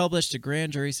Post published a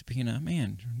grand jury subpoena.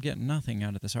 Man, I'm getting nothing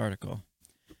out of this article.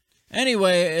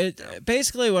 Anyway,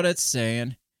 basically what it's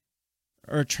saying,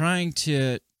 or trying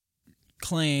to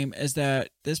claim, is that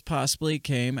this possibly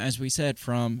came, as we said,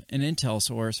 from an intel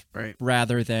source, right,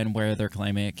 rather than where they're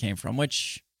claiming it came from,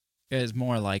 which is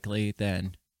more likely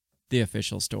than the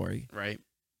official story. Right.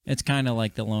 It's kind of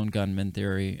like the lone gunman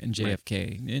theory in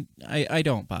JFK. Right. I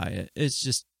don't buy it. It's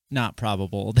just not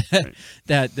probable that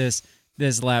that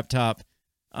this laptop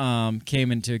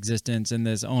came into existence and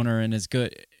this owner in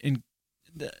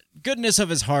the goodness of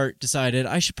his heart decided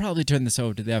I should probably turn this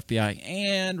over to the FBI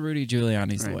and Rudy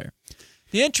Giuliani's lawyer.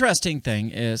 The interesting thing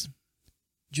is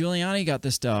Giuliani got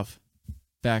this stuff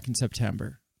back in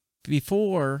September,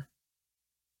 before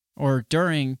or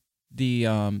during the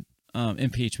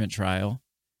impeachment trial.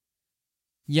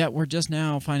 Yet we're just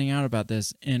now finding out about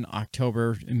this in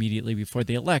October, immediately before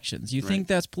the elections. You think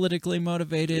that's politically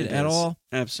motivated at all?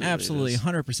 Absolutely. Absolutely,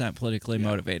 100% politically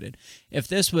motivated. If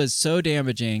this was so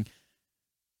damaging,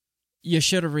 you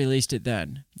should have released it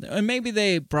then. And maybe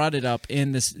they brought it up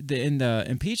in the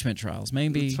impeachment trials.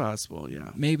 Maybe it's possible,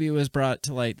 yeah. Maybe it was brought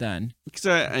to light then.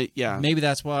 Because maybe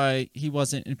that's why he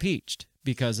wasn't impeached,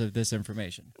 because of this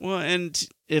information. Well, and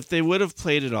if they would have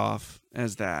played it off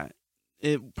as that,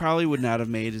 it probably would not have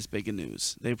made as big a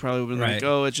news. They probably would have been like,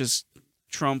 oh, it's just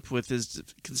Trump with his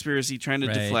conspiracy trying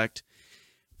to deflect.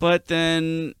 But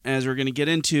then, as we're going to get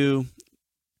into,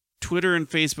 Twitter and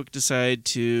Facebook decide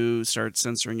to start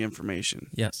censoring information.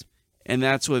 Yes. And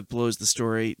that's what blows the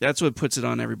story. That's what puts it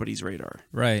on everybody's radar.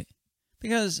 Right.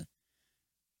 Because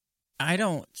I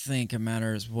don't think it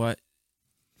matters what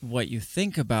you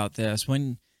think about this.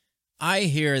 When I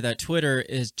hear that Twitter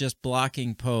is just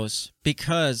blocking posts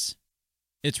because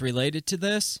it's related to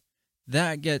this,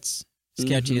 that gets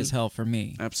sketchy as hell for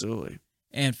me. Absolutely.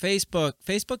 And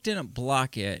Facebook didn't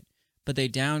block it, but they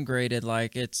downgraded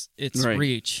like its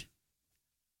reach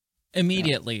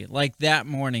immediately. Like that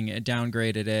morning, it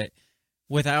downgraded it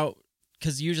without,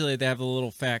 because usually they have a little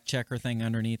fact checker thing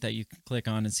underneath that you can click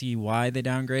on and see why they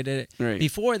downgraded it. Right.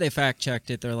 Before they fact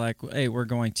checked it, they're like, hey, we're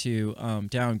going to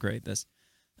downgrade this.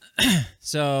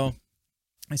 So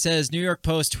it says New York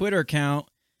Post Twitter account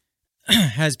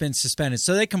has been suspended.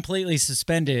 So they completely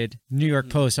suspended New York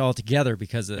Post altogether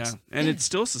because of this. Yeah. And it's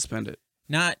still suspended.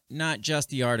 Not just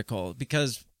the article,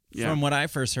 because from what I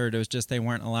first heard, it was just they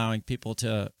weren't allowing people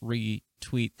to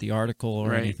retweet the article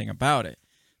or anything about it.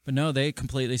 But no, they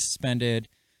completely suspended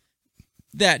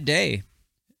that day.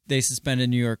 They suspended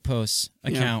New York Post's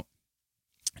account.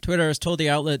 Twitter has told the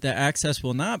outlet that access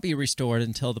will not be restored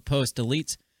until the Post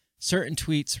deletes certain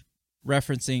tweets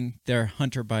referencing their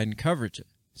Hunter Biden coverage.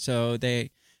 So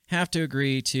they have to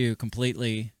agree to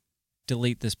completely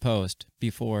delete this post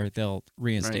before they'll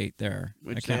reinstate their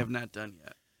account. Which they have not done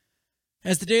yet.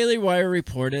 As the Daily Wire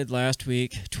reported last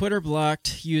week, Twitter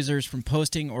blocked users from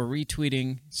posting or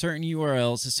retweeting certain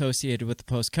URLs associated with the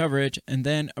Post coverage, and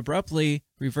then abruptly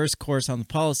reversed course on the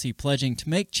policy, pledging to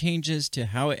make changes to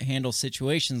how it handles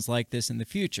situations like this in the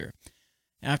future,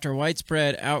 after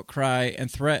widespread outcry and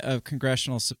threat of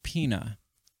congressional subpoena.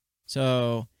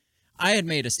 So I had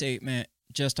made a statement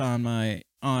just on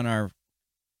our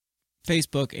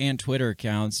Facebook and Twitter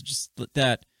accounts, just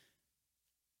that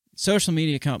social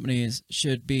media companies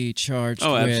should be charged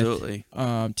with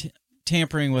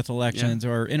tampering with elections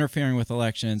or interfering with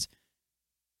elections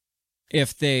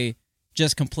if they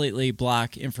just completely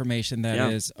block information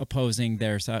that is opposing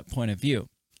their point of view.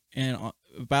 And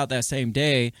about that same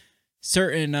day,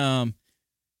 certain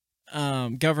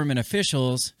government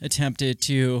officials attempted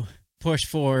to push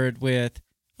forward with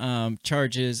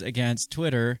charges against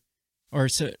Twitter, or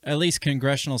at least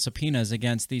congressional subpoenas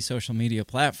against these social media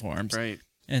platforms. Right.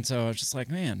 And so I was just like,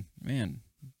 man,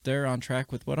 they're on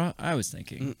track with what I was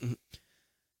thinking. Mm-mm.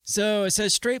 So it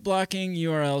says straight blocking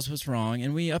URLs was wrong,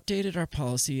 and we updated our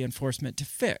policy enforcement to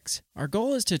fix. Our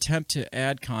goal is to attempt to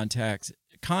add context,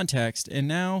 and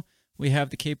now we have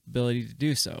the capability to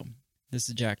do so. This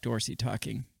is Jack Dorsey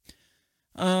talking.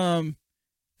 It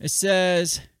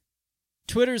says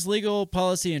Twitter's legal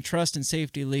policy and trust and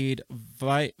safety lead,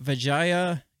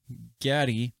 Vijaya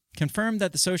Gaddy, confirmed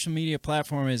that the social media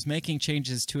platform is making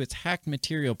changes to its hacked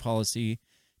material policy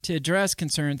to address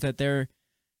concerns that there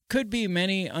could be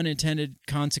many unintended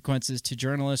consequences to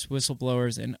journalists,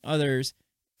 whistleblowers, and others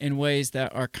in ways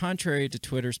that are contrary to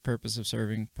Twitter's purpose of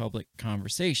serving public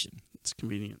conversation. It's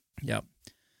convenient. Yep.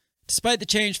 Despite the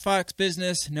change, Fox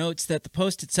Business notes that the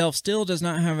Post itself still does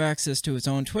not have access to its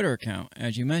own Twitter account,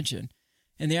 as you mentioned,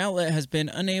 and the outlet has been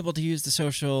unable to use the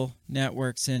social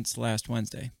network since last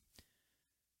Wednesday.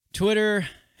 Twitter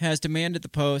has demanded the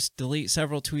Post delete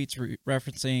several tweets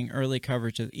referencing early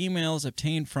coverage of emails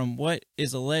obtained from what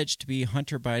is alleged to be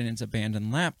Hunter Biden's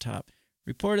abandoned laptop,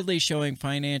 reportedly showing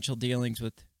financial dealings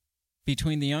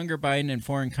between the younger Biden and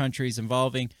foreign countries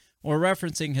involving or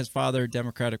referencing his father,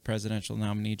 Democratic presidential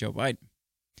nominee Joe Biden.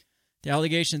 The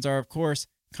allegations are, of course,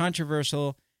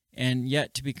 controversial and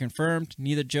yet to be confirmed.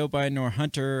 Neither Joe Biden nor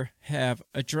Hunter have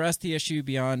addressed the issue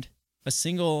beyond a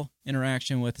single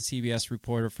interaction with a CBS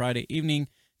reporter Friday evening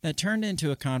that turned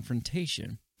into a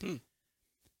confrontation.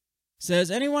 Says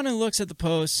anyone who looks at the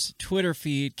Post's Twitter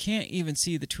feed can't even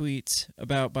see the tweets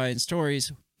about Biden's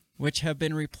stories, which have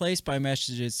been replaced by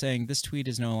messages saying this tweet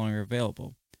is no longer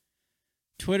available.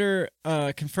 Twitter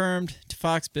confirmed to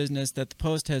Fox Business that the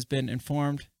Post has been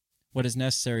informed what is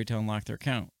necessary to unlock their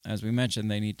account. As we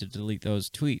mentioned, they need to delete those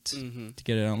tweets to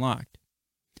get it unlocked.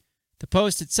 The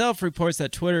Post itself reports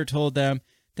that Twitter told them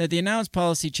that the announced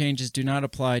policy changes do not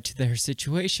apply to their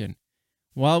situation.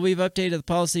 While we've updated the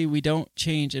policy, we don't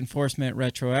change enforcement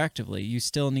retroactively. You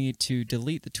still need to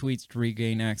delete the tweets to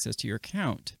regain access to your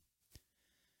account.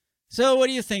 So what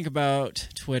do you think about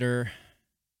Twitter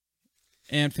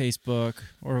and Facebook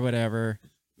or whatever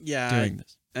doing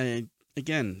this?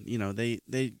 Again,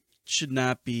 they should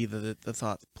not be the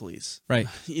thought police. Right.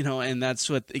 And that's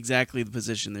what exactly the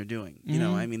position they're doing.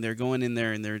 I mean, they're going in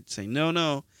there and they're saying,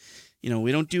 no,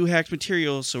 we don't do hacked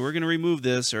material, so we're going to remove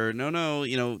this, or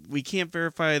no, we can't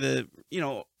verify the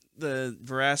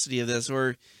veracity of this,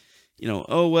 or,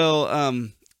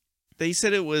 they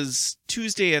said it was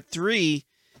Tuesday at 3,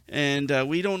 and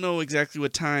we don't know exactly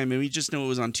what time, and we just know it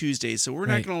was on Tuesday, so we're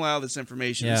not going to allow this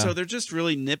information. Yeah. So they're just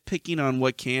really nitpicking on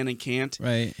what can and can't.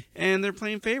 Right. And they're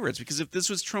playing favorites, because if this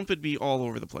was Trump, it'd be all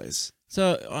over the place.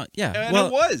 So, yeah.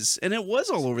 And it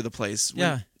was all over the place.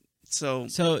 So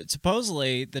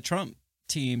supposedly the Trump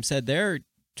team said their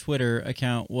Twitter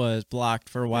account was blocked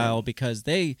for a while because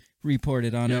they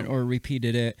reported on it or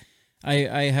repeated it.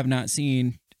 I have not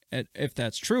seen if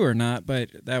that's true or not, but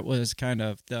that was kind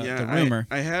of the rumor.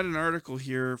 I had an article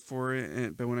here for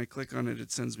it, but when I click on it, it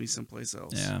sends me someplace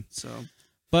else. Yeah. So,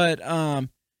 but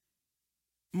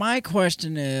my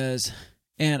question is,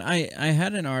 and I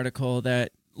had an article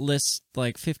that lists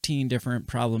like 15 different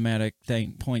problematic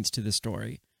points to the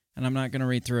story, and I'm not going to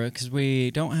read through it because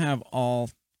we don't have all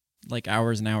like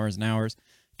hours and hours and hours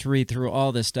to read through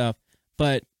all this stuff,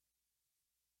 but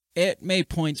it made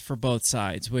points for both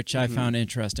sides, which I found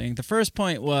interesting. The first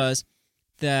point was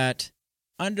that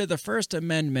under the First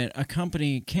Amendment, a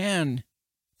company can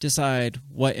decide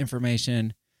what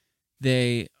information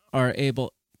they are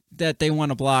that they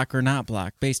want to block or not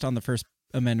block based on the First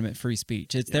Amendment free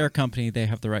speech. It's their company. They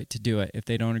have the right to do it. If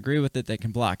they don't agree with it, they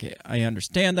can block it. I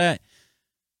understand that.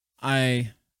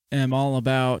 I am all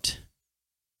about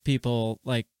people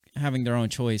like having their own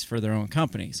choice for their own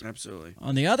companies. Absolutely.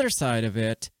 On the other side of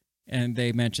it, and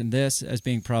they mentioned this as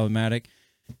being problematic,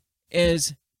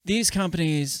 is these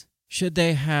companies, should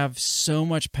they have so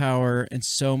much power and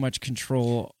so much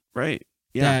control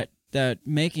that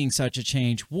making such a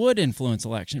change would influence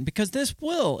election? Because this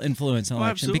will influence an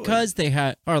election because they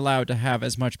are allowed to have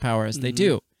as much power as they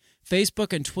do.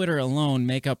 Facebook and Twitter alone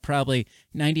make up probably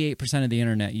 98% of the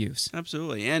internet use.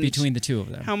 Absolutely. And between the two of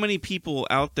them. How many people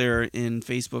out there in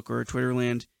Facebook or Twitter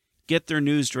land get their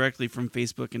news directly from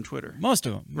Facebook and Twitter? Most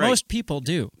of them. Right. Most people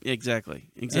do.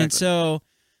 Exactly. And so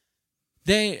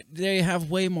they have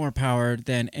way more power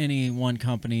than any one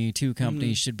company, two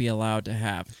companies should be allowed to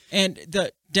have. And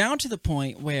down to the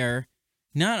point where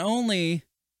not only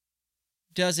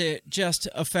does it just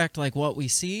affect like what we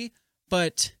see,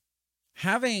 but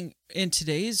having in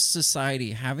today's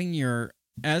society, having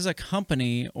as a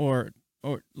company or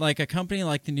like a company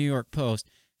like the New York Post,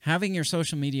 having your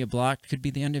social media blocked could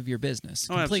be the end of your business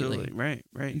completely. Absolutely.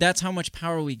 Right. That's how much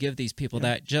power we give these people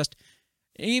that just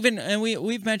even, and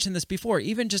we've mentioned this before,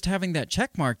 even just having that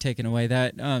check mark taken away,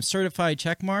 that certified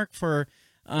check mark for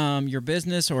your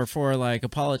business or for like a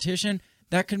politician,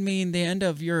 that could mean the end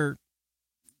of your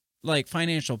like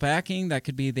financial backing. That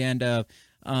could be the end of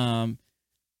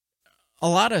a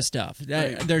lot of stuff.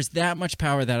 There's that much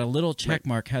power that a little check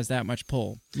mark has that much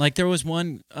pull. Like there was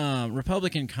one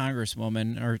Republican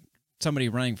congresswoman or somebody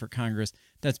running for Congress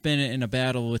that's been in a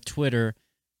battle with Twitter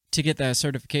to get that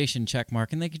certification check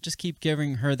mark, and they could just keep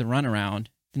giving her the runaround,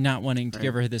 not wanting to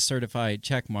give her this certified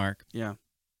check mark. Yeah,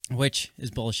 which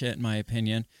is bullshit in my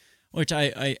opinion. Which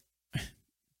I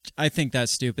think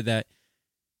that's stupid.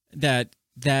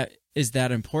 That is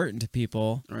that important to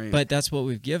people, but that's what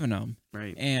we've given them.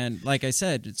 Right. And like I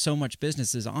said, so much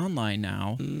business is online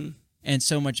now, and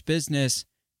so much business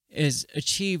is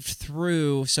achieved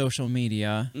through social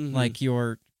media, like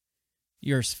your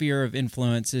sphere of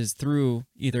influence is through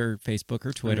either Facebook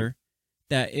or Twitter,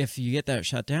 that if you get that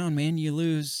shut down, man, you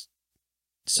lose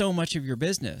so much of your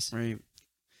business. Right.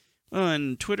 Well,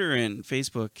 and Twitter and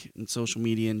Facebook and social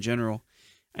media in general,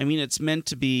 I mean, it's meant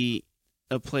to be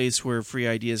a place where free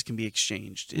ideas can be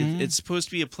exchanged. It's supposed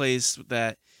to be a place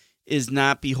that is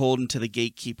not beholden to the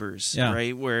gatekeepers,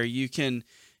 right? Where you can,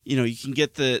 you can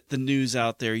get the news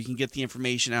out there, you can get the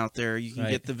information out there, you can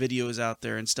get the videos out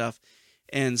there and stuff.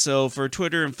 And so for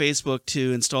Twitter and Facebook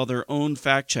to install their own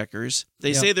fact checkers,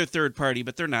 they say they're third party,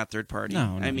 but they're not third party.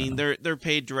 No, I mean, they're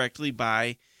paid directly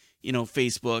by,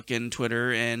 Facebook and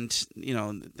Twitter, and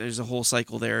there's a whole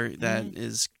cycle there that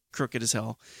is crooked as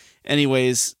hell.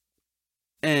 Anyways,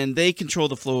 and they control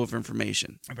the flow of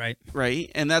information.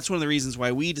 Right? And that's one of the reasons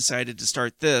why we decided to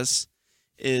start this,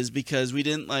 is because we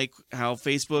didn't like how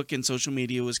Facebook and social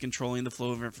media was controlling the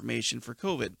flow of information for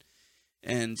COVID.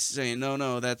 And saying,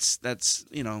 no, that's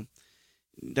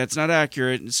not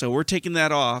accurate. So we're taking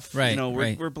that off. Right.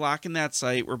 We're blocking that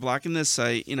site. We're blocking this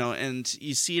site, and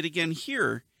you see it again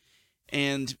here.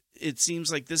 And it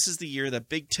seems like this is the year that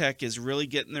big tech is really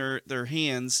getting their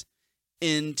hands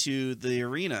into the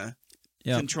arena,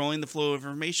 controlling the flow of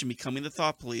information, becoming the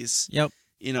thought police.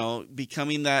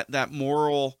 Becoming that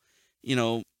moral,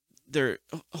 they're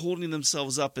holding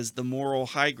themselves up as the moral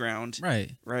high ground.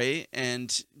 Right.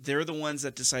 And they're the ones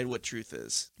that decide what truth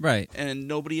is. And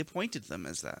nobody appointed them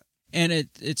as that. And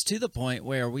it's to the point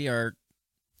where we are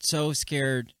so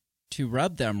scared to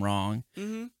rub them wrong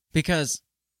because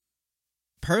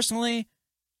personally,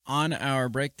 on our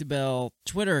Break the Bell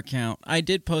Twitter account, I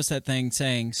did post that thing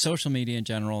saying social media in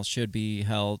general should be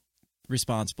held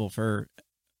responsible for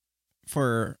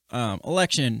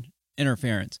election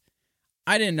interference.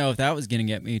 I didn't know if that was going to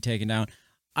get me taken down.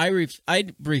 I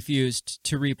refused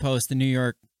to repost the New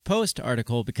York Post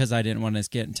article because I didn't want us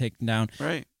getting taken down.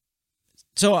 Right.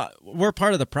 So we're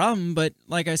part of the problem, but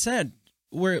like I said,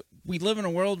 we live in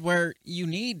a world where you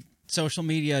need social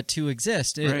media to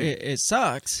exist. It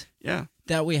sucks.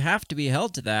 That we have to be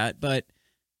held to that, but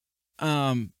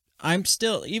I'm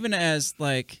still, even as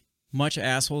like much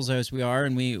assholes as we are,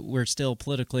 and we're still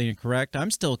politically incorrect,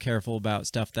 I'm still careful about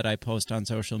stuff that I post on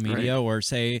social media or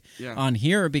say on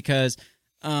here, because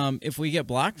if we get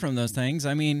blocked from those things,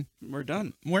 I mean, we're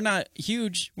done. We're not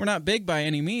huge, we're not big by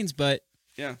any means, but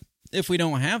if we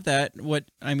don't have that,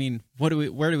 where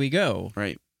do we go?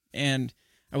 Right. And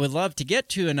I would love to get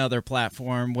to another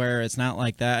platform where it's not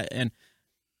like that. And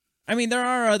I mean, there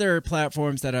are other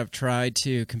platforms that have tried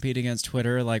to compete against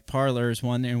Twitter, like Parler is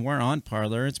one, and we're on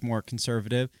Parler. It's more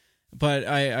conservative. But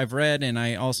I've read, and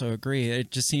I also agree,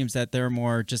 it just seems that they're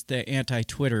more just the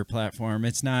anti-Twitter platform.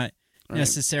 It's not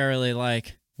necessarily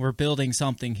like we're building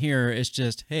something here. It's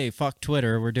just, hey, fuck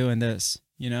Twitter, we're doing this,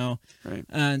 Right.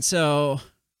 And so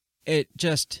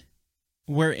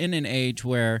we're in an age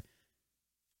where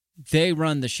they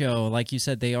run the show. Like you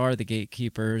said, they are the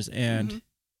gatekeepers, and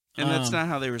and that's not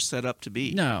how they were set up to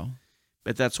be. No.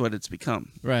 But that's what it's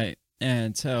become. Right.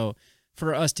 And so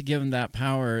for us to give them that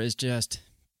power is just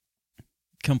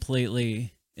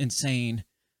completely insane.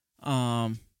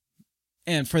 And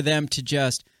for them to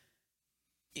just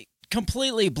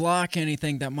completely block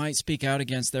anything that might speak out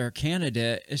against their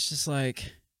candidate, it's just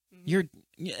like you're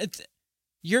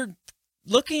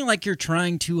looking like you're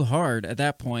trying too hard at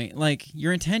that point. Like,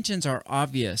 your intentions are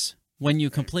obvious when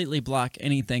you completely block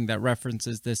anything that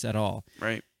references this at all.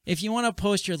 Right. If you want to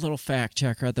post your little fact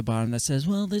checker at the bottom that says,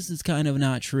 well, this is kind of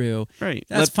not true. Right.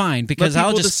 That's fine, because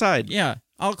I'll just decide. Yeah,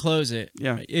 I'll close it.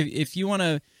 Yeah. If you want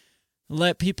to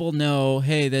let people know,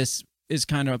 hey, this is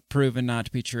kind of proven not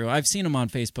to be true. I've seen them on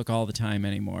Facebook all the time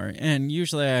anymore. And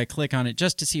usually I click on it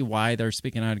just to see why they're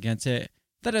speaking out against it.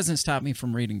 That doesn't stop me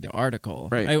from reading the article.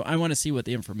 Right. I want to see what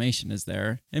the information is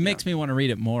there. It makes me want to read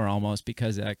it more almost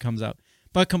because that comes out.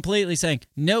 But completely saying,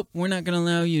 nope, we're not going to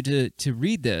allow you to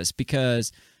read this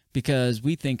because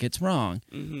we think it's wrong.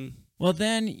 Well,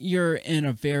 then you're in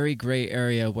a very gray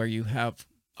area where you have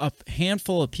a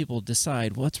handful of people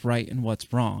decide what's right and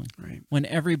what's wrong. Right. When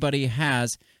everybody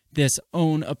has this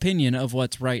own opinion of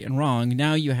what's right and wrong,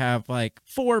 now you have like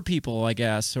 4 people, I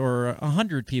guess, or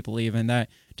 100 people even, that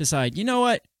decide, you know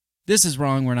what, this is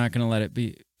wrong, we're not going to let it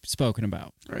be spoken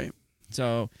about. Right.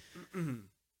 So,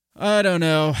 I don't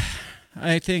know.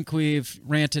 I think we've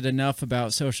ranted enough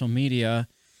about social media,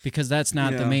 because that's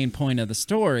not the main point of the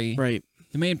story. Right.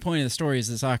 The main point of the story is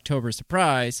this October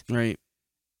surprise. Right.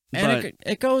 And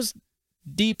it goes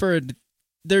deeper.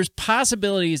 There's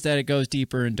possibilities that it goes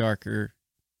deeper and darker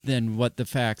than what the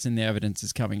facts and the evidence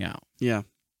is coming out. Yeah.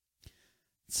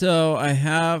 So I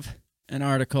have an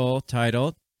article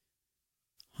titled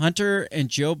Hunter and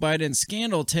Joe Biden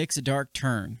Scandal Takes a Dark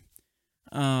Turn.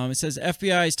 It says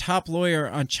FBI's top lawyer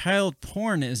on child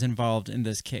porn is involved in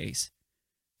this case.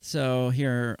 So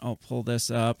here, I'll pull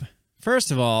this up.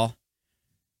 First of all,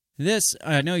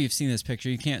 I know you've seen this picture.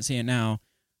 You can't see it now.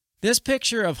 This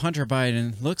picture of Hunter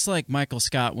Biden looks like Michael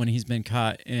Scott when he's been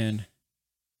caught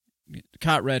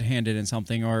red-handed in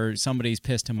something, or somebody's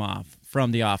pissed him off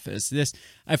from The Office.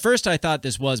 At first I thought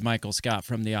this was Michael Scott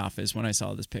from The Office when I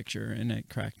saw this picture, and it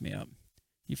cracked me up.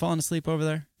 You falling asleep over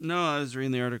there? No, I was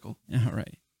reading the article. All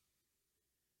right.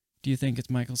 Do you think it's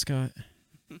Michael Scott?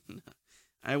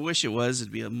 I wish it was.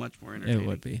 It'd be a much more entertaining. It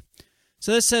would be.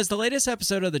 So this says the latest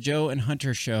episode of the Joe and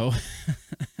Hunter show,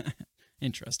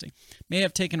 interesting, may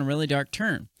have taken a really dark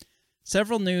turn.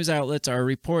 Several news outlets are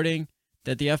reporting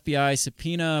that the FBI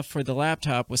subpoena for the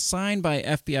laptop was signed by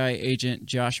FBI agent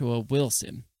Joshua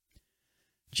Wilson.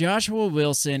 Joshua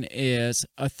Wilson is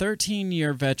a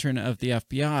 13-year veteran of the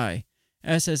FBI.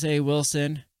 SSA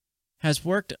Wilson has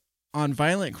worked on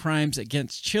violent crimes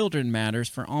against children matters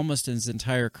for almost his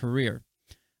entire career.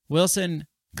 Wilson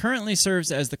currently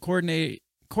serves as the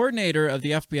coordinator of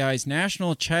the FBI's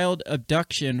National Child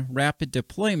Abduction Rapid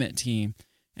Deployment Team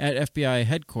at FBI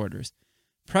headquarters.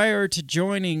 Prior to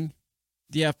joining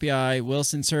the FBI,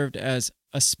 Wilson served as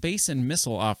a space and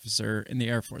missile officer in the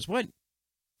Air Force. What?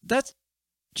 That's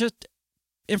just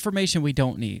information we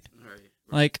don't need. Right.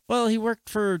 Like, well, he worked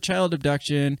for child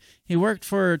abduction, he worked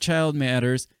for Child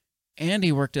Matters, and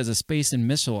he worked as a space and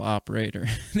missile operator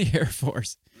in the Air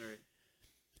Force. Right.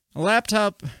 A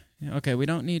laptop. Okay, we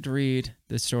don't need to read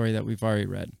the story that we've already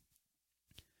read.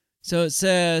 So it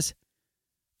says,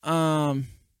 we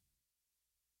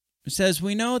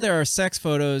know there are sex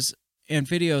photos and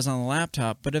videos on the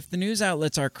laptop, but if the news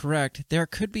outlets are correct, there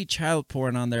could be child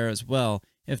porn on there as well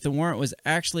if the warrant was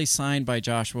actually signed by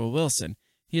Joshua Wilson.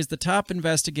 He is the top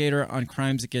investigator on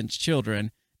crimes against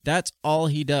children. That's all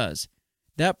he does.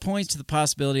 That points to the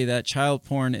possibility that child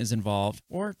porn is involved,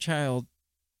 or child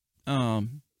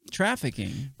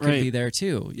trafficking could be there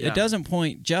too. Yeah. It doesn't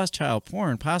point just child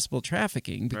porn, possible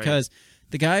trafficking, because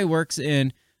the guy works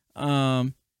in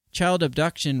child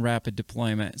abduction rapid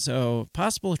deployment, so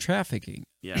possible trafficking.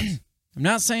 Yes. I'm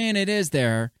not saying it is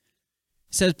there.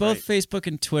 It says both Facebook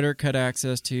and Twitter cut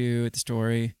access to the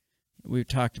story. We've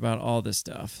talked about all this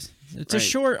stuff. It's a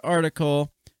short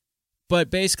article,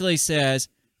 but basically says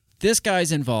this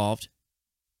guy's involved.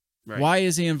 Right. Why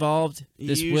is he involved?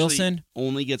 This Wilson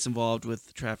only gets involved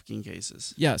with trafficking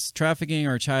cases. Yes, trafficking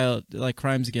or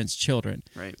crimes against children.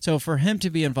 Right. So for him to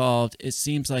be involved, it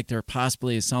seems like there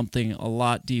possibly is something a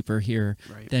lot deeper here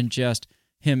than just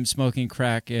him smoking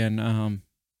crack and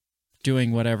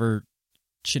doing whatever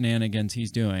shenanigans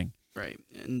he's doing. Right.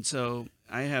 And so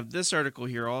I have this article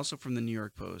here also from the New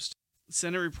York Post.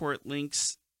 Senate report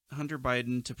links Hunter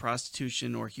Biden to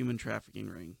prostitution or human trafficking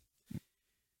ring.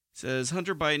 Says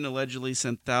Hunter Biden allegedly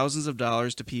sent thousands of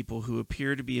dollars to people who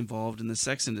appear to be involved in the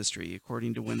sex industry,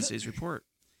 according to Wednesday's report.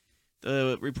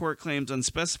 The report claims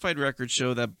unspecified records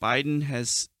show that Biden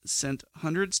has sent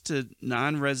hundreds to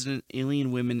non-resident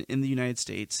alien women in the United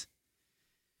States.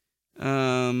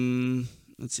 Who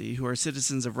are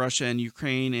citizens of Russia and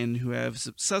Ukraine and who have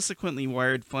subsequently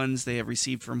wired funds they have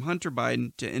received from Hunter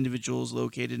Biden to individuals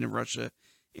located in Russia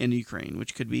and Ukraine,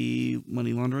 which could be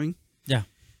money laundering. Yeah.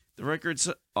 The records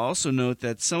also note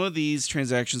that some of these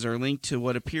transactions are linked to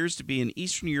what appears to be an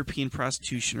Eastern European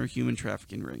prostitution or human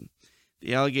trafficking ring.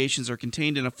 The allegations are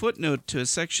contained in a footnote to a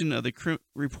section of the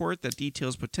report that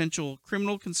details potential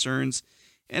criminal concerns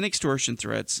and extortion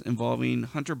threats involving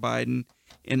Hunter Biden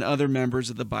and other members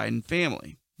of the Biden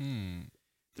family. The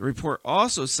report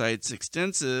also cites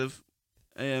extensive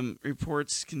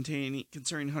reports concerning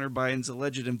Hunter Biden's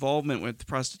alleged involvement with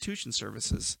prostitution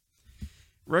services.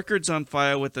 Records on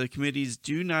file with the committees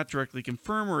do not directly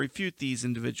confirm or refute these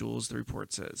individuals, the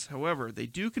report says. However, they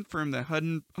do confirm that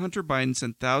Hunter Biden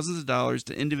sent thousands of dollars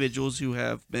to individuals who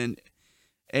have been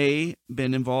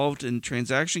involved in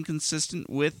transaction consistent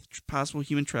with possible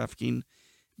human trafficking,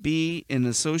 B, in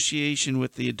association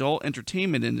with the adult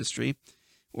entertainment industry,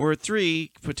 or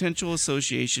 3, potential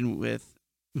association with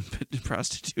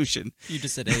prostitution. You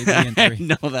just said A, B, and 3. I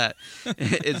know that.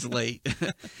 It's late.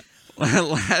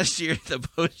 Last year, the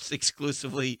Post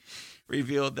exclusively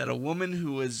revealed that a woman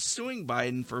who was suing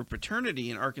Biden for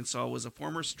paternity in Arkansas was a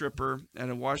former stripper at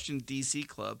a Washington, D.C.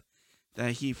 club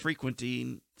that he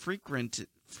frequented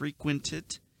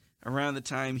around the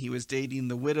time he was dating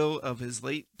the widow of his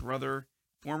late brother,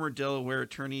 former Delaware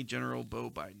Attorney General Beau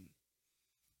Biden.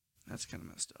 That's kind of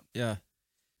messed up. Yeah.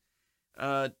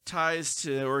 Ties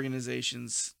to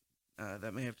organizations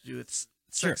that may have to do with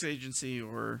sex agency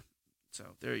or so.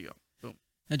 There you go. Boom.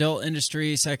 Adult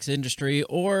industry, sex industry,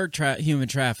 or human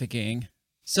trafficking.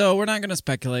 So we're not going to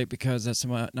speculate because that's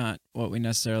not what we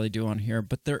necessarily do on here.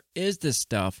 But there is this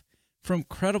stuff from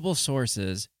credible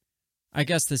sources. I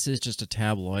guess this is just a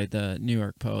tabloid, the New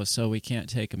York Post, so we can't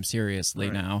take them seriously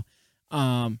now.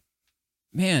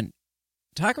 Man,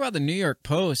 talk about the New York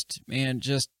Post, man,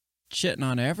 just shitting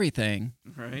on everything.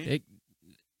 Right.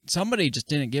 Somebody just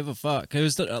didn't give a fuck. It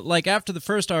was like after the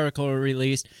first article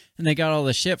released and they got all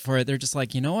the shit for it, they're just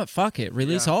like, you know what? Fuck it.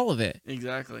 Release all of it.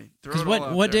 Exactly. Because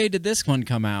what day did this one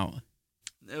come out?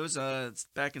 It was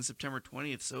back in September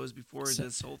 20th, so it was before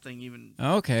this whole thing even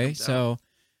Okay, so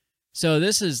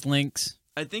this is links.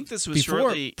 I think this was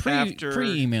shortly after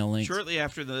pre-email links. Shortly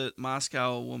after the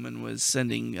Moscow woman was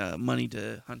sending money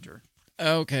to Hunter.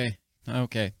 Okay.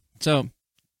 So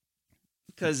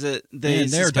because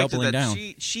they're doubling down.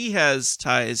 She has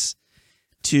ties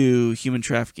to human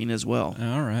trafficking as well.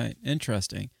 All right,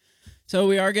 interesting. So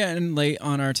we are getting late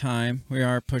on our time. We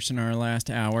are pushing our last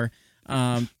hour.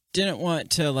 Didn't want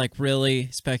to like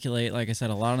really speculate, like I said,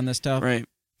 a lot on this stuff. Right.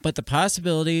 But the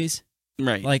possibilities,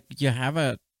 right? Like you have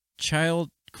a child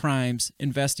crimes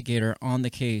investigator on the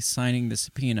case signing the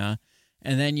subpoena,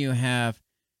 and then you have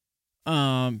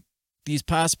these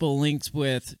possible links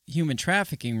with human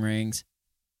trafficking rings.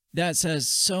 That says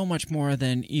so much more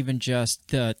than even just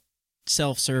the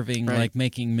self-serving, like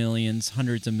making millions,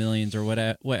 hundreds of millions, or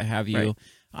what have you,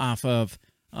 off of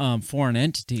foreign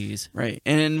entities. Right.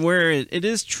 And where it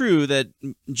is true that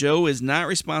Joe is not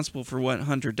responsible for what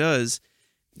Hunter does,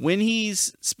 when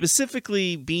he's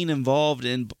specifically being involved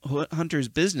in Hunter's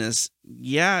business,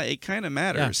 it kind of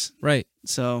matters. Yeah, right.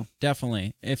 So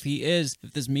definitely, if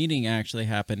this meeting actually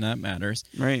happened, that matters.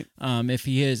 Right. If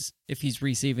he's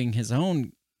receiving his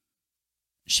own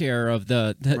share of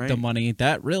the money,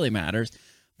 that really matters.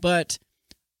 But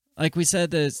like we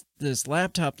said, this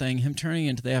laptop thing, him turning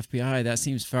into the FBI, that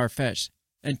seems far-fetched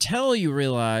until you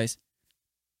realize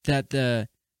that the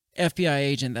FBI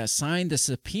agent that signed the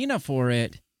subpoena for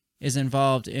it is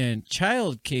involved in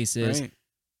child cases. Right.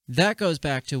 That goes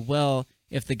back to, well,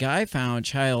 if the guy found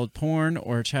child porn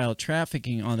or child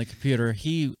trafficking on the computer,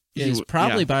 he is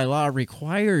probably by law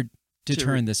required to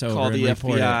turn this over, call the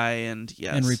report FBI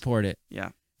and report it. Yeah.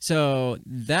 So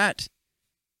that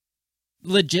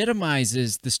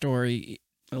legitimizes the story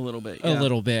a little bit,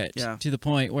 to the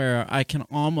point where I can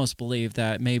almost believe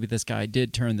that maybe this guy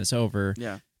did turn this over,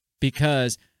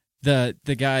 because the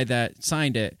guy that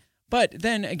signed it. But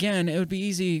then again, it would be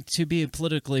easy to be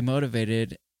politically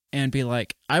motivated and be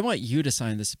like, I want you to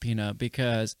sign the subpoena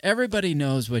because everybody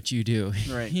knows what you do.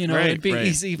 Right. It'd be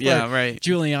easy for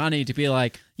Giuliani to be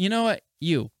like, you know what,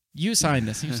 you sign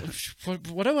this.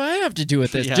 What do I have to do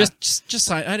with this? Yeah. Just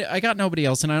sign. I got nobody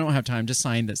else, and I don't have time. Just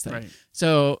sign this thing. Right.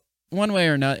 So one way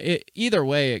or another, either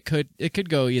way, it could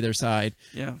go either side.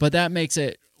 Yeah. But that makes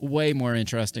it way more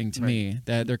interesting to me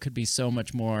that there could be so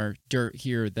much more dirt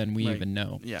here than we even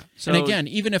know. Yeah. So, and again,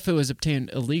 even if it was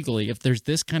obtained illegally, if there's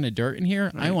this kind of dirt in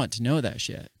here, I want to know that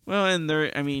shit. Well, and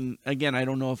again, I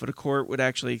don't know if a court would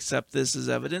actually accept this as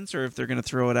evidence or if they're going to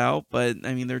throw it out. But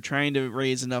I mean, they're trying to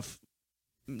raise enough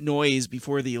noise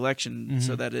before the election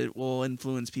so that it will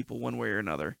influence people one way or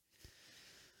another.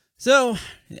 So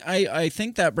I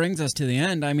think that brings us to the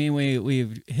end. I mean,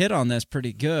 we've hit on this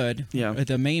pretty good. Yeah.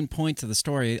 The main points of the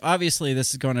story. Obviously,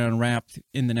 this is going to unwrap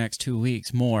in the next 2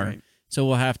 weeks more. Right. So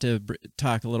we'll have to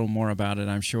talk a little more about it,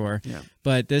 I'm sure. Yeah.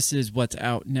 But this is what's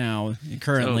out now,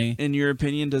 currently. So, in your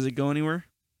opinion, does it go anywhere?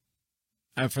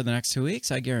 For the next 2 weeks,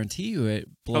 I guarantee you it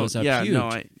blows up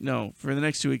huge. No, for the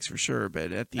next 2 weeks for sure,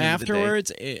 but at the end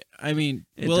afterwards, of the day,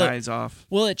 it dies off.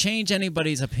 Will it change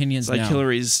anybody's opinions it's like now?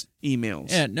 Hillary's emails.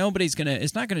 Yeah,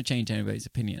 it's not gonna change anybody's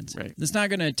opinions. Right. It's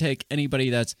not gonna take anybody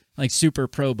that's like super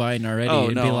pro Biden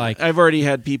already be like, I've already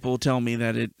had people tell me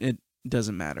that it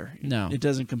doesn't matter. No. It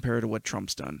doesn't compare to what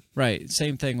Trump's done. Right.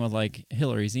 Same thing with like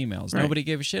Hillary's emails. Right. Nobody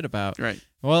gave a shit about. Right.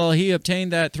 Well, he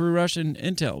obtained that through Russian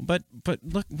intel. But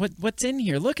look what's in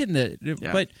here. Look in the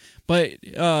but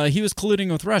he was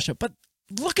colluding with Russia. But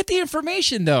look at the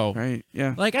information though. Right.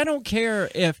 Yeah. Like I don't care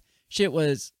if shit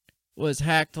was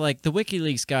hacked. Like the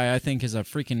WikiLeaks guy I think is a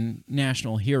freaking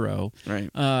national hero. Right.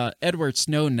 Edward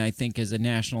Snowden I think is a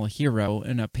national hero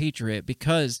and a patriot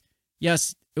because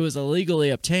yes, it was illegally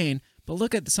obtained. But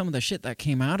look at some of the shit that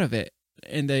came out of it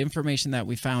and the information that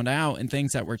we found out and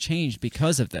things that were changed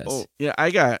because of this. Oh, yeah,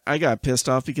 I got pissed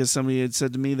off because somebody had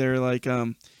said to me, they're like,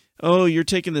 oh, you're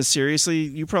taking this seriously?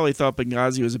 You probably thought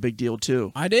Benghazi was a big deal,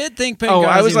 too. I did think Benghazi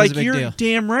I was like, a big you're deal.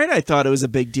 Damn right I thought it was a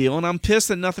big deal, and I'm pissed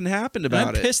that nothing happened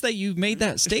about it. I'm pissed that you made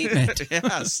that statement.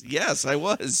 Yes, I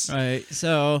was. Right,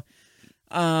 so...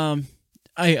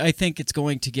 I think it's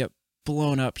going to get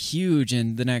blown up huge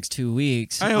in the next 2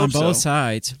 weeks I on hope both so.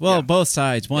 sides. Well, both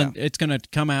sides. It's going to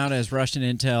come out as Russian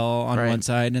intel on one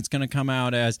side, and it's going to come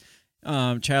out as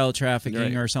child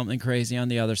trafficking or something crazy on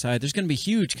the other side. There's going to be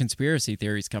huge conspiracy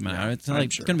theories coming out. It's like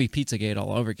it's going to be Pizzagate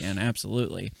all over again.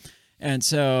 Absolutely. And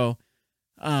so,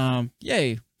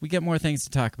 yay, we get more things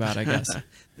to talk about, I guess.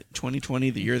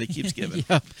 2020, the year that keeps giving.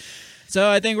 Yep. So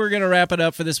I think we're going to wrap it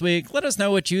up for this week. Let us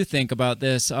know what you think about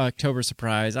this October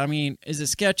surprise. I mean, is it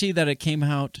sketchy that it came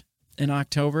out in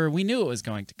October? We knew it was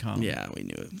going to come. Yeah, we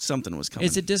knew it. Something was coming.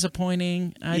 Is it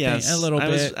disappointing? I Yes, think a little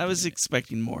bit. I was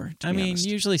expecting more, to be honest.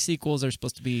 Usually sequels are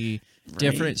supposed to be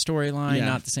different storyline,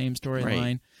 not the same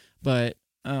storyline. But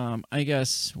I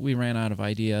guess we ran out of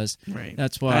ideas. Right.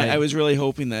 That's why I was really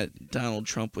hoping that Donald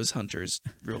Trump was Hunter's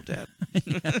real dad.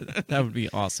 That would be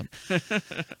awesome.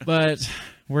 But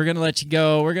we're going to let you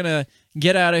go. We're going to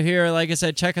get out of here. Like I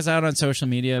said, check us out on social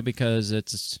media because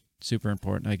it's super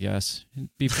important, I guess.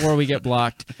 Before we get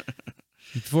blocked,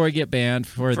 before we get banned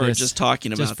for this. Just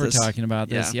talking about this. Just for talking about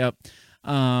this, yep.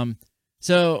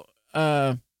 So,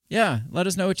 let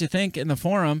us know what you think in the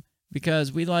forum.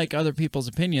 Because we like other people's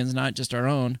opinions, not just our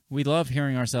own. We love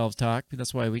hearing ourselves talk.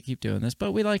 That's why we keep doing this.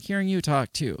 But we like hearing you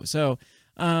talk, too. So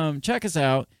check us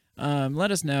out.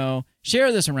 Let us know.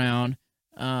 Share this around.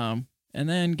 And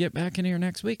then get back in here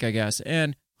next week, I guess.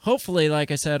 And hopefully, like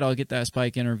I said, I'll get that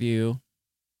Spike interview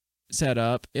set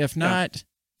up. If not,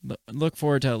 look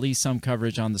forward to at least some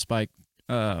coverage on the Spike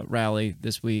rally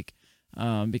this week.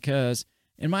 Because...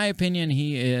 in my opinion,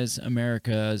 he is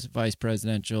America's vice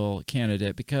presidential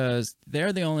candidate because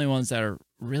they're the only ones that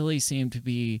really seem to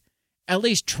be at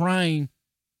least trying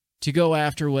to go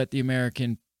after what the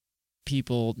American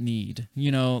people need,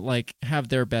 like have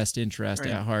their best interest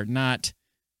at heart, not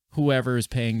whoever is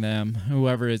paying them,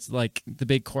 whoever is like the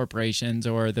big corporations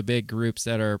or the big groups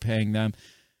that are paying them.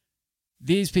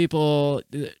 These people,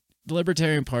 the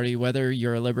Libertarian Party, whether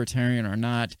you're a libertarian or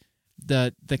not,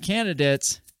 the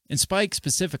candidates... and Spike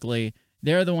specifically,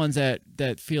 they're the ones that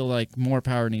feel like more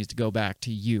power needs to go back to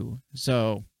you.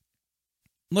 So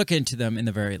look into them in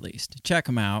the very least. Check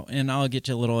them out, and I'll get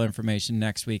you a little information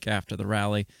next week after the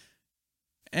rally.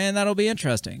 And that'll be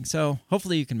interesting. So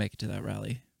hopefully you can make it to that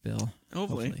rally, Bill.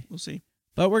 Hopefully. We'll see.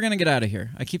 But we're going to get out of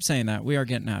here. I keep saying that. We are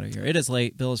getting out of here. It is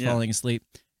late. Bill is falling asleep,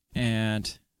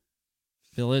 and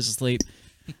Bill is asleep.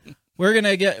 We're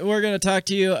gonna talk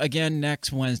to you again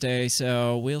next Wednesday,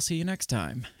 so we'll see you next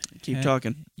time. Keep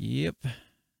talking. Yep.